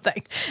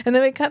something. And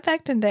then we cut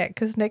back to Nick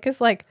because Nick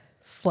is like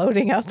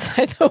floating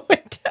outside the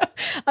window.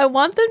 I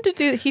want them to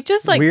do. He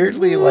just like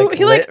weirdly like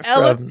he lit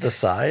from the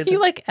side. He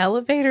like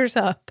elevators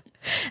up,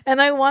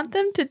 and I want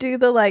them to do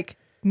the like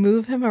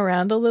move him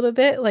around a little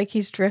bit, like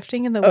he's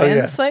drifting in the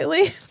wind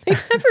slightly. They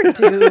never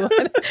do.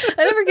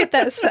 I never get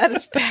that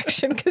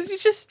satisfaction because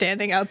he's just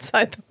standing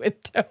outside the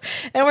window,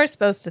 and we're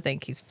supposed to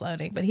think he's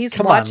floating, but he's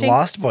watching. On,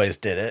 Lost Boys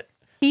did it.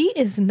 He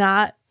is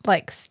not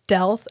like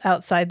stealth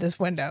outside this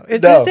window.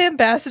 If this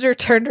ambassador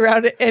turned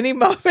around at any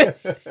moment,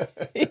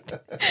 he'd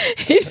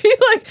be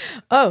like,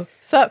 "Oh,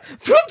 sup?"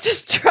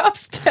 Just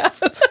drops down.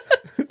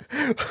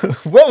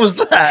 What was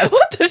that?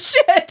 What the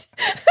shit?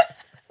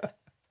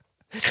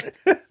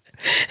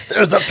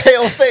 There's a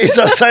pale face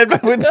outside my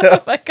window.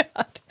 Oh my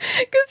God.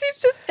 Because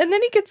he's just, and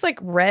then he gets like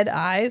red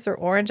eyes or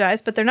orange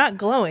eyes, but they're not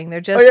glowing.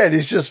 They're just, and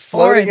he's just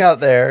floating out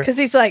there. Because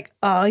he's like,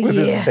 oh with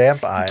yeah. With his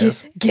vamp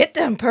eyes. Get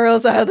them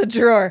pearls out of the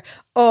drawer.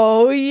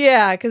 Oh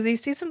yeah. Because he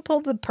sees him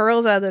pull the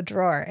pearls out of the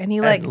drawer and he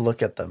like. And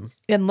look at them.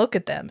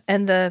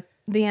 And the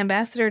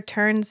ambassador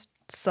turns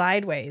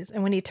sideways.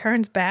 And when he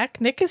turns back,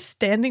 Nick is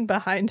standing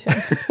behind him.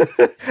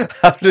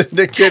 How did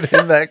Nick get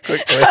in that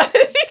quickly? How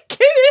did he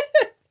get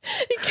in?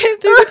 He came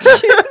through the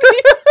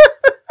chimney.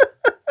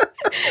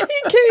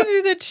 He came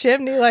through the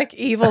chimney like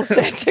evil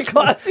Santa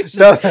Claus.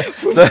 No,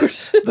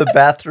 the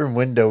bathroom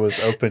window was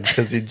open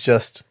because he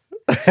just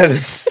had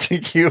his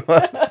stinky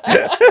one.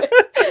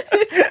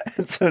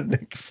 And so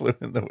Nick flew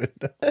in the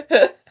window.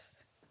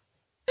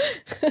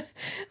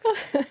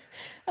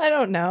 I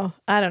don't know.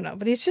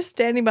 But he's just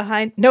standing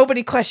behind.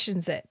 Nobody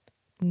questions it.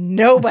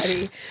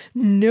 Nobody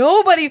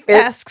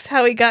asks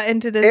how he got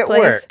into this place.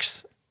 It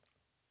works.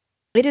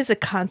 It is a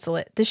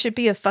consulate. This should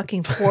be a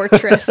fucking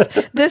fortress.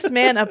 This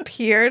man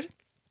appeared.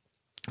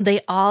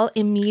 They all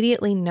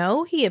immediately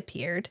know he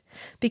appeared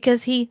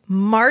because he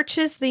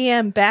marches the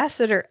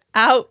ambassador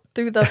out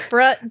through the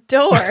front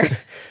door.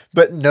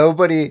 But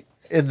nobody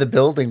in the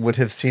building would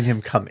have seen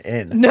him come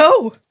in.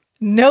 No,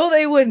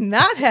 they would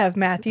not have,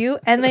 Matthew.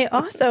 And they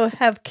also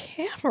have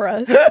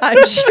cameras,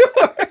 I'm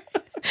sure.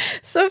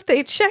 So if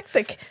they check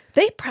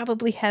they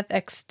probably have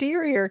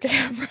exterior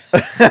cameras.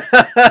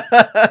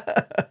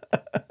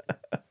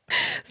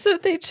 So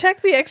if they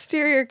check the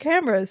exterior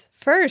cameras,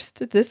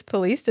 first, this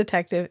police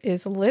detective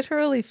is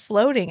literally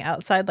floating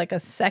outside like a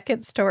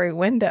second-story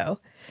window.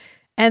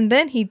 And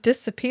then he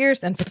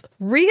disappears and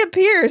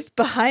reappears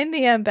behind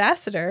the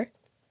ambassador.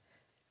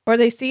 Or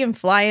they see him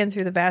fly in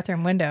through the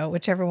bathroom window,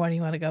 whichever one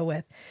you want to go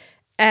with.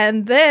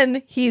 And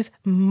then he's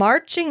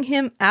marching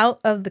him out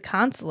of the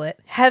consulate,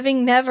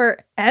 having never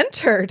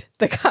entered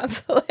the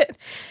consulate.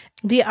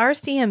 The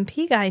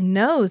RCMP guy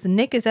knows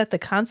Nick is at the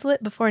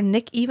consulate before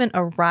Nick even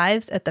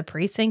arrives at the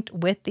precinct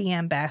with the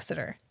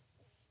ambassador.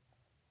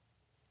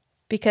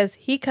 Because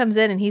he comes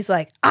in and he's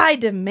like, I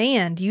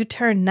demand you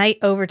turn Knight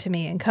over to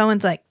me. And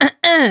Cohen's like,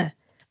 I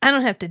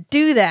don't have to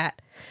do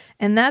that.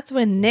 And that's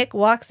when Nick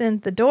walks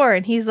in the door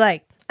and he's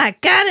like, I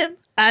got him.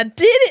 I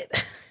did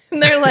it.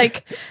 And they're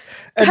like...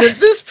 And at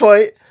this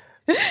point,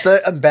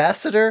 the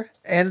ambassador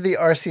and the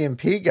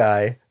RCMP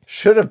guy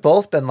should have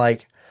both been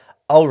like,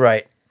 all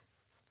right,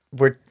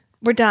 we're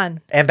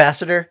done.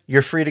 Ambassador,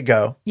 you're free to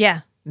go.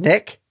 Yeah.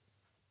 Nick,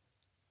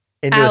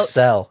 into a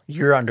cell.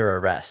 You're under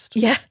arrest.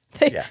 Yeah.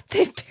 They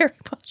very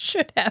well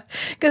should have.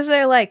 Because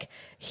they're like,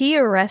 he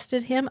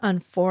arrested him on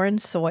foreign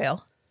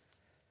soil.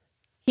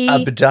 He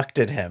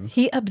abducted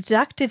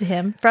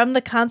him from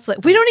the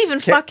consulate. We don't even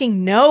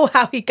fucking know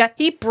how he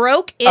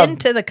broke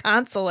into the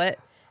consulate.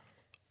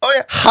 Oh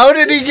yeah. How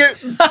did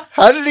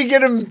he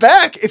get him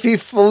back if he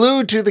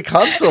flew to the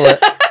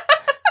consulate?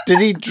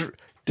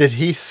 Did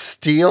he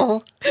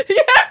steal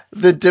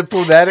the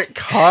diplomatic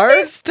car?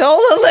 He stole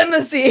a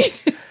limousine.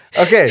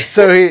 Okay,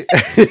 so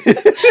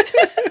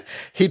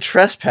he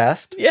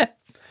trespassed. Yes.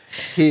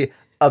 He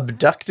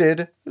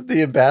abducted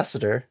the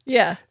ambassador.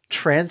 Yeah.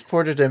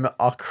 Transported him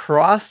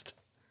across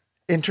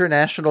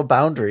international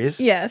boundaries.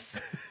 Yes.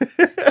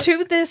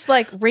 To this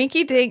like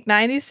rinky-dink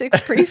 96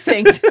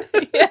 precinct.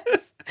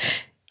 Yes.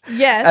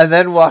 Yes. And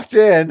then walked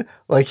in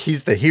like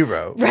he's the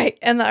hero. Right.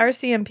 And the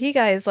RCMP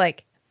guy is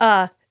like,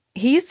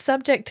 he's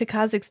subject to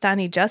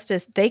Kazakhstani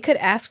justice. They could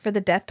ask for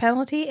the death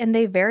penalty, and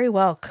they very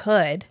well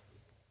could.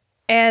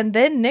 And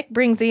then Nick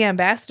brings the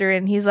ambassador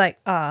in. He's like,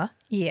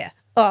 yeah.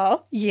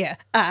 Oh, yeah,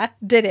 I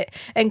did it.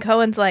 And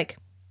Cohen's like,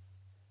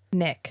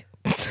 Nick.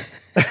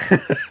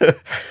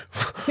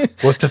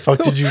 What the fuck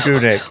did you do,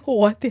 Nick?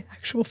 What the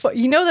actual fuck?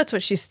 You know that's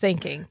what she's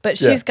thinking, but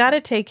she's got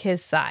to take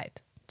his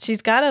side.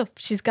 She's got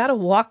to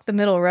walk the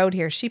middle road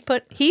here. He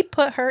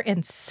put her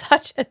in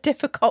such a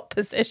difficult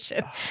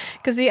position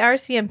because the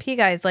RCMP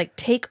guy is like,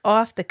 take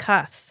off the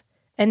cuffs,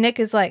 and Nick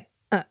is like,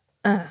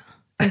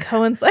 and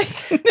Cohen's like,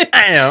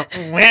 I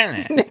don't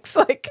win it.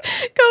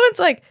 Cohen's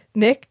like,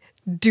 Nick,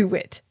 do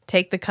it.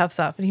 Take the cuffs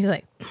off, and he's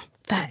like,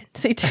 fine.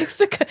 So he takes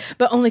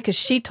but only because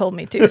she told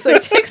me to. So he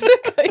takes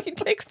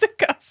the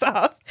cuffs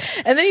off,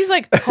 and then he's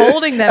like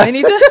holding them, and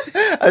he does.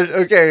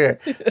 Okay.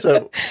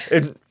 So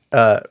in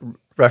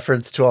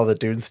reference to all the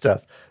Dune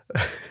stuff,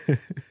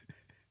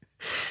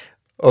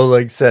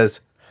 Oleg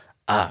says,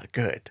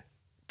 good.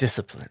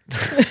 Discipline.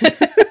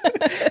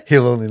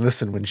 He'll only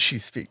listen when she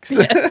speaks.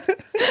 Yes.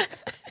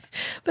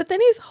 But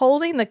then he's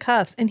holding the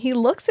cuffs, and he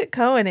looks at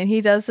Cohen, and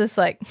he does this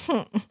like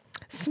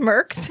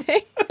smirk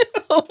thing.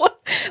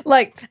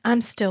 Like,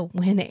 I'm still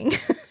winning.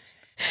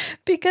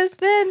 Because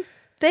then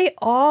they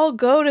all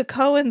go to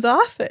Cohen's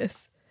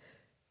office.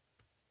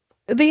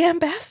 The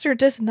ambassador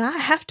does not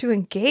have to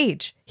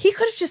engage. He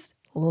could have just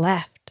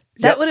left.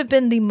 That would have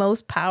been the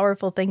most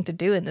powerful thing to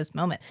do in this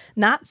moment.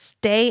 Not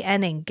stay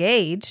and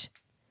engage.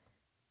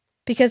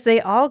 Because they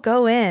all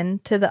go in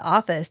to the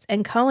office,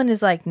 and Cohen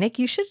is like, Nick,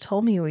 you should have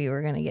told me we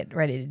were going to get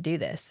ready to do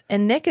this.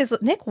 And Nick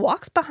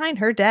walks behind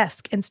her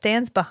desk and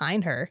stands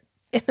behind her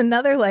in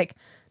another like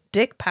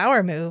dick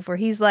power move where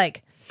he's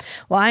like,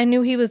 well, I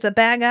knew he was the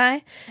bad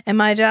guy, and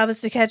my job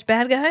is to catch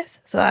bad guys,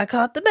 so I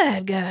caught the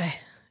bad guy.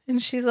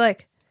 And she's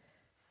like,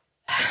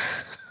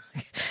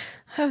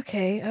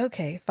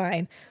 okay,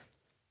 fine.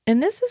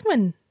 And this is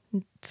when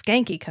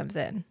Skanky comes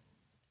in,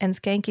 and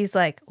Skanky's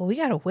like, well, we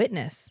got a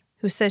witness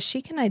who says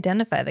she can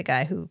identify the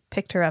guy who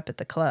picked her up at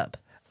the club.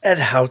 And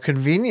how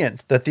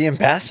convenient that the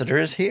ambassador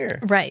is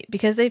here. Right,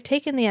 because they've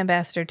taken the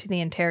ambassador to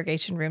the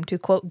interrogation room to,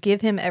 quote,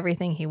 give him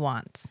everything he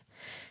wants.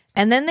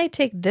 And then they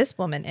take this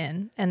woman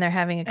in, and they're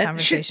having a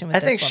conversation with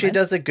this woman. I think she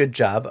does a good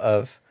job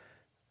of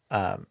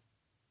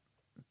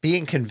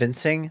being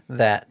convincing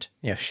that,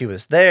 she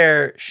was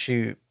there,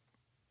 she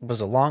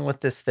was along with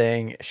this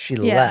thing, she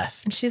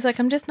left. And she's like,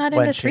 I'm just not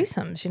into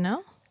threesomes,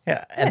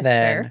 Yeah, and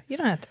then... Fair. You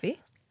don't have to be.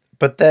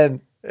 But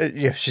then...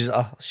 she's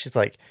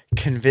like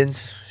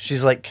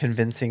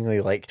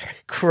convincingly like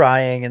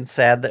crying and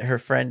sad that her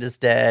friend is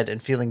dead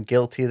and feeling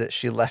guilty that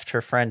she left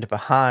her friend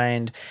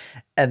behind.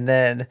 And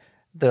then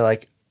they're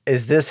like,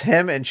 is this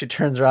him? And she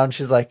turns around.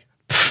 She's like,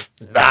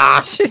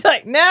 nah. She's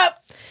like, nope,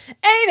 ain't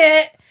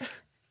it.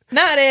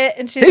 Not it.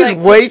 And she's he's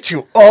way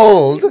too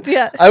old.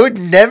 Yeah. I would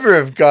never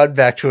have gone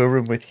back to a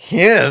room with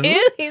him.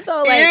 Ew, he's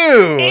all like,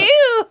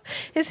 ew.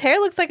 His hair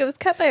looks like it was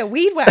cut by a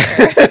weed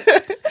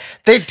whacker.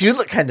 They do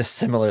look kind of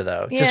similar,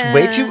 though. Yeah. Just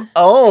way too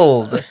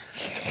old.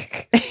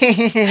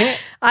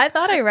 I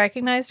thought I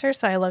recognized her,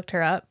 so I looked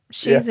her up.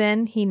 She's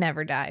in He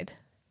Never Died.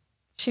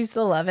 She's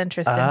the love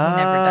interest in He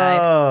Never Died.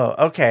 Oh,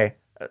 okay.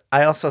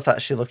 I also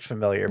thought she looked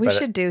familiar. We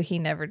should do He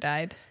Never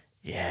Died.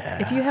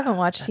 Yeah. If you haven't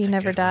watched He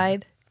Never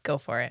Died, go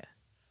for it.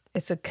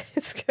 It's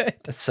good.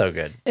 It's so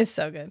good. It's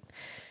so good.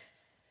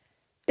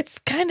 It's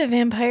kind of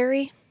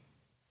vampire-y.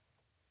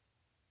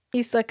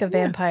 He's like a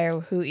vampire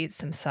who eats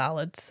some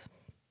solids.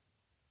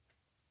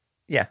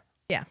 Yeah.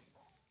 Yeah.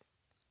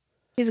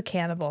 He's a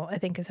cannibal, I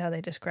think is how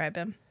they describe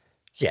him.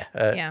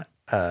 Yeah.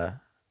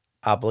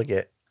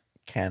 Obligate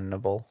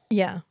cannibal.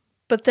 Yeah.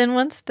 But then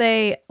once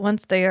they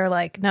are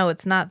like, no,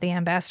 it's not the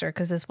ambassador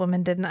because this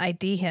woman didn't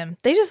ID him,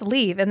 they just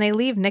leave, and they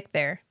leave Nick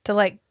there to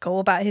like go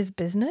about his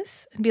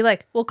business and be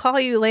like, we'll call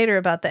you later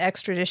about the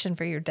extradition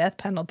for your death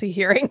penalty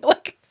hearing.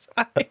 Like,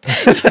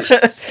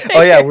 it's fine.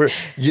 Oh yeah,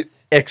 you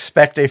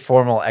expect a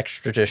formal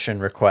extradition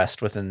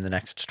request within the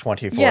next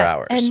 24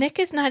 hours. And Nick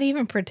is not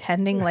even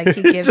pretending like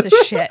he gives a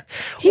shit.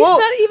 He's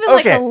not even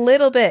like a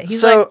little bit.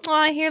 He's like, oh,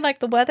 I hear like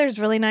the weather's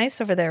really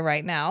nice over there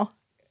right now.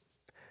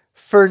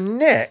 For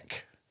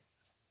Nick,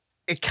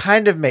 it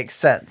kind of makes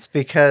sense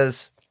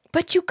because...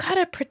 But you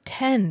gotta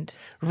pretend.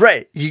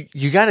 Right.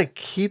 You gotta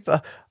keep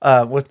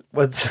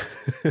what's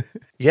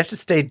you have to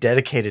stay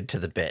dedicated to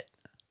the bit.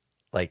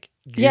 Like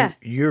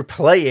you're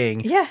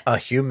playing a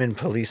human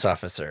police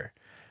officer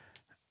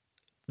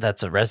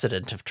that's a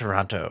resident of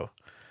Toronto.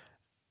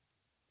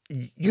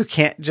 You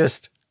can't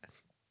just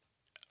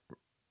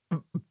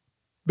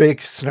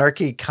make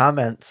snarky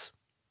comments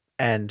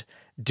and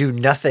do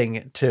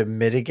nothing to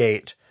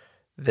mitigate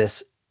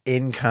this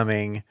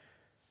incoming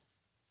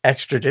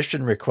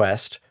extradition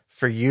request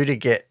for you to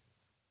get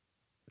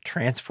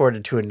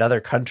transported to another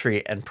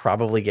country and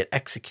probably get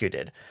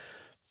executed.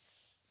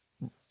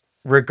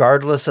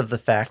 Regardless of the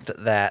fact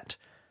that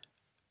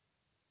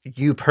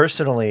you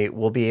personally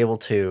will be able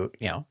to,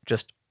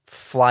 just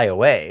fly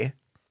away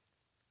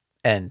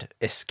and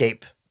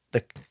escape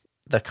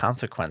the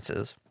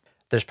consequences.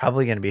 There's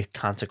probably going to be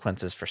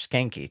consequences for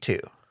Skanky too.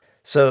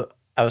 So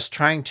I was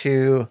trying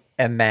to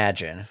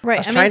imagine. Right.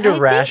 I was trying to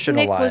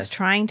rationalize. Nick was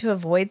trying to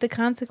avoid the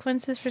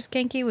consequences for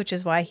Skanky, which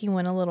is why he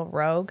went a little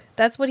rogue.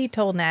 That's what he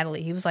told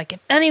Natalie. He was like, if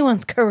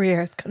anyone's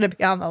career is going to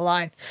be on the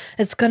line,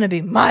 it's going to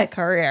be my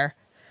career.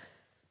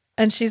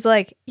 And she's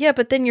like, yeah,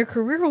 but then your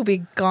career will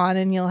be gone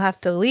and you'll have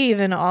to leave,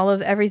 and all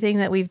of everything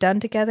that we've done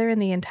together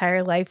and the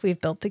entire life we've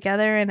built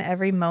together and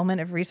every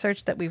moment of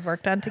research that we've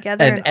worked on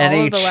together and any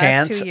all of the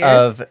chance last 2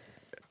 years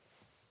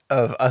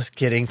of us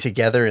getting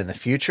together in the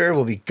future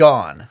will be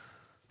gone.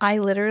 I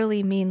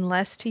literally mean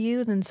less to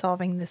you than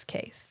solving this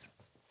case.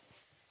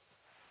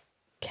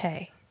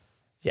 Okay.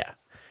 Yeah.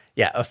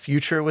 Yeah, a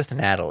future with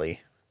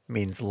Natalie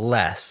means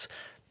less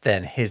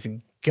than his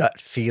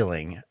gut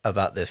feeling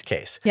about this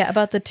case. Yeah,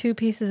 about the 2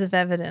 pieces of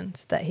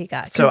evidence that he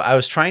got. So I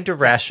was trying to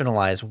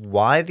rationalize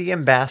why the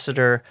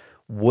ambassador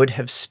would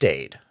have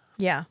stayed.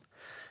 Yeah.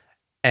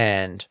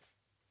 And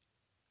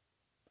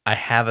I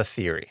have a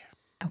theory.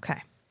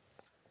 Okay.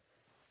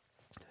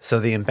 So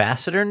the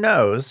ambassador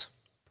knows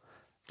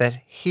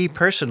that he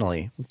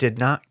personally did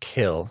not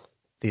kill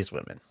these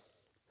women.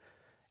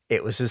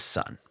 It was his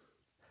son.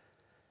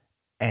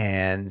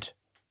 And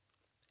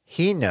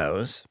he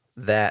knows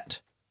that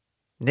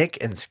Nick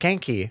and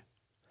Skanky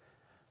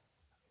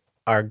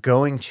are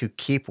going to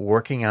keep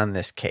working on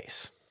this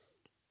case.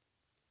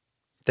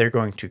 They're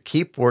going to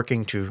keep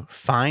working to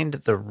find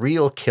the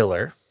real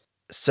killer.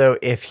 So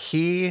if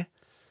he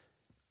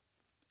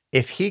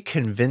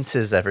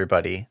convinces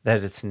everybody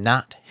that it's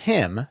not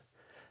him,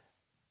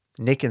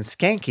 Nick and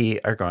Skanky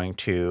are going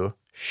to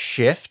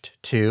shift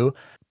to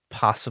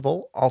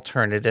possible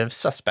alternative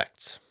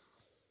suspects,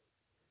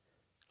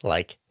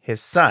 like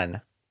his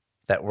son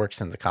that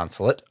works in the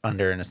consulate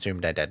under an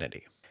assumed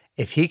identity.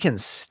 If he can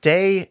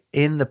stay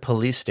in the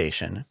police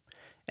station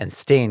and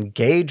stay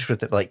engaged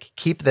with it, like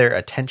keep their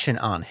attention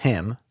on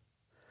him,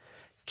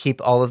 keep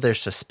all of their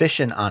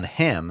suspicion on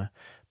him,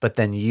 but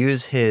then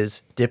use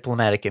his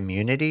diplomatic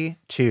immunity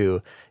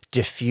to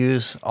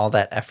diffuse all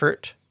that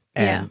effort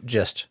and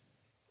just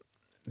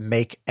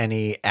make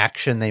any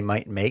action they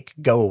might make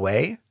go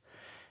away.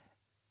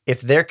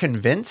 If they're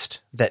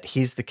convinced that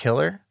he's the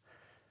killer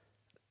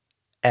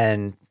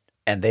and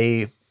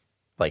they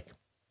like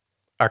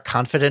are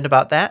confident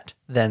about that,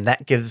 then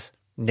that gives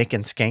Nick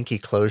and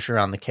Skanky closure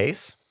on the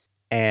case,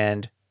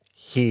 and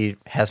he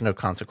has no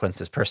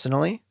consequences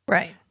personally.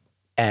 Right.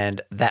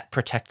 And that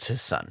protects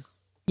his son.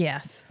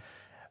 Yes.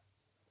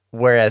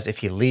 Whereas if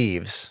he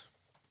leaves,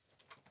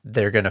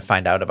 they're going to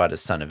find out about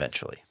his son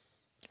eventually.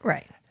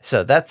 Right.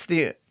 So that's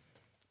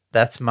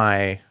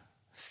my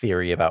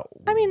theory about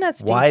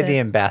that's why decent. the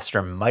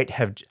ambassador might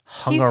have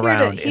hung He's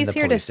around here in the to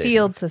police station.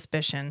 field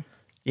suspicion.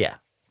 Yeah,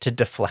 to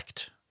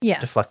deflect. Yeah.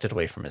 Deflect it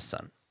away from his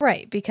son.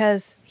 Right,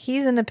 because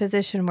he's in a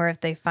position where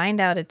if they find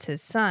out it's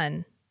his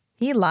son,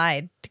 he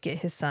lied to get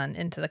his son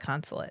into the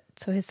consulate.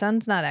 So his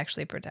son's not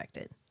actually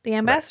protected. The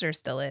ambassador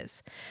still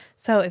is.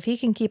 So if he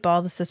can keep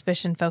all the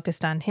suspicion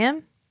focused on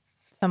him,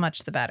 so much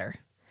the better.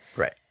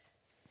 Right.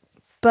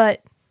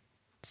 But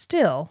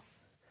still,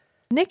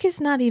 Nick is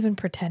not even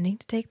pretending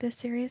to take this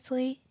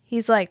seriously.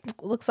 He's like,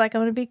 looks like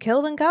I'm going to be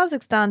killed in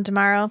Kazakhstan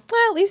tomorrow.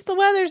 Well, at least the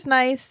weather's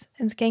nice.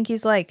 And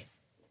Skanky's like,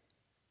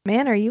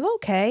 man, are you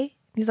okay?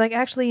 He's like,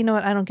 actually, you know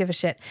what? I don't give a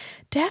shit.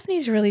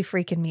 Daphne's really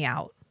freaking me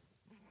out.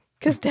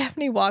 Because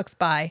Daphne walks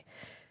by.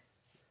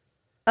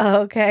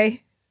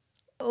 Okay.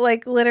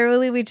 Like,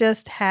 literally, we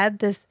just had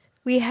this.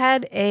 We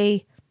had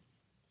a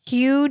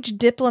huge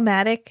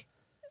diplomatic,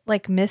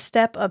 like,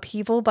 misstep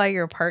upheaval by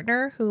your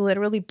partner who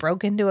literally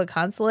broke into a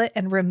consulate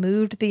and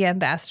removed the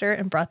ambassador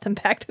and brought them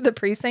back to the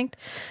precinct.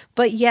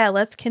 But yeah,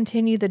 let's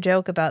continue the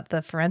joke about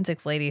the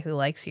forensics lady who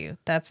likes you.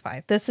 That's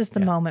fine. This is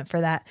the moment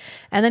for that.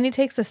 And then he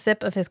takes a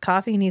sip of his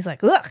coffee and he's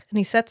like, ugh, and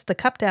he sets the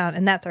cup down,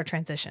 and that's our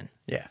transition.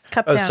 Yeah.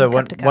 Cup down, so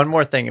cup to cup. one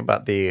more thing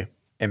about the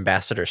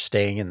ambassador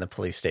staying in the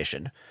police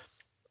station.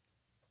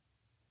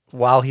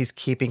 While he's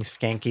keeping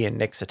Skanky and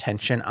Nick's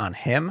attention on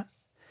him,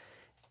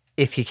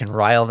 if he can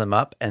rile them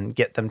up and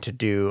get them to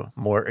do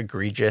more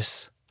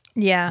egregious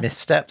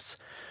missteps,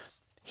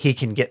 he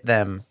can get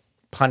them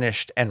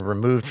punished and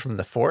removed from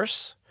the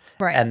force.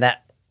 Right. And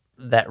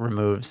that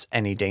removes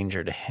any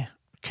danger to him,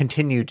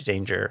 continued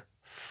danger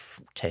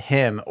to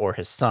him or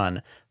his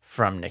son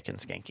from Nick and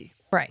Skanky.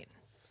 Right.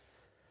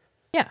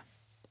 Yeah.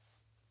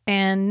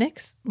 And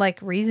Nick's like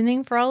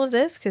reasoning for all of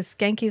this because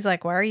Skanky's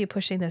like, why are you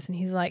pushing this? And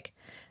he's like,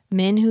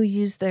 men who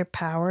use their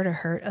power to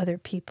hurt other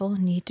people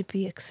need to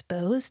be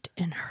exposed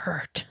and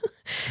hurt.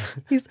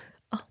 He's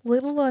a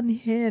little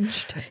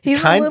unhinged.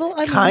 He's a little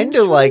unhinged. Kind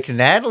of like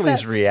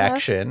Natalie's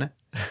reaction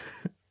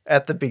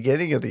at the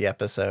beginning of the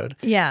episode.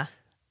 Yeah.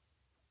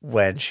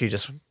 When she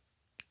just...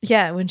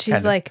 Yeah, when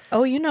she's like,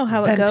 oh, you know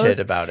how it goes. Vented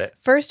about it.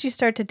 First you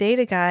start to date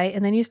a guy,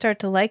 and then you start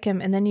to like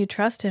him, and then you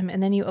trust him,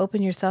 and then you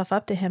open yourself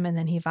up to him, and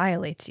then he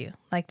violates you.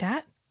 Like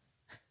that?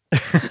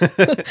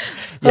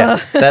 Yeah,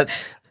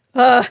 that's...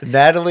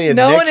 Natalie and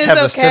Nick have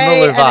a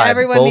similar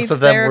vibe. Both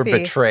of them were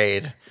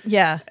betrayed.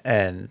 Yeah.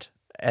 And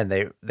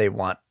they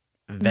want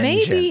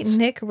vengeance. Maybe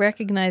Nick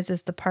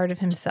recognizes the part of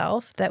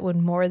himself that would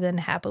more than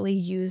happily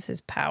use his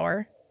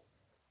power.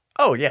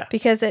 Oh, yeah.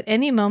 Because at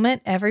any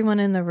moment, everyone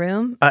in the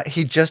room...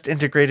 he just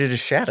integrated his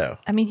shadow.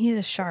 I mean, he's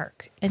a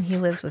shark, and he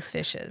lives with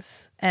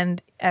fishes.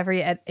 And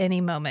at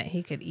any moment,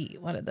 he could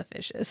eat one of the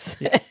fishes.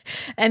 Yeah.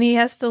 And he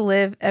has to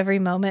live every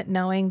moment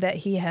knowing that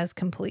he has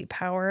complete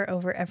power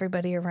over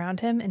everybody around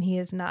him, and he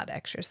is not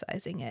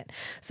exercising it.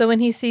 So when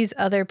he sees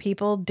other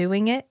people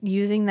doing it,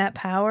 using that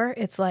power,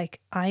 it's like,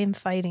 I am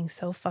fighting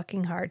so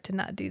fucking hard to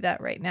not do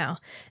that right now.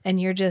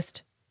 And you're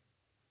just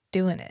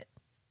doing it.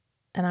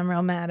 And I'm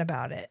real mad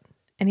about it.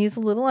 And he's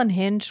a little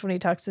unhinged when he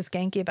talks to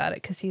Skanky about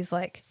it because he's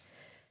like,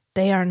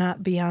 they are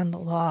not beyond the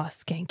law,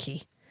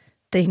 Skanky.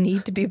 They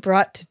need to be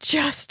brought to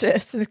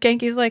justice. And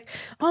Skanky's like,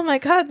 oh my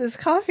God, this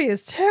coffee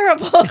is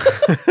terrible.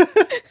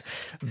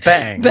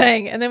 Bang.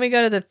 Bang. And then we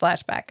go to the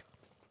flashback.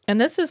 And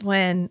this is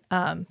when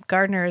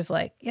Gardner is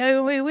like,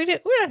 yeah, we're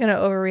not going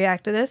to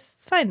overreact to this.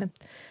 It's fine.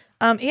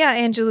 Yeah,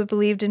 Angela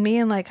believed in me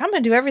and like, I'm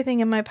going to do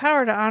everything in my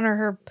power to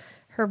honor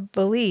her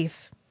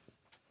belief.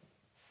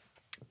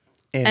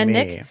 In and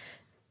me.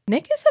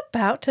 Nick is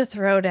about to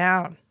throw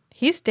down.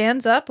 He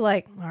stands up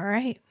like, all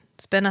right,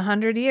 it's been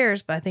 100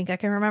 years, but I think I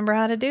can remember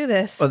how to do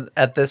this. Well,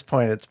 at this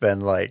point, it's been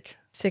like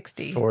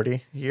 60.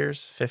 40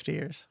 years, 50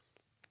 years.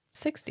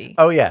 60.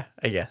 Oh, yeah.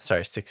 Yeah.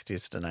 Sorry,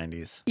 60s to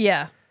 90s.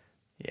 Yeah.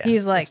 Yeah.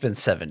 He's like, it's been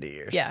 70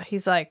 years. Yeah.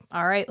 He's like,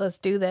 all right, let's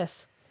do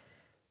this.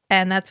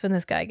 And that's when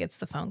this guy gets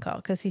the phone call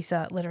because he's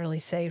literally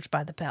saved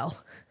by the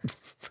bell.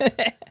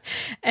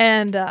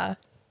 And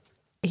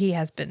he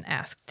has been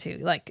asked to,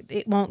 like,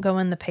 it won't go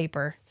in the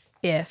paper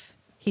if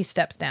he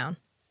steps down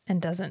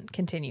and doesn't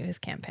continue his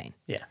campaign.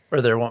 Yeah.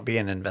 Or there won't be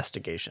an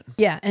investigation.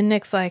 Yeah. And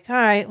Nick's like, all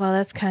right, well,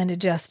 that's kind of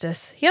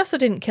justice. He also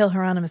didn't kill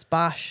Hieronymus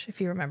Bosch,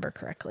 if you remember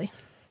correctly.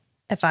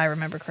 If I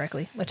remember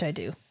correctly, which I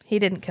do. He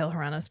didn't kill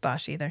Hieronymus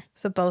Bosch either.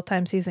 So both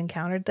times he's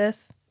encountered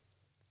this,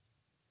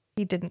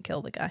 he didn't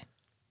kill the guy.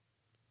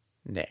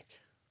 Nick.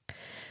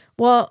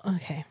 Well,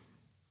 okay.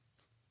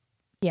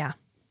 Yeah.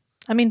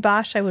 I mean,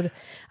 Bosch,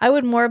 I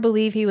would more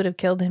believe he would have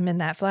killed him in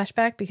that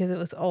flashback because it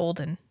was old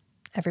and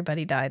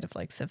everybody died of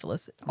like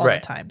syphilis all the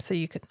time. So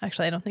you could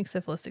actually, I don't think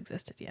syphilis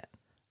existed yet.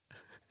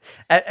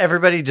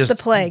 Everybody just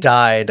the plague.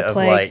 died the of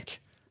plague. like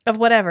of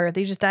whatever.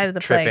 They just died of the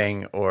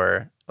tripping plague.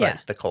 or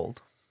like the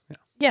cold.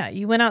 Yeah,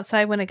 you went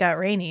outside when it got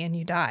rainy and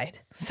you died.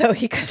 So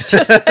he could have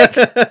just like,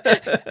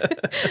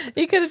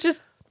 he could have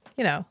just,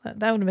 you know,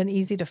 that would have been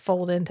easy to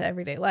fold into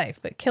everyday life.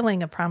 But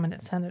killing a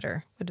prominent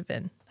senator would have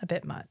been a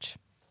bit much.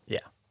 Yeah.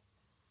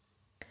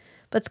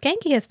 But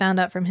Skanky has found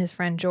out from his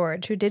friend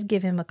George, who did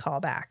give him a call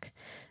back,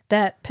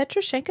 that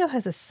Petroshenko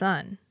has a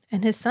son.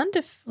 And his son,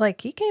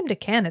 he came to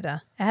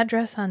Canada.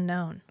 Address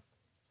unknown.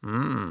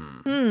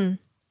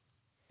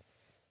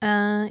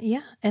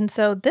 Yeah. And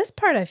so this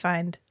part I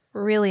find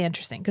really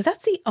interesting because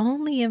that's the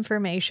only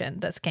information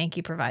that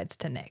Skanky provides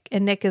to Nick.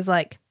 And Nick is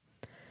like,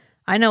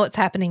 I know what's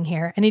happening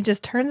here. And he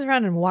just turns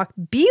around and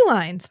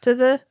beelines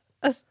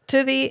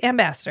to the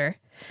ambassador.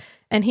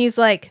 And he's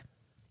like,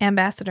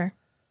 Ambassador,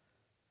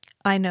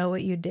 I know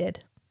what you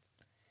did.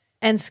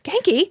 And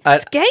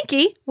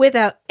Skanky,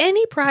 without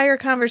any prior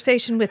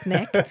conversation with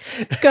Nick,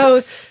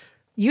 goes,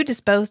 you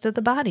disposed of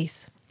the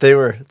bodies. They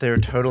were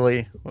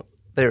totally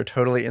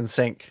in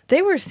sync.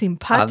 They were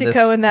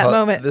simpatico in that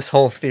moment. This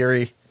whole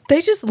theory.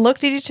 They just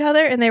looked at each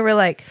other and they were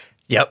like,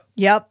 Yep.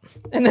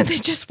 And then they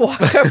just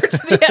walked over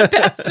to the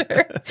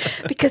ambassador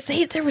because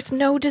there was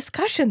no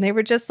discussion. They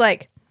were just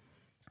like,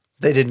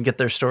 they didn't get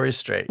their stories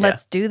straight.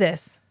 Let's do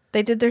this.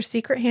 They did their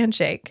secret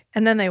handshake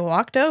and then they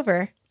walked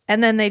over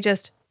and then they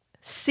just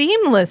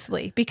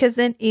seamlessly, because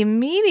then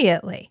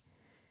immediately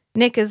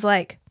Nick is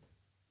like,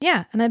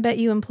 yeah, and I bet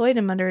you employed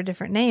him under a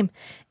different name.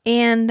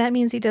 And that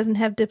means he doesn't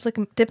have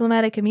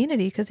diplomatic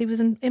immunity because he was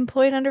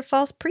employed under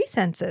false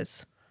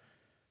pretenses.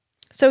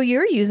 So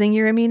you're using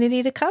your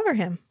immunity to cover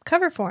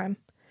for him.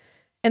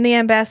 And the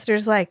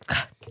ambassador's like,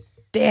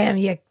 damn,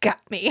 you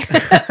got me. He could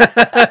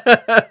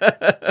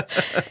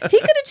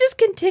have just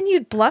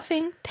continued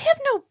bluffing. They have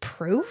no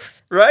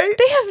proof. Right?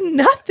 They have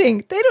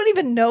nothing. They don't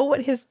even know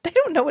what his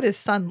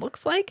son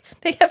looks like.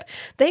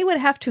 They would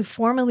have to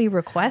formally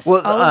request all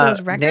of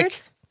those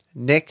records.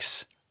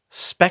 Nick's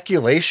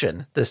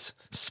speculation, this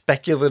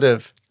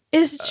speculative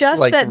is just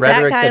that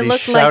guy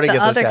looked like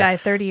the other guy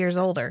 30 years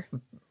older.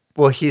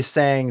 Well, he's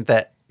saying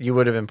that you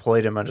would have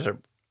employed him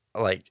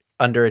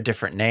under a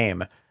different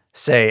name,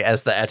 say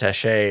as the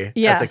attaché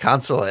at the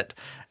consulate.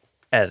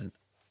 And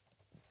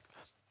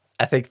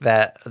I think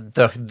that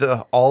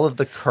the all of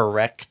the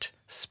correct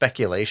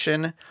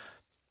speculation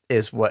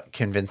is what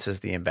convinces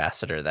the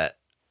ambassador that,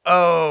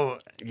 oh,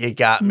 you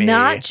got me.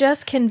 Not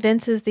just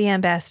convinces the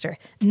ambassador.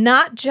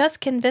 Not just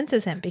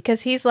convinces him,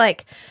 because he's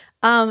like,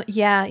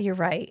 yeah, you're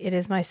right. It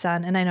is my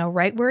son, and I know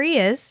right where he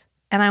is,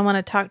 and I want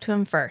to talk to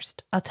him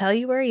first. I'll tell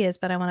you where he is,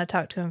 but I want to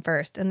talk to him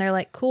first. And they're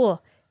like,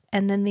 cool.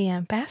 And then the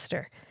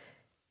ambassador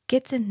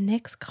gets in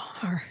Nick's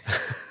car.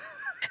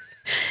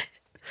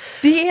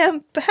 The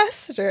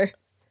ambassador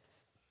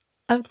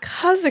of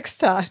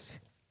Kazakhstan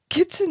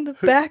gets in the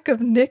back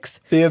of Nick's.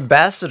 The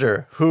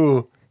ambassador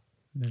who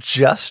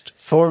just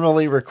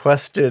formally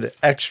requested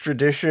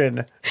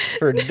extradition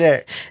for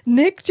Nick.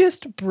 Nick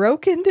just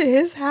broke into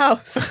his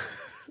house,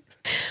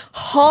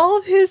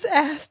 hauled his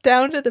ass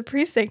down to the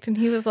precinct, and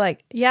he was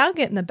like, yeah, I'll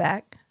get in the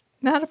back.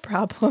 Not a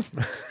problem.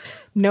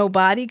 No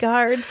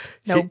bodyguards,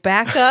 no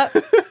backup.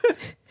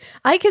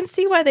 I can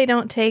see why they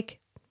don't take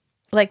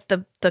like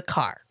the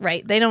car,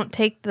 right? They don't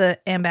take the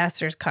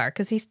ambassador's car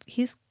because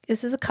this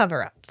is a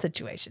cover-up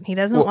situation. He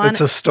doesn't want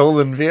it's a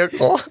stolen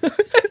vehicle.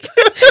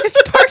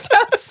 It's parked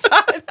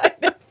outside.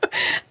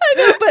 I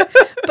know,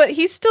 but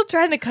he's still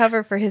trying to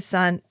cover for his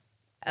son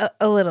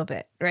a little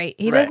bit, right?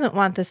 He doesn't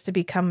want this to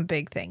become a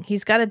big thing.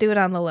 He's got to do it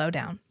on the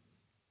lowdown.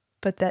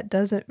 But that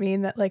doesn't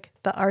mean that like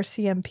the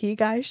RCMP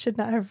guys should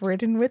not have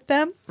ridden with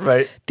them.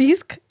 Right.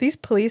 These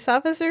police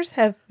officers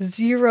have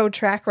zero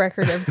track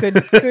record of good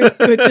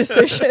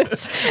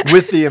decisions.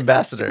 With the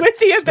ambassador. With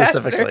the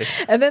ambassador.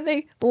 Specifically. And then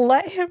they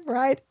let him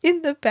ride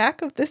in the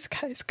back of this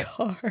guy's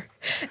car.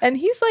 And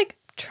he's like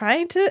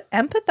trying to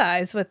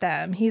empathize with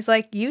them. He's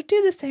like, you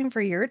do the same for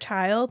your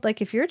child.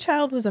 Like if your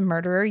child was a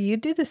murderer,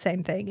 you'd do the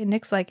same thing. And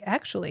Nick's like,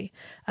 actually,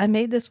 I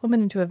made this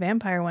woman into a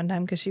vampire one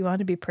time because she wanted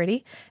to be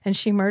pretty. And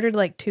she murdered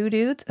like 2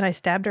 dudes and I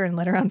stabbed her and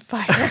lit her on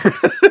fire.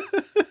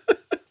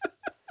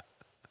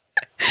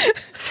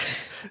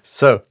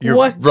 So you're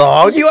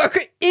wrong? You are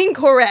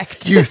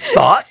incorrect. You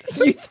thought?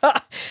 You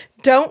thought.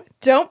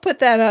 Don't put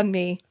that on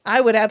me.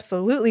 I would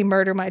absolutely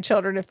murder my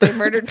children if they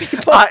murdered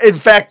people. In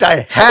fact,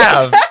 I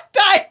have.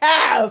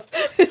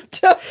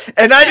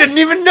 And I didn't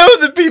even know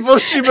the people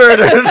she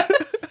murdered.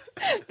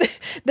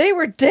 They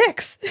were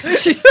dicks.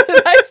 She said,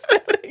 I still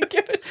didn't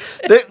give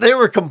a shit. They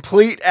were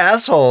complete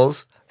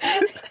assholes.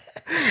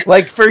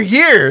 Like for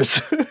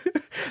years.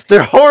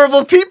 They're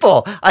horrible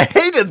people. I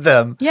hated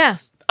them. Yeah.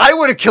 I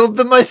would have killed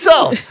them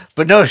myself.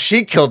 But no,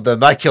 she killed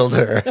them. I killed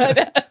her.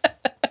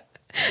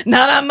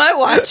 Not on my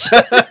watch.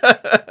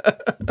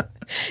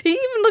 He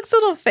even looks a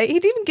little he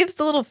even gives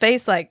the little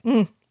face like,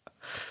 you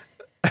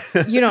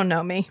don't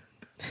know me.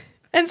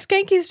 And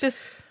Skanky's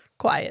just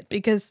quiet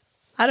because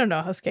I don't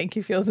know how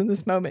Skanky feels in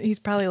this moment. He's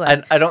probably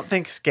like... I don't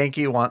think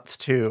Skanky wants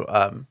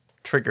to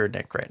trigger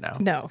Nick right now.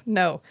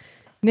 No.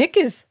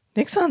 Nick's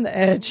on the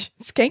edge.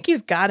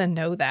 Skanky's got to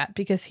know that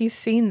because he's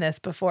seen this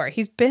before.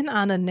 He's been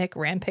on a Nick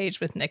rampage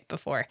with Nick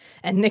before,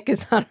 and Nick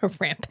is on a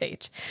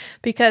rampage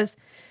because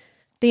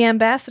the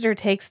ambassador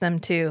takes them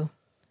to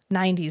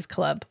 90s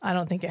Club. I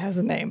don't think it has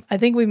a name. I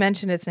think we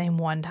mentioned its name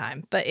one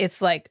time, but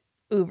it's like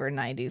uber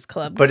 90s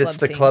Club. But it's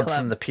the club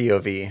from the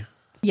POV.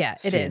 Yeah,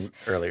 it is.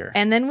 Earlier.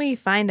 And then we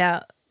find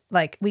out,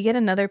 like, we get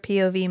another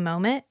POV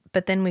moment,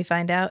 but then we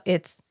find out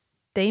it's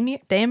Damir.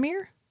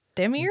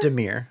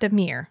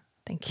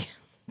 Thank you.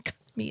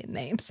 Me and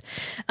names.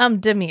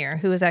 Damir,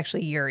 who is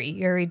actually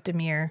Yuri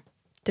Damir.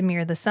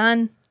 Damir the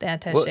son. The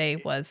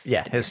attaché was...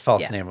 Yeah, Damir. his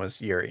false name was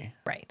Yuri.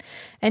 Right.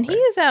 And he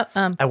is out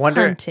I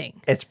wonder,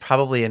 hunting. It's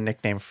probably a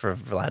nickname for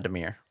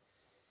Vladimir.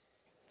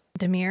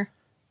 Damir?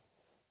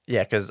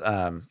 Yeah, because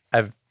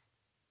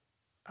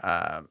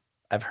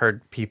I've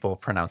heard people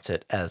pronounce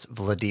it as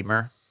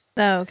Vladimir.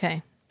 Oh,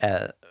 okay.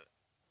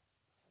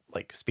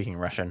 Like speaking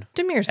Russian.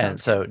 Damir sounds And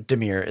so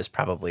Damir is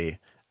probably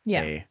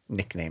Yeah. a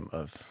nickname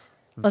of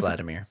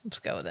Vladimir. Let's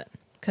go with it.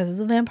 Because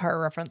it's a vampire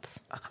reference.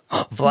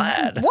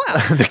 Vlad.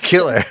 Wow. The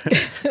killer.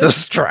 The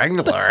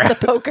strangler. The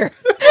poker.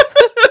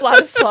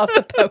 Vladislav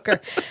the poker.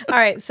 All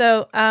right.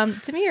 So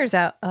Damir's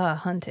out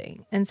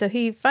hunting. And so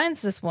he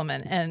finds this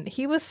woman and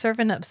he was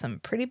serving up some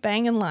pretty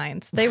banging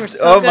lines. They were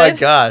so good. Oh my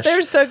gosh. They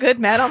were so good.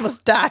 Matt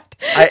almost died.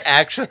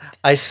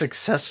 I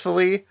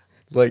successfully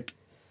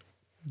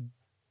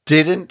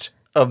didn't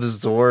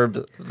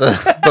absorb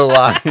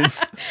the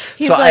lines.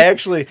 So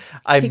like,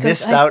 I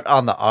missed out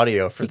on the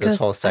audio for this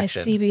whole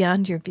section. I see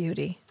beyond your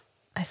beauty.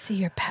 I see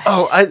your passion.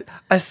 Oh,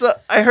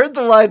 I heard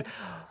the line,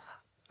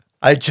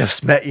 I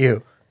just met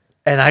you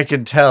and I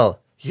can tell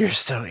you're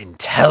so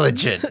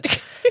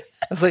intelligent.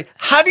 I was like,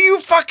 how do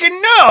you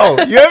fucking know?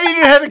 You haven't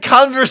even had a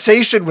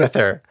conversation with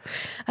her.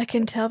 I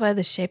can tell by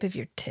the shape of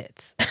your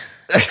tits.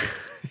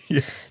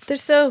 Yes. They're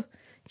so...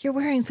 You're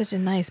wearing such a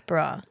nice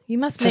bra. You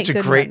must make good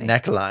money. Such a great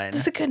neckline.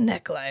 It's a good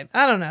neckline.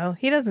 I don't know.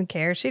 He doesn't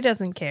care. She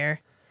doesn't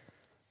care.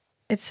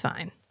 It's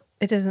fine.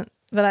 It doesn't.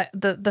 But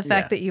the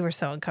fact that you were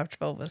so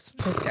uncomfortable was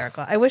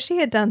hysterical. I wish he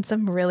had done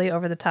some really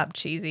over the top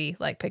cheesy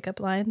like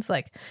pickup lines,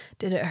 like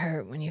 "Did it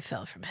hurt when you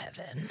fell from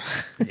heaven?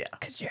 Yeah,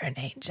 because you're an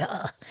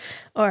angel."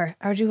 Or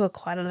 "Are you a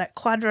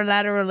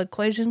quadrilateral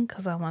equation?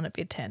 Because I want to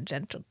be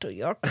tangential to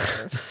your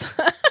curves."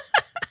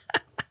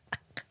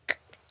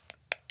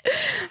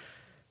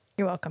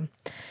 You're welcome.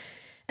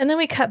 And then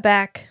we cut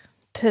back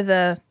to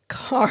the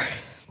car.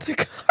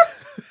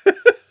 And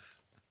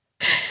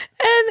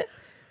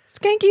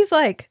Skanky's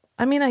like,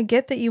 I mean, I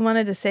get that you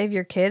wanted to save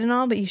your kid and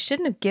all, but you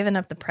shouldn't have given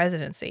up the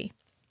presidency.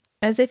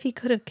 As if he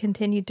could have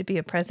continued to be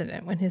a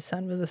president when his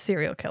son was a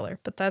serial killer.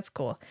 But that's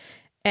cool.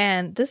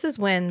 And this is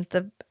when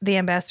the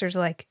ambassador's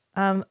like,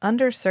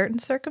 under certain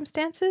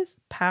circumstances,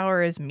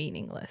 power is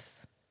meaningless.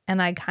 And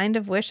I kind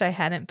of wish I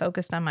hadn't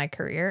focused on my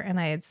career and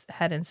I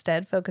had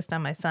instead focused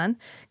on my son,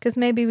 because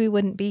maybe we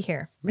wouldn't be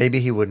here. Maybe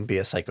he wouldn't be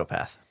a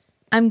psychopath.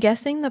 I'm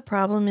guessing the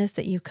problem is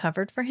that you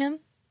covered for him.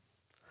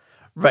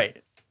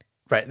 Right.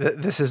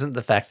 This isn't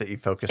the fact that you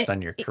focused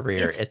on your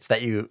career. It's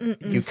that you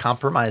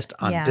compromised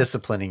on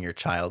disciplining your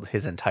child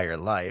his entire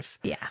life.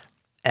 Yeah.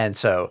 And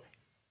so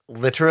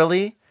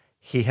literally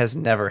he has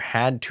never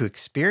had to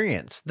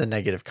experience the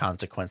negative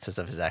consequences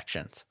of his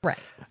actions. Right.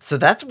 So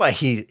that's why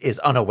he is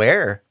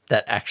unaware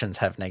that actions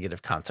have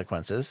negative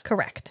consequences.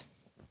 Correct.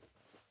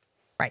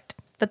 Right.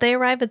 But they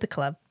arrive at the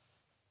club.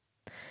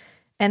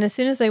 And as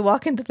soon as they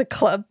walk into the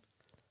club,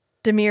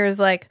 Damir is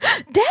like,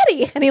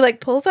 "Daddy!" And he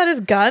like pulls out his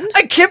gun.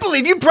 I can't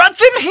believe you brought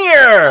them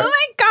here! Oh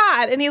my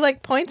God. And he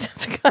like points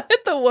his gun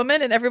at the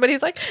woman and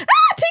everybody's like,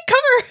 take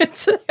cover. And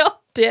so they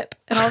all dip.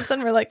 And all of a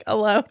sudden we're like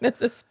alone in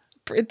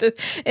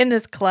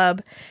this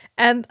club.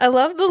 And I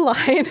love the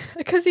line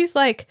because he's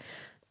like,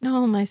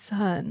 "No, my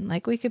son,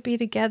 like we could be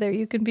together.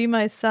 You can be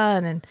my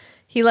son." And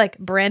he like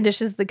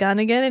brandishes the gun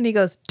again and he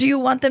goes, "Do you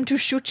want them to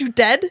shoot you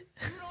dead?" You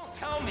don't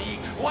tell me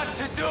what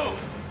to do.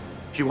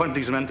 You want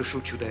these men to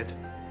shoot you dead?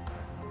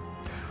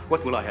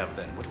 What will I have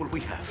then? What will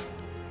we have?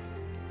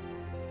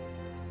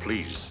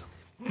 Please.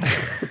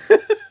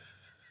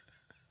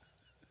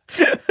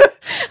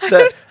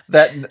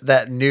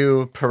 That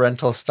new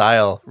parental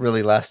style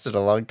really lasted a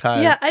long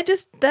time. Yeah,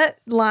 that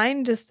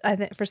line I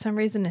think for some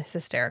reason is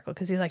hysterical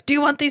because he's like, "Do you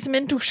want these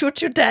men to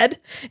shoot you dead?"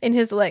 in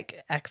his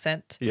like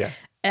accent. Yeah.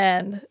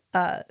 And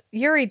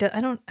Yuri,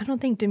 I don't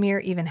think Damir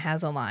even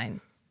has a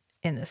line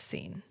in this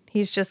scene.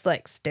 He's just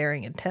like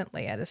staring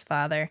intently at his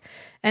father,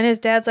 and his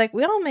dad's like,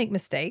 "We all make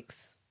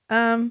mistakes.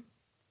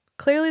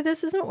 Clearly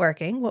this isn't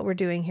working, what we're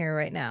doing here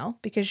right now,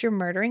 because you're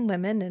murdering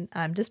women and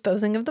I'm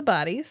disposing of the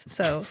bodies.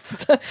 So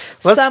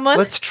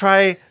let's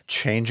try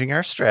changing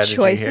our strategy.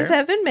 Choices here.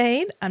 have been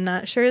made. I'm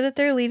not sure that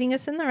they're leading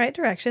us in the right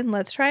direction.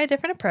 Let's try a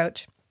different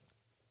approach."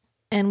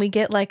 And we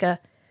get like a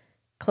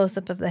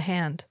close-up of the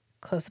hand,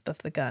 close-up of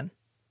the gun,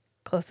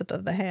 close-up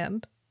of the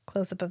hand,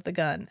 close-up of the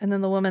gun. And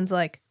then the woman's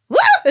like, "Woo!"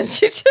 And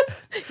she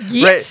just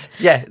yeets. Right.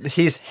 Yeah,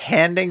 he's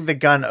handing the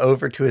gun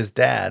over to his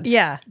dad.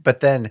 Yeah. But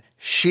then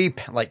she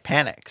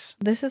panics.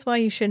 This is why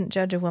you shouldn't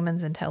judge a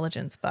woman's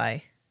intelligence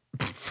by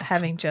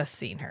having just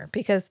seen her.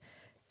 Because,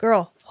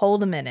 girl,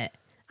 hold a minute.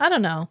 I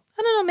don't know.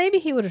 Maybe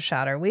he would have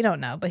shot her. We don't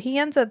know. But he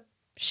ends up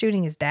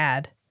shooting his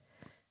dad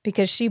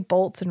because she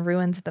bolts and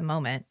ruins the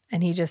moment.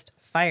 And he just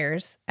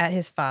fires at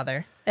his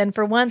father. And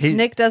for once,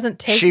 Nick doesn't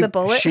take the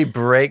bullet. She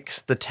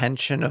breaks the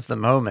tension of the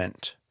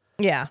moment.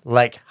 Yeah.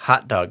 Like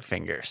hot dog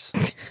fingers.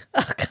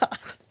 Oh, God.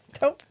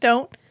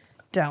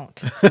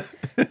 Don't.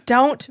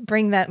 Don't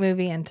bring that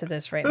movie into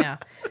this right now.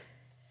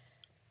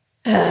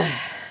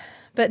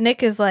 But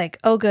Nick is like,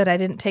 oh, good, I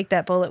didn't take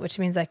that bullet, which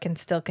means I can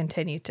still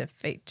continue to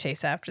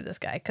chase after this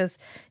guy. Because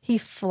he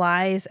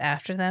flies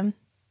after them.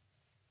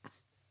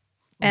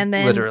 And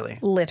then...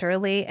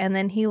 Literally. And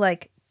then he,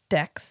 like,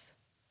 decks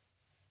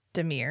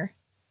Demir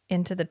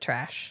into the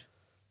trash.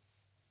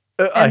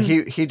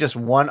 He just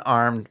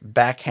one-armed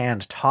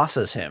backhand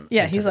tosses him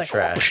into the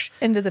trash.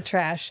 Into the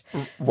trash.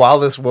 While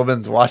this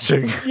woman's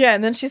watching. Yeah,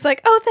 and then she's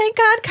like, oh, thank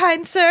God,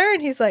 kind sir.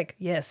 And he's like,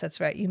 yes, that's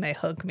right. You may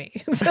hug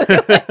me. So they,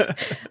 like,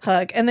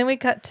 hug. And then we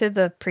cut to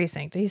the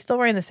precinct. He's still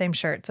wearing the same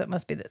shirt, so it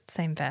must be the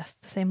same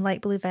vest. The same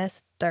light blue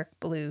vest, dark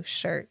blue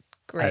shirt,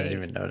 gray. I didn't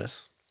even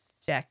notice.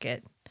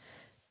 Jacket,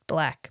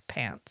 black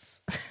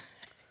pants.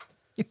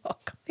 You're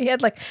welcome. He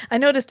had I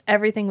noticed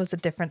everything was a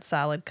different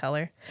solid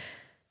color.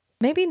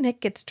 Maybe Nick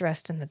gets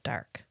dressed in the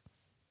dark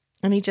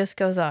and he just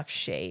goes off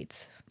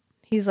shades.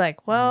 He's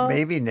like, well...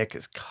 Maybe Nick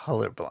is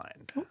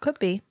colorblind. Could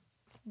be.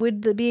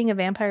 Would being a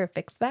vampire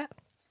fix that?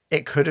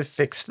 It could have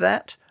fixed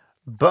that,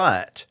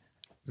 but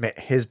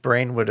his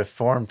brain would have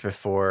formed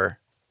before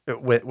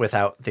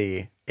without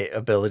the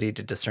ability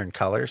to discern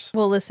colors.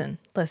 Well, listen.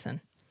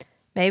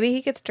 Maybe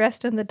he gets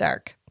dressed in the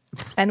dark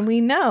and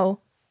we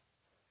know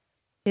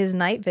his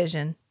night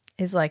vision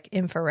is like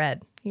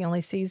infrared. He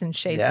only sees in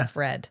shades of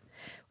red.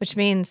 Which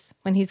means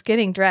when he's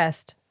getting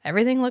dressed,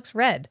 everything looks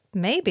red.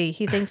 Maybe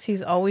he thinks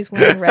he's always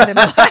wearing red and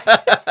black.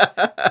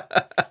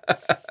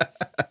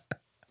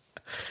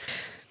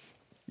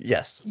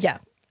 Yes. Yeah.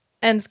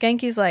 And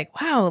Skanky's like,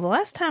 wow, the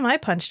last time I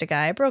punched a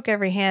guy, I broke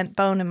every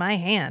bone in my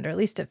hand, or at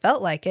least it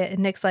felt like it.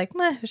 And Nick's like,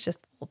 meh, it was just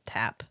a little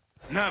tap.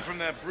 Not from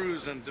that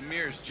bruise on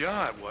Demir's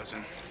jaw, it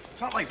wasn't. It's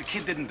not like the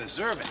kid didn't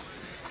deserve it.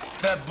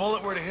 If that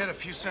bullet were to hit a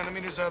few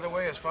centimeters out of the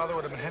way, his father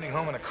would have been heading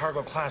home in a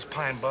cargo-class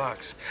pine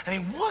box. I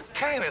mean, what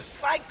kind of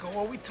psycho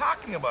are we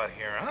talking about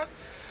here, huh?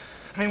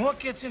 I mean, what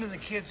gets into the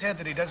kid's head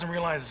that he doesn't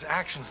realize his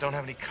actions don't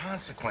have any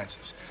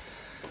consequences?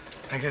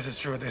 I guess it's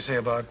true what they say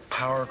about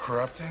power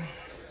corrupting.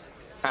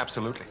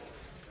 Absolutely.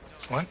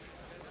 What?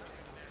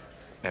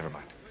 Never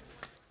mind.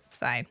 It's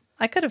fine.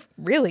 I could have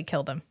really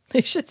killed him.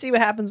 You should see what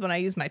happens when I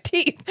use my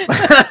teeth. But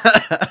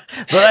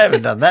I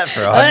haven't done that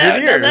for 100 years. I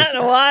haven't done that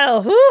in a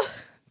while. Whew.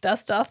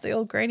 Dust off the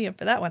old cranium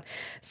for that one.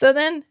 So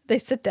then they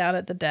sit down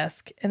at the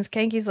desk and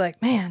Skanky's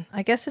like, man,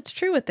 I guess it's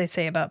true what they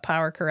say about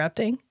power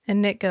corrupting.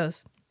 And Nick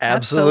goes,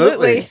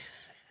 absolutely.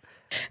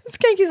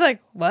 Skanky's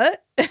like,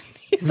 what?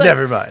 He's like,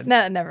 never mind.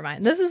 No, never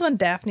mind. This is when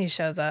Daphne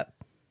shows up.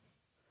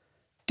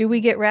 Do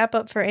we get wrap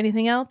up for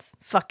anything else?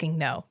 Fucking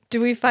no.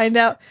 Do we find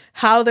out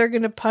how they're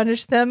going to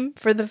punish them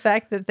for the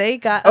fact that they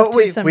got up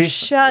to some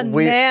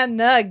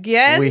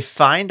shenanigans? We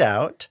find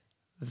out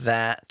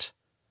that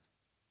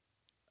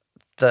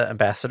the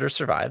ambassador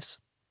survives.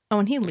 Oh,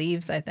 and he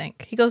leaves, I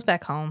think. He goes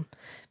back home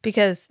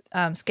because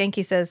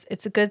Skanky says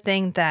it's a good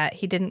thing that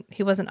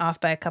he wasn't off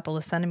by a couple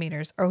of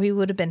centimeters or he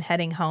would have been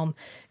heading home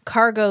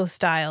cargo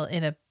style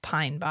in a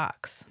pine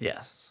box.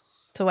 Yes.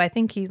 So I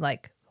think he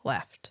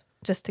left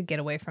just to get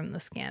away from the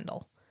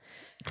scandal.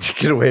 To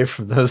get away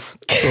from those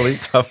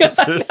police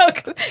officers.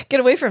 Get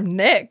away from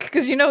Nick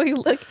because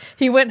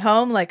he went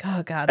home like,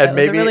 oh God, that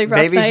was a really rough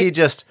night.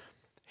 Maybe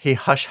he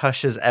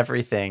hush-hushes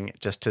everything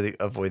just to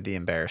avoid the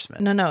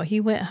embarrassment. No. He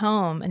went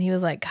home and he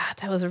was like, God,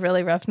 that was a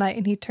really rough night.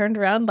 And he turned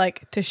around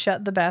to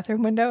shut the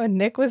bathroom window and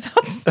Nick was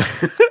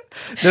outside.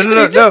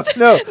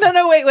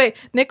 No, wait.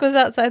 Nick was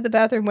outside the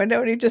bathroom window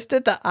and he just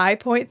did the eye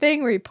point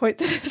thing where he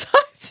pointed his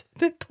eyes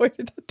and then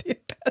pointed at the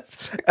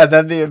ambassador. And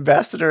then the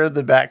ambassador in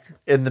the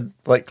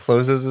back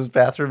closes his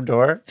bathroom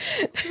door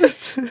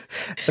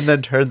and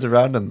then turns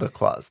around and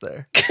Lacroix's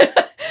there.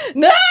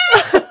 No!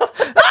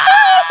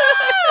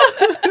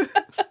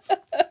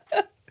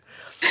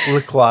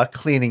 Lacroix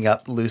cleaning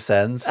up loose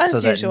ends As so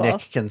usual. that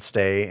Nick can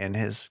stay in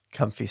his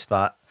comfy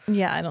spot.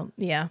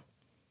 Yeah,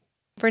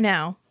 for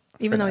now,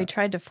 even though he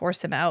tried to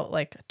force him out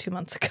 2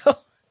 months ago.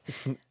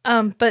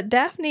 But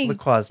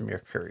Lacroix's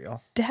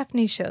mercurial.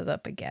 Daphne shows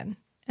up again.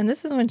 And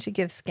this is when she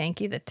gives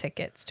Skanky the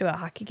tickets to a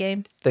hockey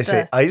game. They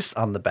say ice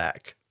on the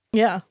back.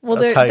 Yeah. Well,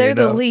 they're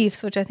the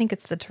Leafs, which I think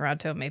it's the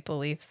Toronto Maple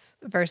Leafs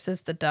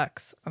versus the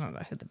Ducks. I don't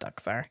know who the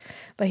Ducks are.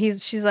 But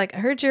she's like, I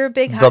heard you're a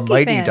big hockey fan. The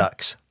Mighty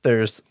Ducks.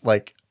 There's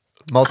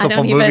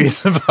multiple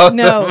movies about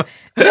them.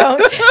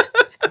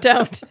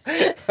 Don't.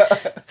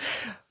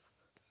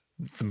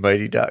 The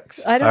Mighty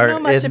Ducks. I don't know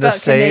much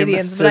about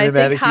Canadians, but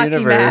I think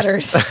hockey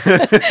matters.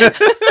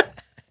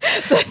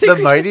 So the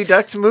Mighty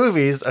Ducks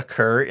movies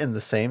occur in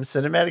the same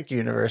cinematic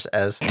universe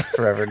as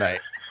Forever Night.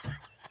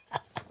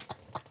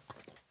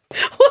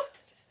 I'm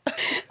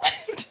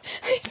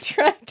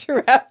trying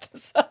to wrap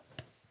this up.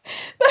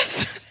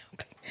 That's not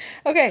helping.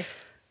 Okay.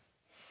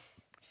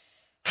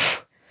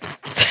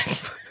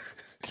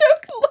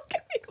 Don't look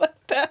at me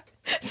like that.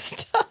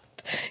 Stop.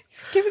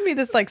 He's giving me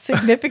this like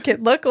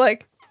significant look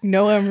like,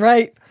 no, I'm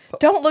right.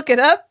 Don't look it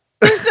up.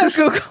 There's no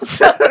Google.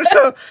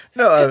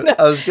 No,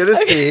 I was going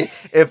to see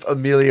if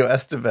Emilio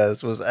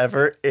Estevez was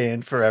ever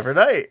in Forever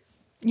Night.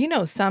 You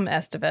know, some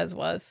Estevez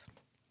was.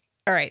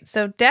 All right,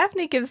 so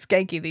Daphne gives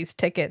Skanky these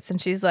tickets,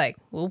 and she's like,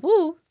 woo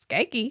woo,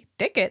 Skanky,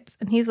 tickets.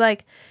 And he's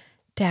like,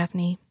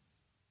 Daphne,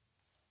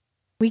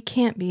 we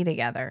can't be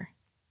together.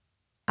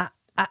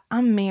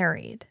 I'm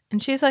married.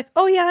 And she's like,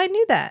 oh, yeah, I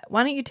knew that.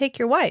 Why don't you take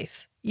your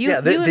wife?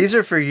 These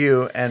are for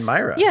you and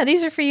Myra. Yeah,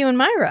 these are for you and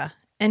Myra.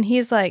 And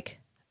he's like,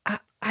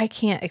 I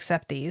can't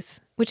accept these,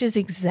 which is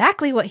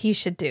exactly what he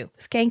should do.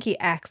 Skanky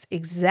acts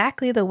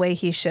exactly the way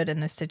he should in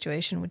this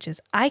situation, which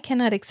is, I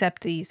cannot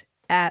accept these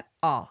at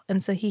all.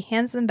 And so he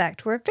hands them back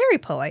to her very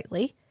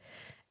politely.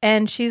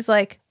 And she's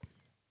like,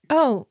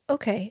 oh,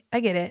 okay, I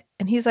get it.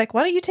 And he's like,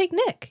 why don't you take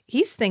Nick?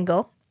 He's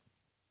single.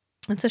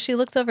 And so she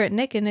looks over at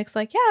Nick, and Nick's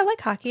like, yeah, I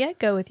like hockey. I'd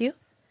go with you.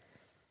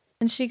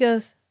 And she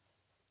goes,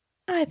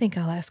 I think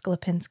I'll ask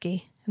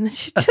Lipinski. And then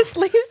she just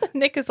leaves. And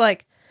Nick is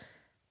like,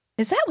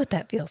 is that what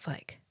that feels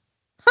like?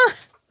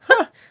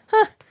 Huh.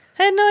 I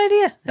had no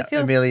idea. No,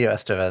 Emilio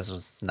Estevez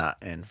was not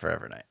in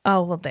Forever Night.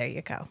 Oh, well, there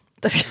you go.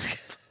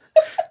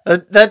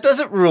 That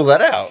doesn't rule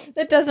that out.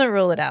 It doesn't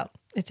rule it out.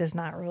 It does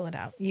not rule it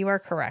out. You are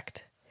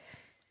correct.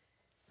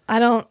 I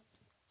don't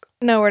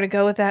know where to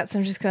go with that, so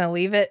I'm just going to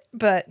leave it.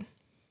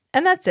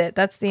 And that's it.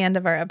 That's the end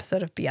of our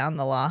episode of Beyond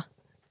the Law.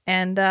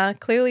 And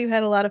clearly you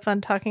had a lot of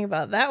fun talking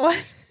about that one.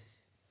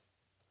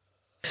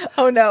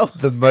 Oh, no.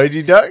 The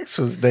Mighty Ducks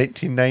was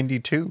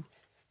 1992.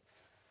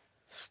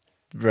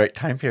 Right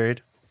time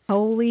period.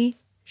 Holy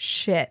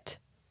shit.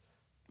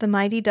 The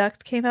Mighty Ducks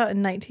came out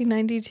in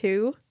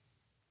 1992.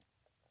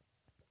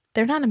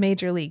 They're not a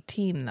major league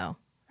team, though.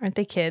 Aren't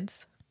they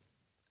kids?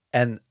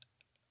 And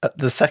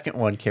the second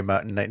one came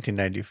out in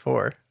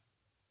 1994.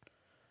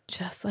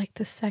 Just like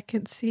the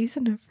second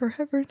season of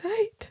Forever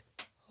Night.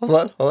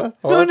 Hold on.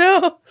 Oh,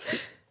 no.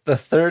 The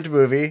third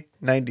movie,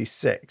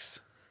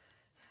 96.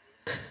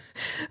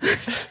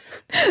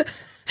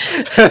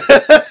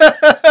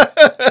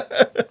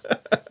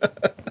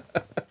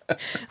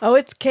 Oh,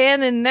 it's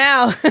canon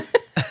now.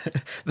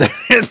 They're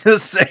in the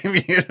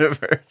same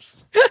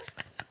universe.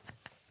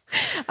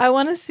 I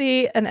want to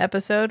see an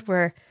episode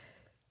where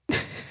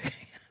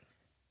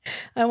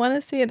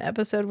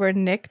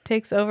Nick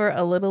takes over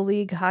a little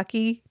league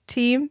hockey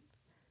team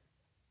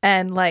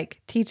and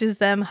like teaches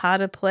them how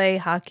to play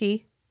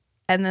hockey,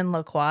 and then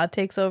Lacroix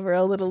takes over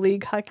a little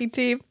league hockey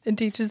team and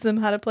teaches them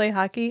how to play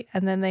hockey,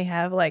 and then they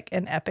have like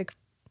an epic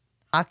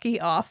hockey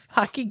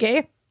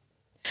game.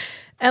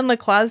 And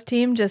Lacroix's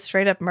team just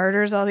straight up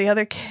murders all the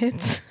other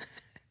kids.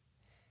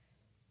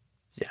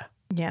 Yeah.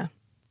 Yeah.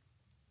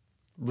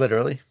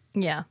 Literally.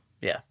 Yeah.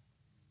 Yeah.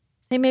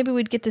 Hey, maybe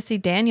we'd get to see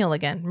Daniel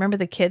again. Remember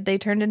the kid they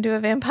turned into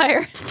a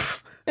vampire?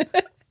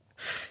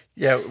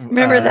 Yeah.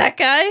 Remember that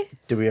guy?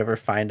 Did we ever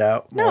find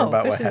out more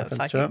about what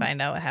happened to him?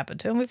 Find out what happened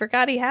to him. We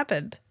forgot he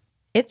happened.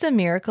 It's a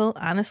miracle,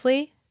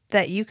 honestly,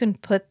 that you can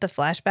put the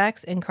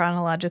flashbacks in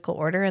chronological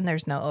order and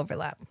there's no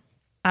overlap.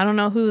 I don't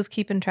know who was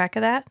keeping track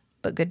of that,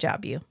 but good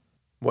job, you.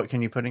 What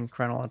can you put in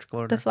chronological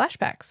order? The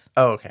flashbacks.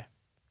 Oh, okay.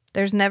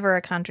 There's never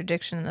a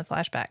contradiction in the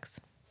flashbacks.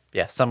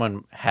 Yeah,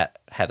 someone had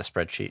a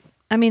spreadsheet.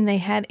 I mean, they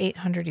had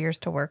 800 years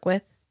to work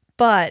with,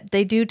 but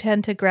they do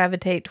tend to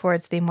gravitate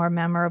towards the more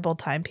memorable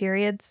time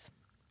periods.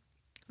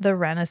 The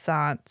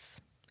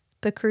Renaissance,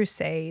 the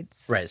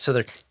Crusades. Right,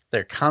 so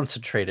they're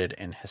concentrated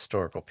in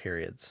historical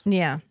periods.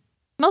 Yeah,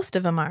 most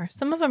of them are.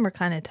 Some of them are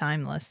kind of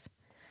timeless.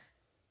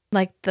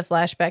 Like the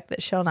flashback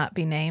that shall not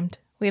be named.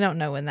 We don't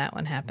know when that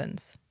one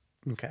happens.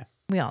 Okay.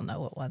 We all know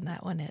what one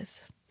that one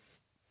is.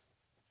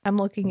 I'm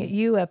looking at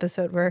you,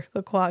 episode where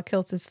Lacroix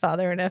kills his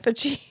father in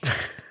effigy.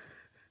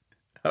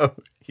 Oh,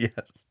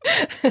 yes.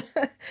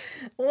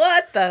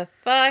 What the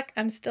fuck?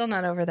 I'm still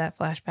not over that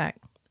flashback.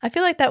 I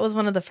feel like that was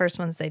one of the first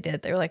ones they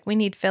did. They were like, we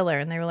need filler.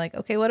 And they were like,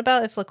 okay, what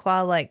about if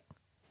Lacroix like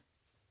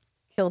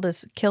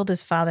killed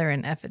his father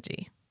in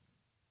effigy?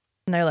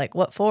 And they're like,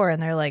 what for?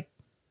 And they're like,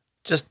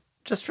 just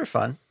for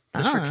fun.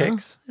 Just for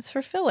kicks. It's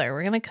for filler.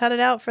 We're going to cut it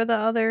out for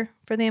the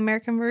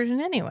American version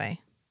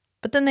anyway.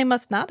 But then they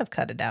must not have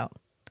cut it out.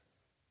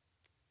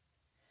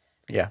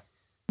 Yeah.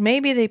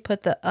 Maybe they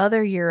put the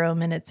other Euro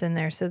minutes in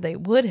there so they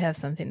would have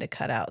something to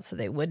cut out so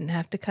they wouldn't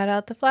have to cut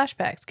out the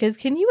flashbacks. Because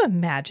can you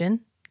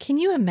imagine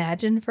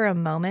for a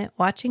moment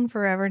watching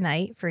Forever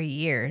Night for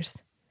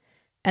years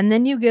and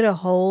then you get a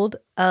hold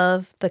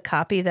of the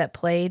copy that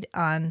played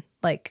on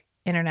like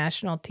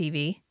international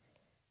TV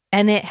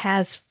and it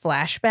has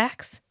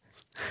flashbacks?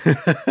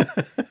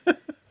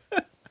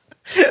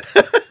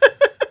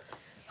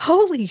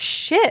 Holy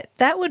shit.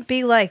 That would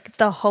be like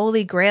the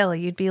holy grail.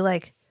 You'd be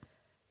like,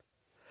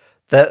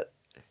 that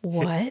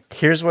What?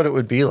 Here's what it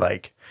would be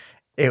like.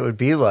 It would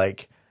be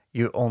like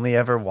you only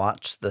ever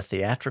watch the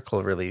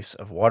theatrical release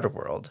of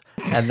Waterworld,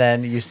 and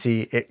then you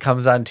see it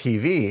comes on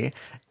TV,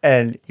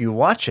 and you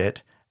watch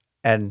it,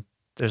 and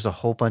there's a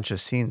whole bunch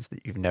of scenes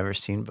that you've never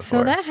seen before.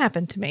 So that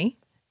happened to me.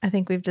 I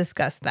think we've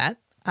discussed that.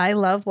 I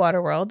love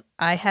Waterworld.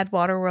 I had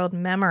Waterworld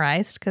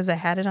memorized because I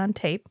had it on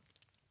tape.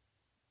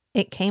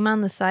 It came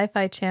on the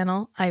Sci-Fi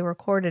Channel. I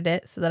recorded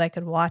it so that I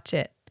could watch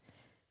it.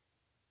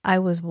 I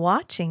was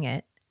watching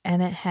it,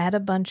 and it had a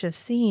bunch of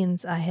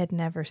scenes I had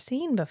never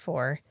seen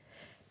before.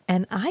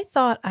 And I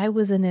thought I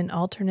was in an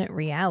alternate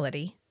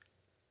reality.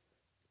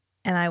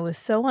 And I was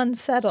so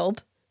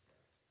unsettled,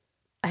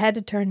 I had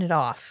to turn it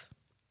off.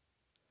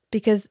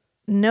 Because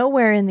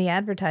nowhere in the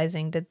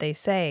advertising did they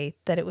say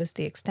that it was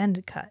the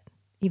extended cut,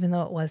 even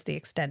though it was the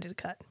extended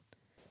cut.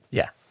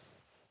 Yeah.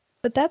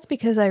 But that's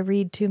because I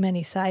read too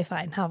many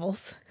sci-fi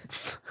novels.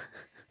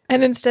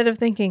 And instead of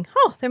thinking,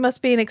 oh, there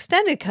must be an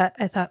extended cut,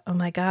 I thought, oh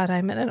my God,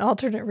 I'm in an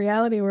alternate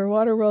reality where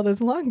Waterworld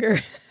is longer.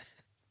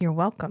 You're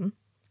welcome.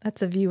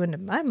 That's a view into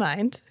my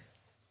mind.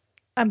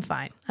 I'm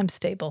fine. I'm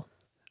stable.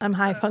 I'm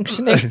high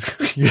functioning.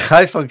 You're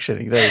high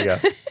functioning. There you go.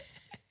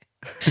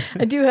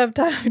 I do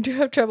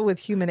have trouble with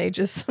human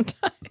ages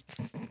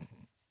sometimes.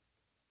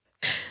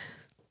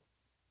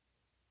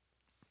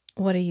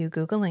 What are you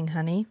Googling,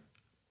 honey?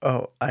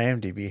 Oh,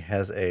 IMDb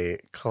has a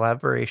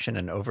collaboration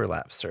and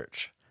overlap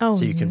search. Oh,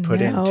 so you can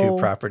put in two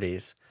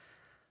properties.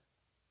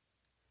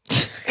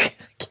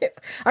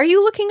 Are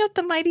you looking up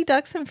the Mighty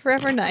Ducks and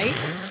Forever Night?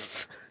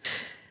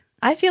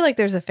 I feel like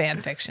there's a fan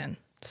fiction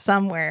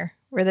somewhere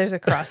where there's a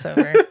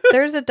crossover.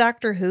 There's a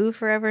Doctor Who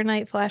Forever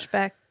Night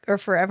flashback or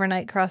Forever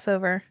Night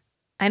crossover.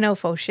 I know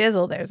faux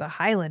shizzle, there's a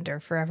Highlander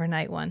Forever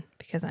Night one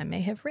because I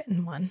may have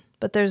written one,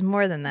 but there's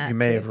more than that. You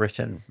may have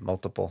written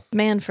multiple.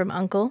 Man from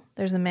U.N.C.L.E.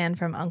 There's a Man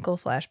from U.N.C.L.E.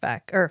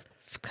 flashback or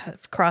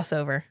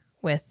crossover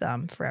with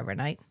Forever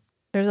Night.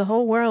 There's a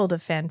whole world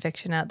of fan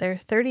fiction out there,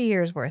 30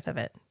 years worth of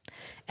it.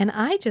 And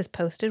I just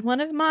posted one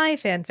of my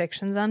fan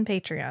fictions on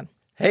Patreon.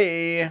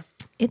 Hey.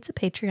 It's a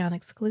Patreon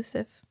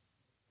exclusive.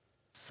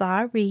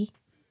 Sorry.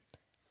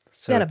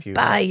 So you gotta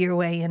buy your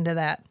way into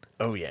that.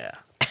 Oh, yeah.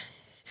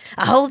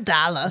 A whole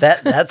dollar.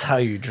 That's how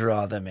you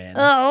draw them in.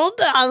 A whole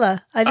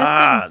dollar. I just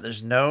didn't.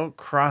 There's no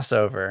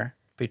crossover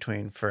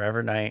between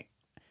Forever Night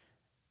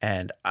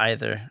and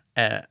either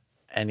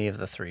any of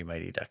the three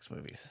Mighty Ducks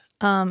movies.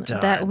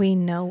 That we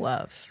know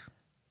of.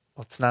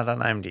 Well, it's not on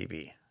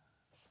IMDb.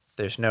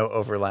 There's no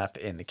overlap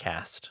in the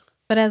cast.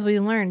 But as we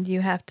learned,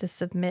 you have to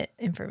submit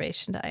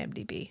information to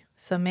IMDb.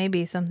 So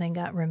maybe something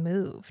got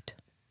removed.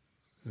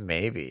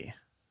 Maybe.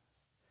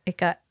 It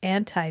got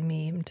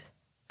anti-memed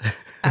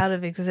out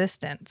of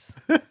existence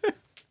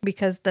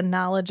because the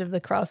knowledge of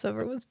the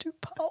crossover was too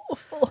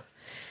powerful.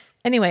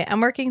 Anyway,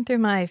 I'm working through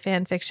my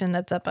fan fiction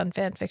that's up on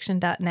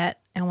fanfiction.net.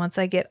 And once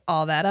I get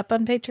all that up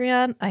on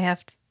Patreon, I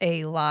have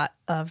a lot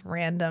of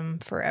random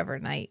Forever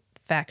Night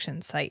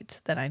faction sites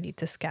that I need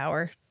to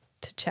scour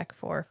to check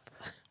for.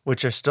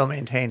 Which are still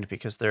maintained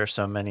because there are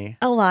so many.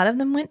 A lot of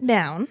them went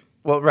down.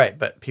 Well, right,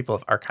 but people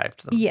have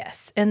archived them.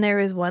 Yes, and there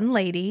is one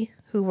lady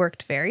who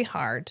worked very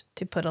hard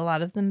to put a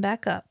lot of them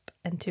back up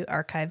and to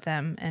archive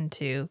them and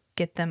to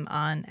get them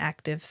on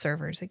active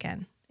servers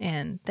again.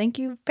 And thank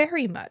you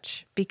very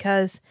much,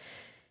 because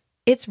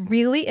it's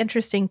really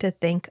interesting to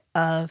think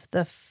of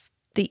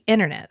the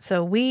internet.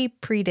 So we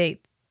predate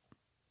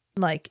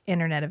like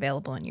internet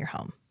available in your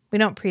home. We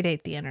don't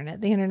predate the internet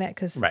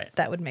because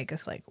that would make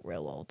us like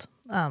real old.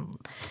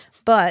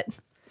 But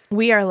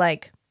we are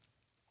like,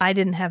 I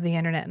didn't have the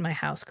internet in my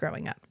house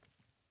growing up.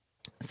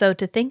 So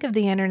to think of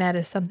the internet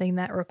as something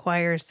that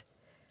requires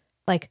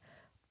like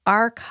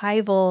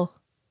archival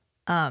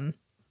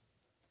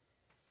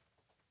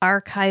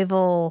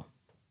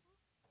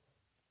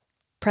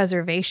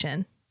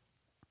preservation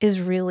is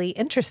really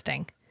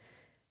interesting.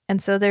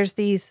 And so there's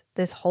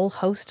this whole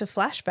host of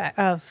flashback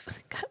of,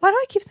 God, why do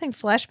I keep saying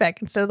flashback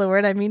instead of the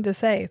word I mean to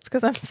say? It's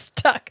because I'm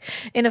stuck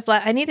in a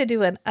I need to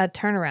do a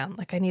turnaround.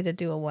 Like I need to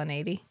do a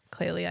 180.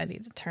 Clearly I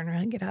need to turn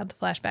around and get out of the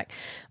flashback.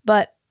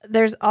 But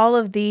there's all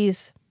of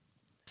these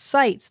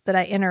sites that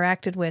I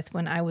interacted with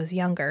when I was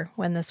younger,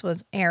 when this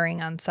was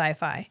airing on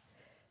Sci-Fi,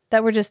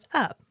 that were just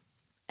up.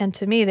 And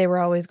to me, they were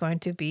always going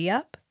to be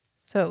up.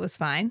 So it was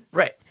fine.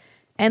 Right.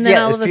 And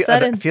then all of a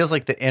sudden, it feels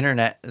like the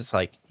internet is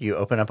like you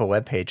open up a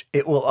web page,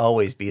 it will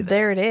always be there.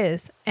 There it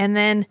is. And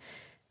then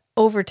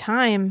over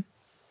time,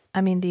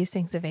 I mean, these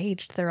things have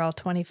aged. They're all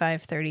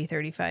 25, 30,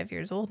 35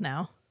 years old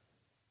now.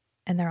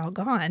 And they're all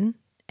gone.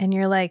 And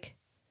you're like,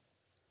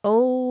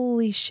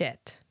 holy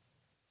shit.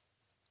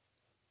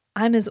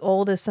 I'm as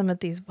old as some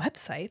of these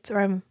websites,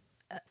 or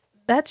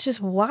that's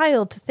just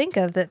wild to think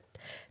of, that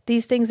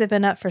these things have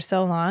been up for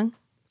so long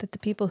that the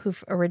people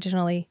who've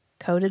originally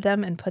coded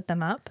them and put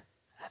them up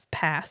have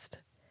passed,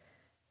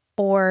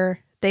 or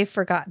they've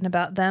forgotten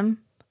about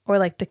them, or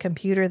like the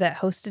computer that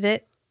hosted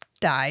it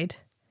died.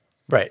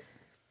 Right.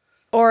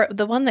 Or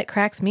the one that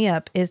cracks me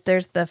up is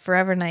there's the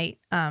Forever Night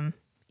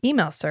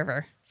email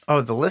server. Oh,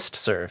 the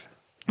listserv.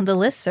 The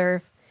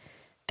listserv.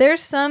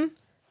 There's some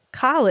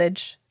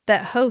college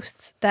that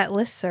hosts that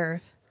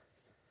listserv.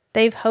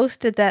 They've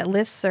hosted that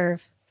listserv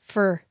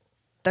for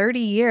 30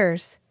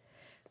 years,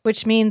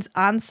 which means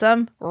on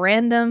some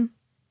random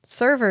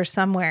server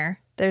somewhere,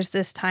 there's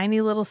this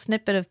tiny little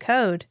snippet of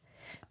code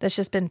that's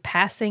just been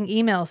passing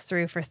emails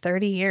through for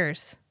 30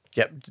 years.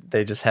 Yep.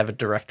 They just have a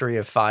directory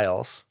of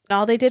files. And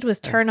all they did was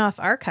turn off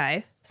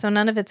archive. So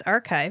none of it's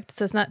archived.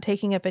 So it's not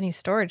taking up any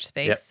storage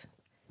space. Yep.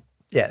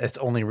 Yeah, it's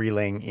only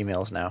relaying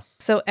emails now.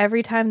 So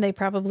every time they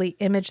probably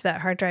image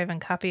that hard drive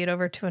and copy it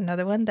over to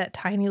another one, that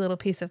tiny little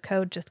piece of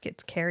code just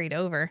gets carried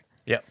over.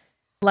 Yep.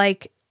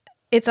 Like,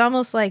 it's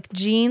almost like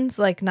genes,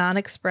 like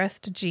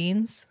non-expressed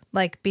genes,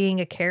 like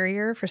being a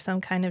carrier for some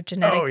kind of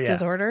genetic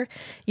disorder.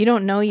 You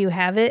don't know you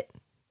have it,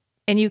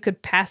 and you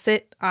could pass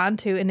it on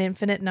to an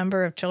infinite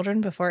number of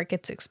children before it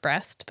gets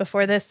expressed,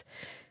 before this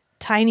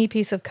tiny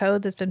piece of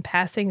code that's been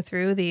passing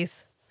through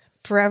these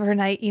Forever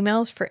Night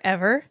emails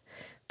forever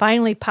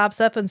finally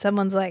pops up and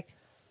someone's like,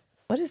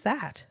 what is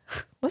that?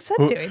 What's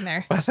that doing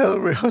there? I thought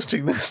we were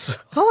hosting this.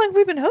 How long have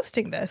we been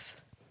hosting this?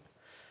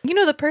 You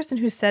know, the person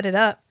who set it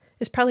up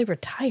is probably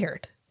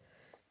retired.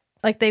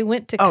 Like they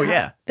went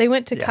to they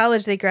went to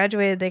college, they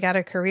graduated, they got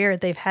a career,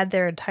 they've had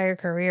their entire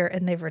career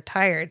and they've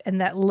retired, and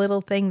that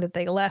little thing that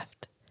they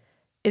left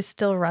is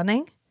still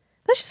running.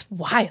 That's just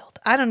wild.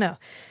 I don't know.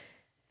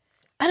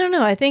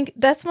 I think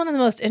that's one of the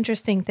most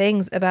interesting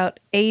things about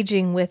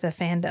aging with a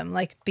fandom,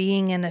 like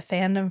being in a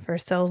fandom for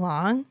so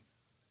long,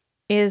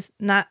 is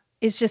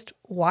just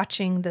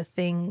watching the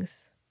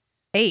things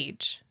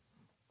age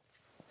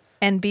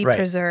and be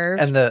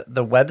preserved. And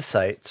the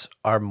websites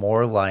are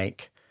more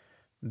like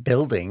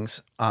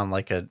buildings on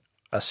like a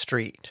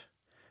street.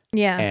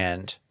 Yeah.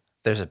 And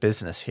there's a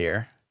business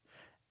here.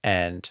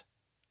 And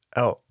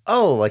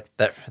like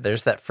that,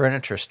 there's that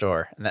furniture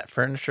store, and that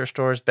furniture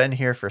store's been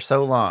here for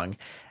so long.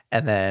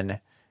 And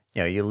then,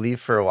 you leave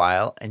for a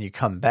while and you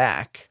come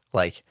back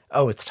like,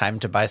 oh, it's time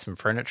to buy some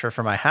furniture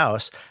for my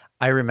house.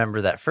 I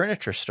remember that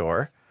furniture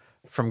store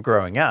from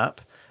growing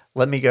up.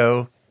 Let me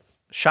go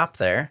shop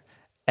there.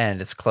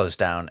 And it's closed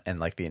down and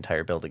like the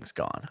entire building's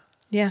gone.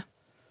 Yeah.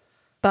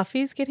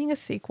 Buffy's getting a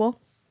sequel.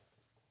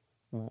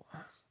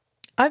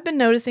 I've been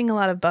noticing a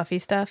lot of Buffy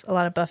stuff, a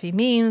lot of Buffy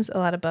memes, a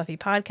lot of Buffy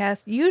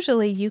podcasts.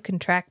 Usually you can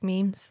track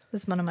memes.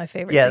 That's one of my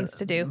favorite things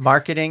to do.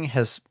 Marketing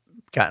has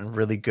gotten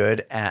really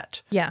good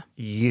at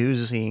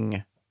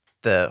using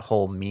the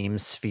whole meme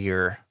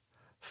sphere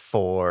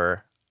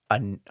for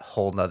a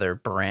whole nother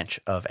branch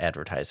of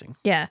advertising.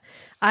 Yeah.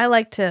 I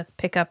like to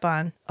pick up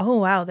on, oh,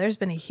 wow, there's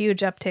been a huge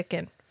uptick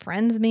in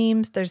Friends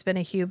memes. There's been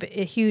a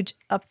huge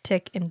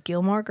uptick in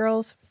Gilmore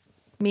Girls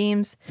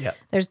memes. Yep.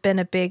 There's been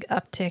a big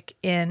uptick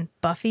in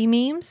Buffy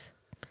memes.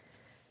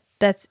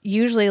 That's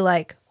usually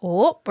like,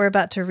 oh, we're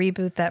about to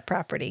reboot that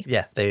property.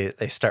 Yeah, they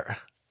start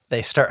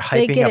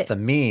hyping up the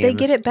memes. They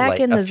get it back like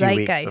in the a few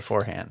weeks zeitgeist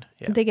beforehand.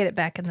 Yeah. They get it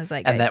back in the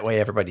zeitgeist. And that way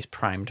everybody's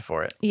primed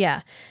for it.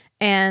 Yeah.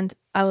 And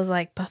I was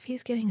like,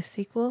 Buffy's getting a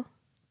sequel?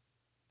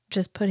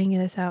 Just putting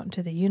this out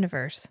into the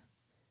universe.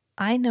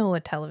 I know a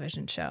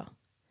television show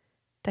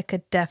that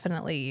could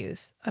definitely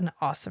use an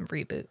awesome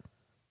reboot.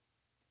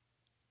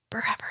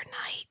 Forever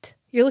Night.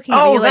 You're looking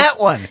at me like, that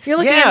one. You're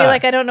looking at me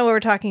like I don't know what we're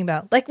talking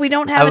about. Like we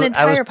don't have an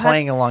entire I was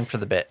playing along for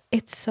the bit.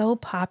 It's so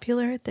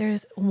popular.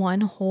 There's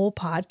one whole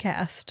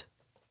podcast.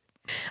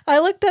 I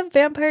looked up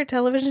vampire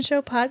television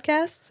show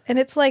podcasts, and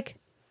it's like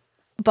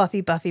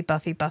Buffy,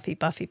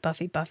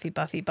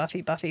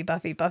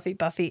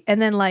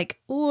 and then like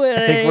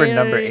I think we're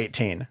number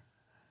 18.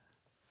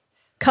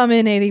 Come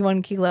in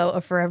 81 Kilo, a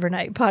Forever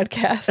Night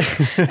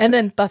podcast, and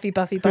then Buffy,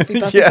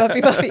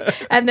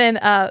 and then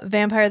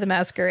Vampire the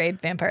Masquerade.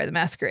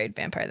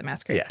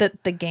 Yeah.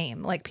 The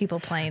game, like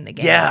people playing the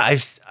game. Yeah,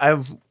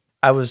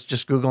 I was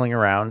just Googling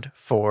around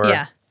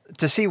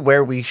to see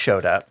where we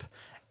showed up,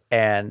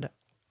 and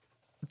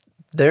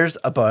there's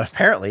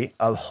apparently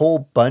a whole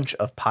bunch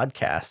of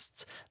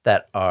podcasts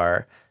that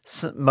are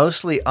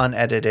mostly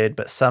unedited,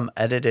 but some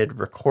edited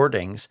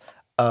recordings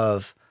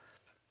of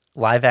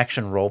live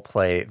action role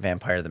play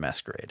Vampire the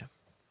Masquerade.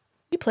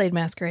 You played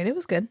Masquerade. It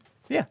was good.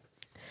 Yeah.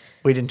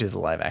 We didn't do the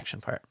live action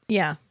part.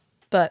 Yeah.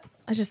 But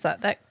I just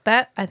thought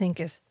that I think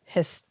is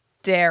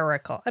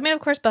hysterical. I mean, of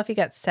course, Buffy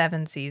got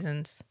 7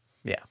 seasons.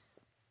 Yeah.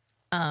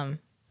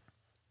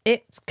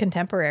 It's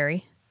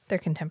contemporary. They're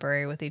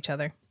contemporary with each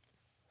other.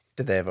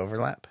 Did they have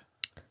overlap?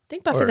 I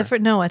think Buffy,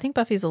 I think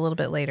Buffy's a little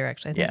bit later,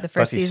 actually. I think the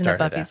first season of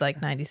Buffy's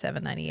like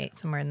 97, 98,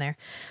 somewhere in there.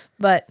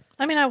 But,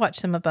 I mean, I watched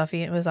some of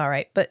Buffy. It was all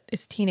right. But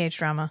it's teenage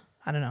drama.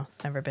 I don't know.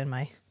 It's never been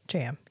my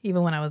jam.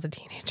 Even when I was a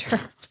teenager, I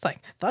was like,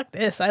 fuck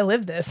this. I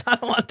live this. I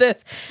don't want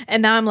this.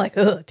 And now I'm like,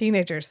 ugh,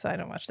 teenagers. So I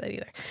don't watch that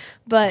either.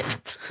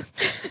 But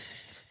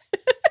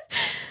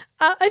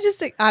I just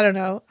think, I don't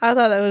know. I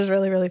thought that was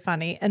really, really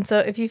funny. And so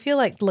if you feel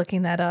like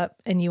looking that up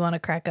and you want to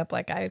crack up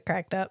like I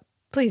cracked up,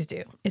 please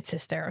do. It's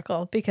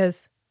hysterical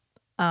because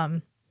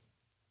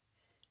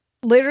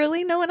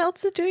literally no one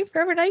else is doing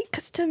Forever Night.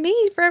 Because to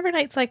me, Forever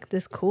Night's like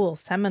this cool,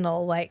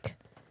 seminal, like...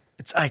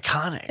 It's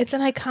iconic. It's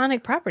an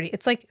iconic property.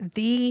 It's like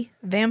the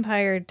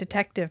vampire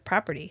detective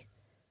property.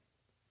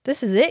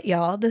 this is it,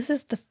 y'all. This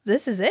is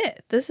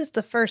it. This is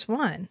the first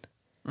one.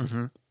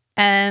 Mm-hmm.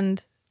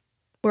 And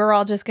we're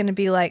all just going to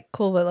be like,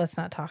 cool, but let's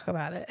not talk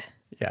about it.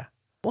 Yeah.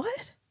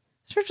 What?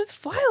 It's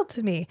just wild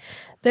to me.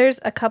 There's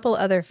a couple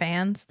other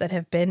fans that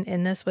have been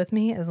in this with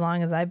me as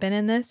long as I've been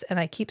in this, and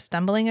I keep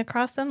stumbling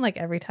across them. Like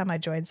every time I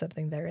join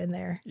something, they're in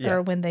there. Yeah.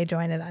 Or when they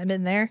join it, I'm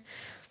in there.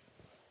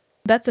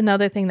 That's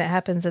another thing that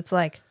happens. It's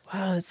like,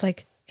 wow, it's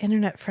like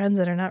internet friends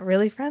that are not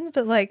really friends,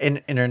 but like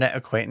internet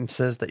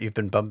acquaintances that you've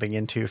been bumping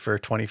into for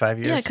 25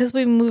 years. Yeah, because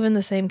we move in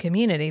the same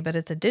community, but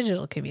it's a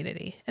digital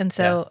community. And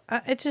so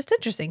it's just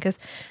interesting because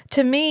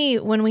to me,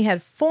 when we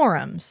had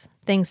forums,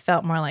 things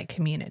felt more like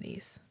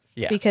communities.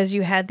 Yeah. Because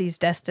you had these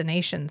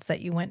destinations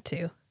that you went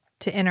to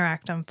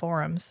interact on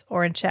forums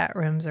or in chat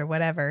rooms or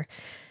whatever.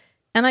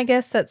 And I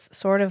guess that's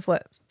sort of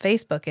what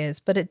Facebook is,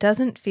 but it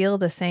doesn't feel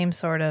the same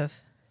sort of...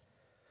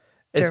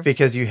 It's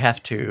because you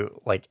have to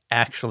like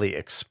actually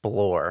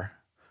explore,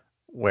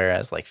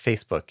 whereas like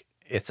Facebook,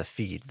 it's a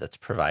feed that's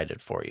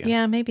provided for you.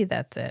 Yeah, maybe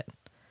that's it.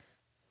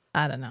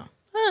 I don't know.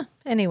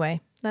 Anyway,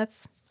 I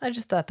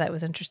just thought that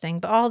was interesting.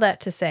 But all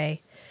that to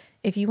say,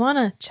 if you want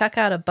to check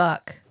out a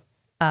buck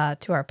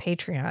to our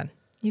Patreon,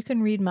 you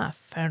can read my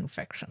fan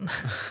fiction.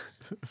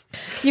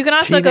 You can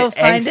also go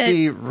find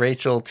angsty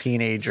Rachel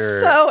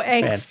teenager. So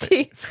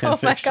angsty. Oh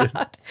my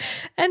God.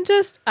 And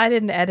I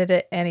didn't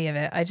edit any of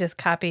it. I just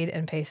copied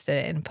and pasted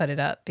it and put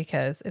it up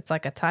because it's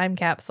like a time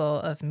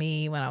capsule of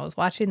me when I was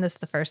watching this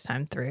the first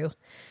time through.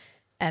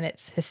 And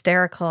it's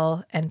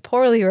hysterical and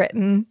poorly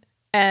written.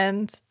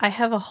 And I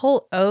have a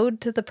whole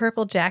ode to the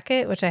purple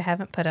jacket, which I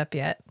haven't put up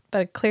yet.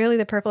 But clearly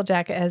the purple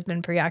jacket has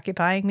been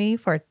preoccupying me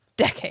for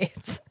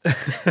decades.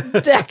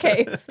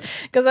 Decades.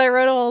 Because I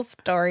wrote a whole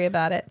story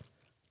about it.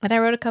 And I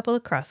wrote a couple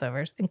of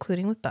crossovers,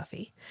 including with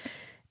Buffy.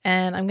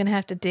 And I'm going to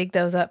have to dig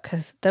those up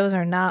because those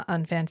are not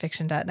on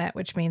fanfiction.net,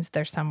 which means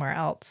they're somewhere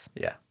else.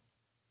 Yeah.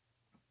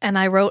 And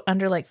I wrote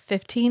under like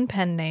 15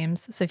 pen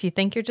names. So if you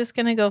think you're just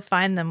going to go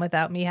find them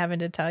without me having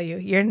to tell you,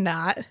 you're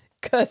not.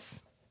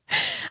 Because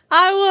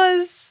I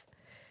was,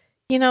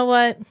 you know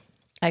what?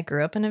 I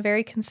grew up in a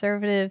very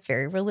conservative,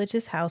 very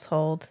religious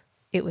household.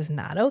 It was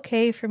not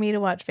okay for me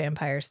to watch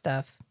vampire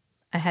stuff.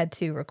 I had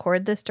to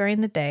record this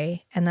during the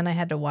day, and then I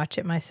had to watch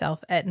it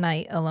myself at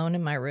night alone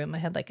in my room. I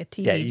had like a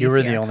TV. Yeah, you VCR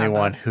were the only combo.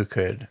 one who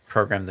could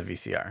program the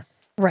VCR.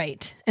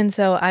 Right. And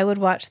so I would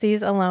watch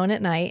these alone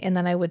at night, and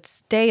then I would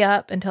stay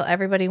up until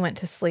everybody went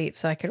to sleep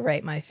so I could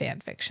write my fan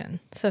fiction.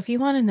 So if you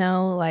want to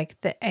know, like,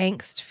 the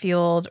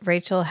angst-fueled,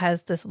 Rachel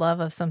has this love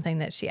of something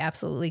that she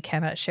absolutely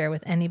cannot share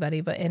with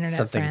anybody but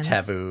internet friends.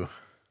 Something taboo.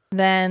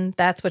 Then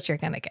that's what you're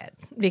going to get,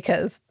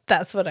 because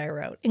that's what I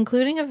wrote,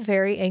 including a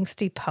very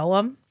angsty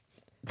poem.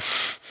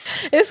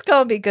 It's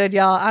going to be good,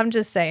 y'all. I'm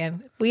just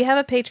saying. We have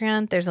a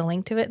Patreon. There's a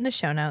link to it in the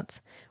show notes.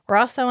 We're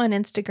also on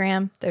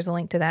Instagram. There's a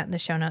link to that in the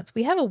show notes.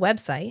 We have a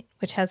website,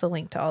 which has a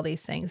link to all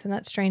these things, and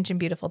that's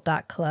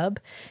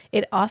strangeandbeautiful.club.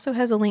 It also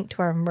has a link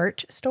to our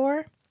merch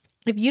store.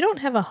 If you don't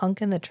have a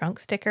hunk in the trunk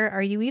sticker,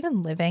 are you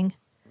even living?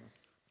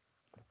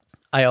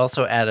 I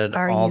also added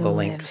all the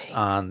links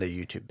on the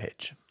YouTube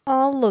page.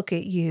 Oh, look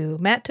at you.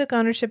 Matt took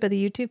ownership of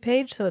the YouTube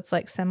page, so it's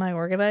like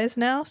semi-organized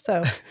now,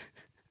 so...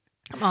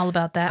 I'm all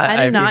about that.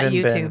 I do not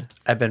YouTube.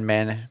 I've been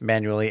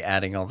manually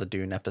adding all the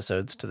Dune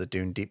episodes to the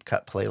Dune Deep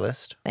Cut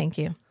playlist. Thank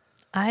you.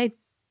 I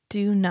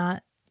do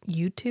not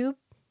YouTube.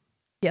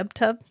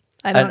 YubTub.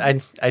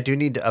 I do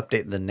need to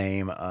update the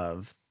name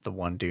of the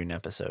one Dune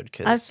episode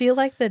because I feel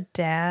like the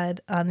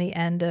dad on the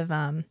end of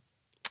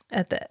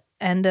at the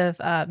end of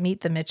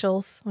Meet the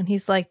Mitchells when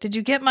he's like, "Did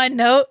you get my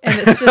note?" And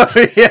it's just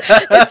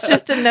it's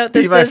just a note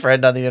that says, "Be my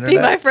friend on the internet." Be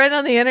my friend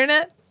on the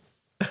internet.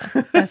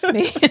 That's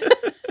me.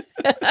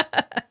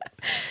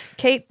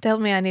 Kate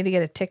told me I need to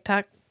get a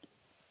TikTok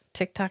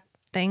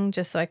thing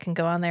just so I can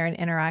go on there and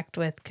interact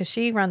with, because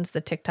she runs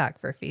the TikTok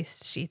for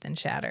Feast, Sheath, and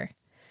Shatter.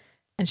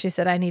 And she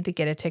said I need to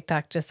get a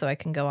TikTok just so I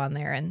can go on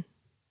there and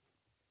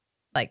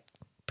like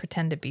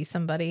pretend to be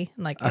somebody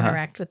and like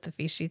interact with the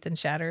Feast, Sheath, and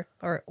Shatter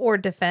or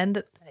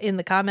defend in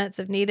the comments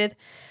if needed.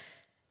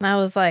 And I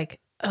was like,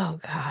 oh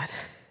God.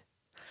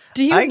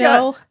 Do you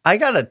know? I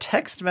got a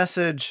text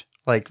message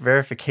like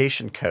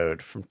verification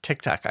code from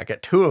TikTok. I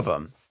got 2 of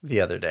them the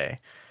other day.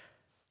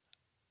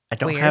 I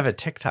don't have a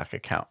TikTok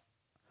account.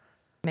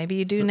 Maybe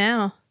you do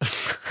now.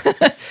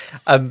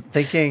 I'm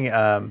thinking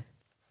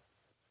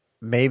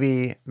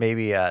maybe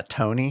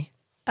Tony,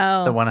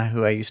 the one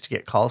who I used to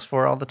get calls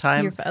for all the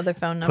time. Your other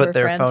phone number. Put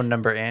their phone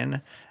number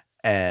in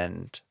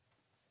and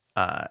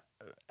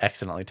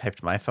accidentally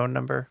typed my phone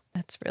number.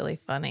 That's really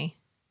funny.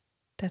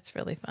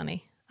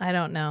 I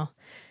don't know.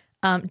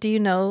 Do you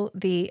know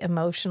the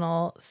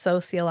emotional,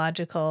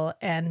 sociological,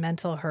 and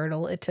mental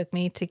hurdle it took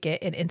me to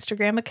get an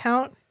Instagram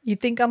account? You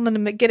think I'm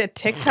going to get a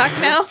TikTok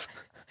now?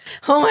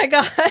 Oh my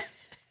God.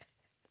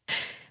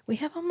 We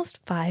have almost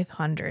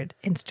 500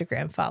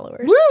 Instagram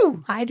followers.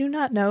 Woo! I do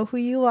not know who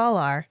you all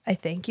are. I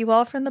thank you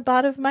all from the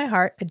bottom of my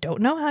heart. I don't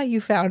know how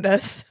you found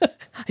us.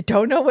 I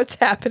don't know what's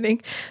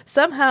happening.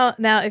 Somehow,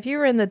 now, if you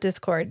were in the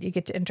Discord, you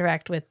get to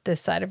interact with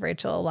this side of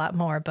Rachel a lot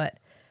more, but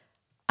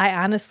I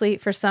honestly,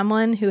 for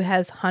someone who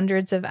has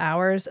hundreds of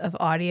hours of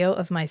audio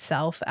of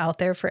myself out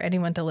there for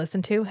anyone to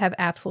listen to, have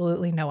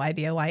absolutely no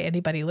idea why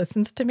anybody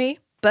listens to me.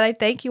 But I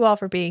thank you all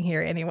for being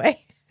here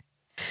anyway.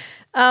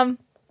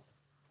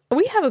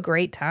 We have a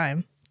great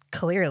time,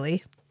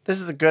 clearly. This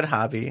is a good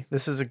hobby.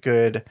 This is a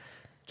good,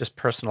 just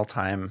personal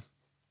time,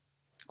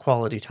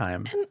 quality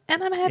time.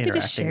 And I'm happy to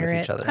share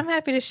it. I'm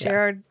happy to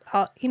share.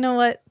 You know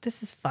what?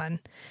 This is fun.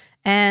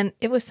 And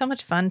it was so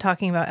much fun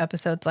talking about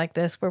episodes like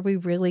this where we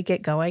really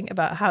get going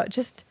about how it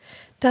just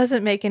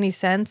doesn't make any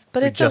sense.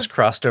 But we just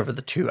crossed over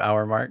the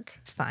 2-hour mark.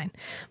 It's fine.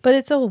 But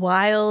it's a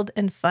wild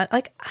and fun.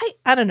 Like,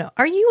 I don't know.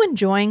 Are you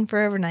enjoying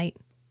Forever Night?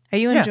 Are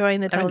you enjoying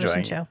the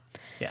television show?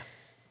 Yeah.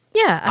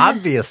 Yeah.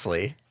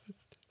 Obviously.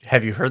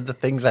 Have you heard the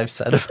things I've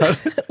said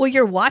about it? Well,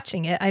 you're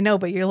watching it. I know,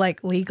 but you're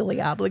like legally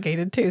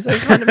obligated too. So I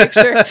just want to make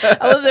sure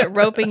I wasn't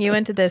roping you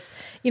into this.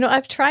 You know,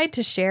 I've tried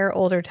to share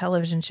older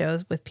television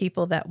shows with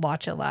people that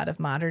watch a lot of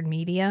modern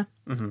media.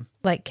 Mm-hmm.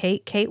 Like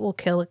Kate. Kate will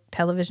kill a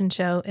television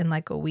show in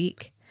like a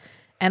week.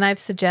 And I've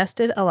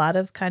suggested a lot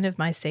of kind of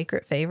my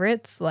sacred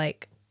favorites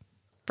like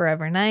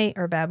Forever Night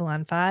or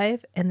Babylon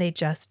 5. And they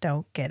just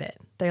don't get it.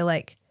 They're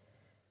like,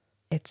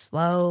 it's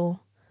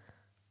slow.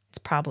 It's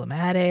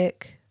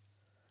problematic.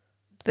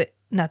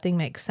 Nothing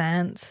makes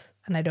sense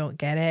and I don't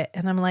get it.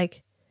 And I'm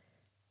like,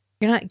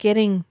 you're not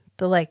getting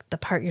the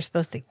part you're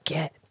supposed to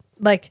get.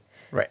 Like,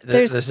 right.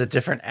 There's a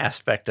different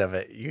aspect of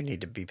it you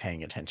need to be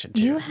paying attention to.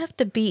 You have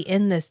to be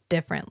in this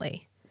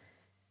differently.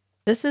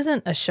 This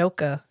isn't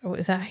Ashoka. Or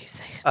is that how you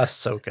say it?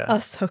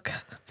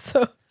 Ahsoka.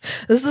 So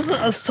this isn't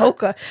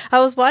Ahsoka. I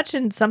was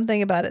watching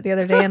something about it the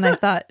other day and I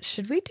thought,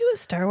 should we do a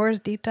Star Wars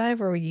deep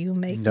dive where you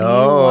make me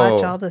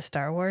watch all the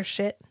Star Wars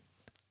shit?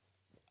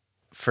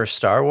 For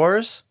Star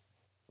Wars?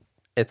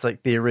 It's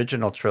like the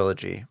original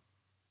trilogy,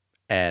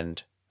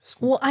 and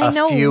I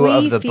know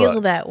we feel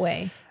that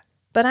way,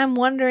 but I'm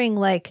wondering,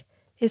 like,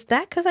 is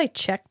that because I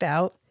checked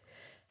out?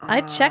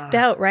 I checked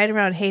out right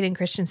around Hayden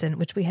Christensen,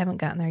 which we haven't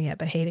gotten there yet,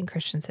 but Hayden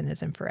Christensen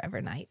is in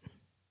Forever Night.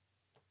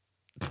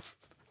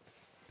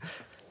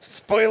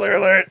 Spoiler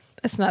alert!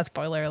 It's not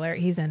spoiler alert.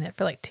 He's in it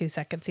for like 2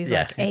 seconds. He's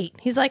like 8.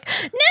 He's like,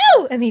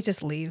 no! And he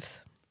just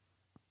leaves.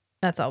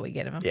 That's all we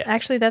get of him. Yeah.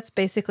 Actually, that's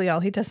basically all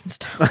he does in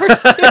Star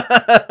Wars.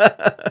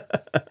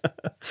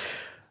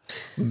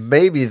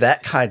 Maybe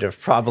that kind of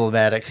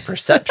problematic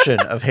perception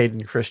of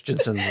Hayden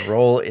Christensen's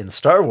role in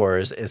Star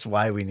Wars is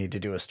why we need to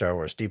do a Star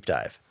Wars deep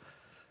dive.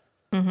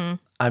 Mm-hmm.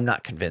 I'm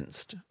not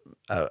convinced.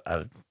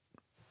 I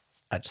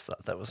just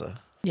thought that was a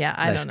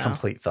nice,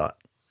 complete thought.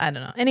 I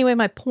don't know. Anyway,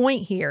 my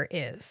point here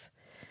is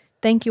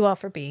thank you all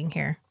for being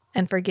here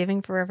and for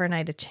giving Forever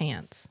Night a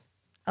chance.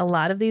 A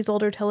lot of these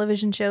older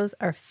television shows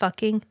are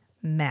fucking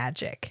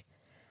magic.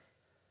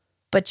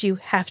 But you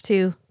have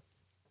to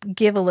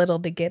give a little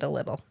to get a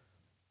little.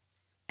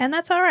 And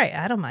that's all right.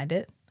 I don't mind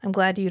it. I'm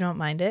glad you don't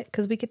mind it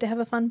because we get to have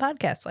a fun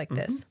podcast like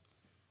this.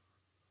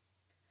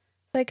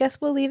 So I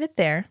guess we'll leave it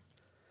there.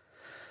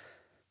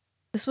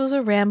 This was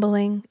a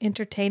rambling,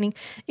 entertaining.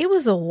 It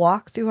was a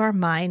walk through our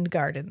mind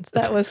gardens.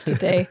 That was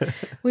today.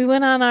 We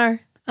went on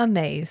a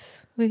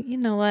maze. You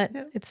know what?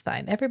 Yep. It's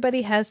fine.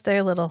 Everybody has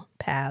their little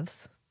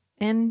paths.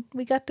 And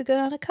we got to go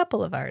on a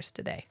couple of ours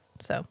today.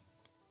 So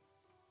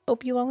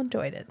hope you all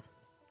enjoyed it.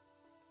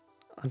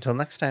 Until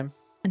next time.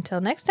 Until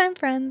next time,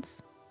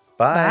 friends.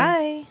 Bye.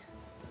 Bye.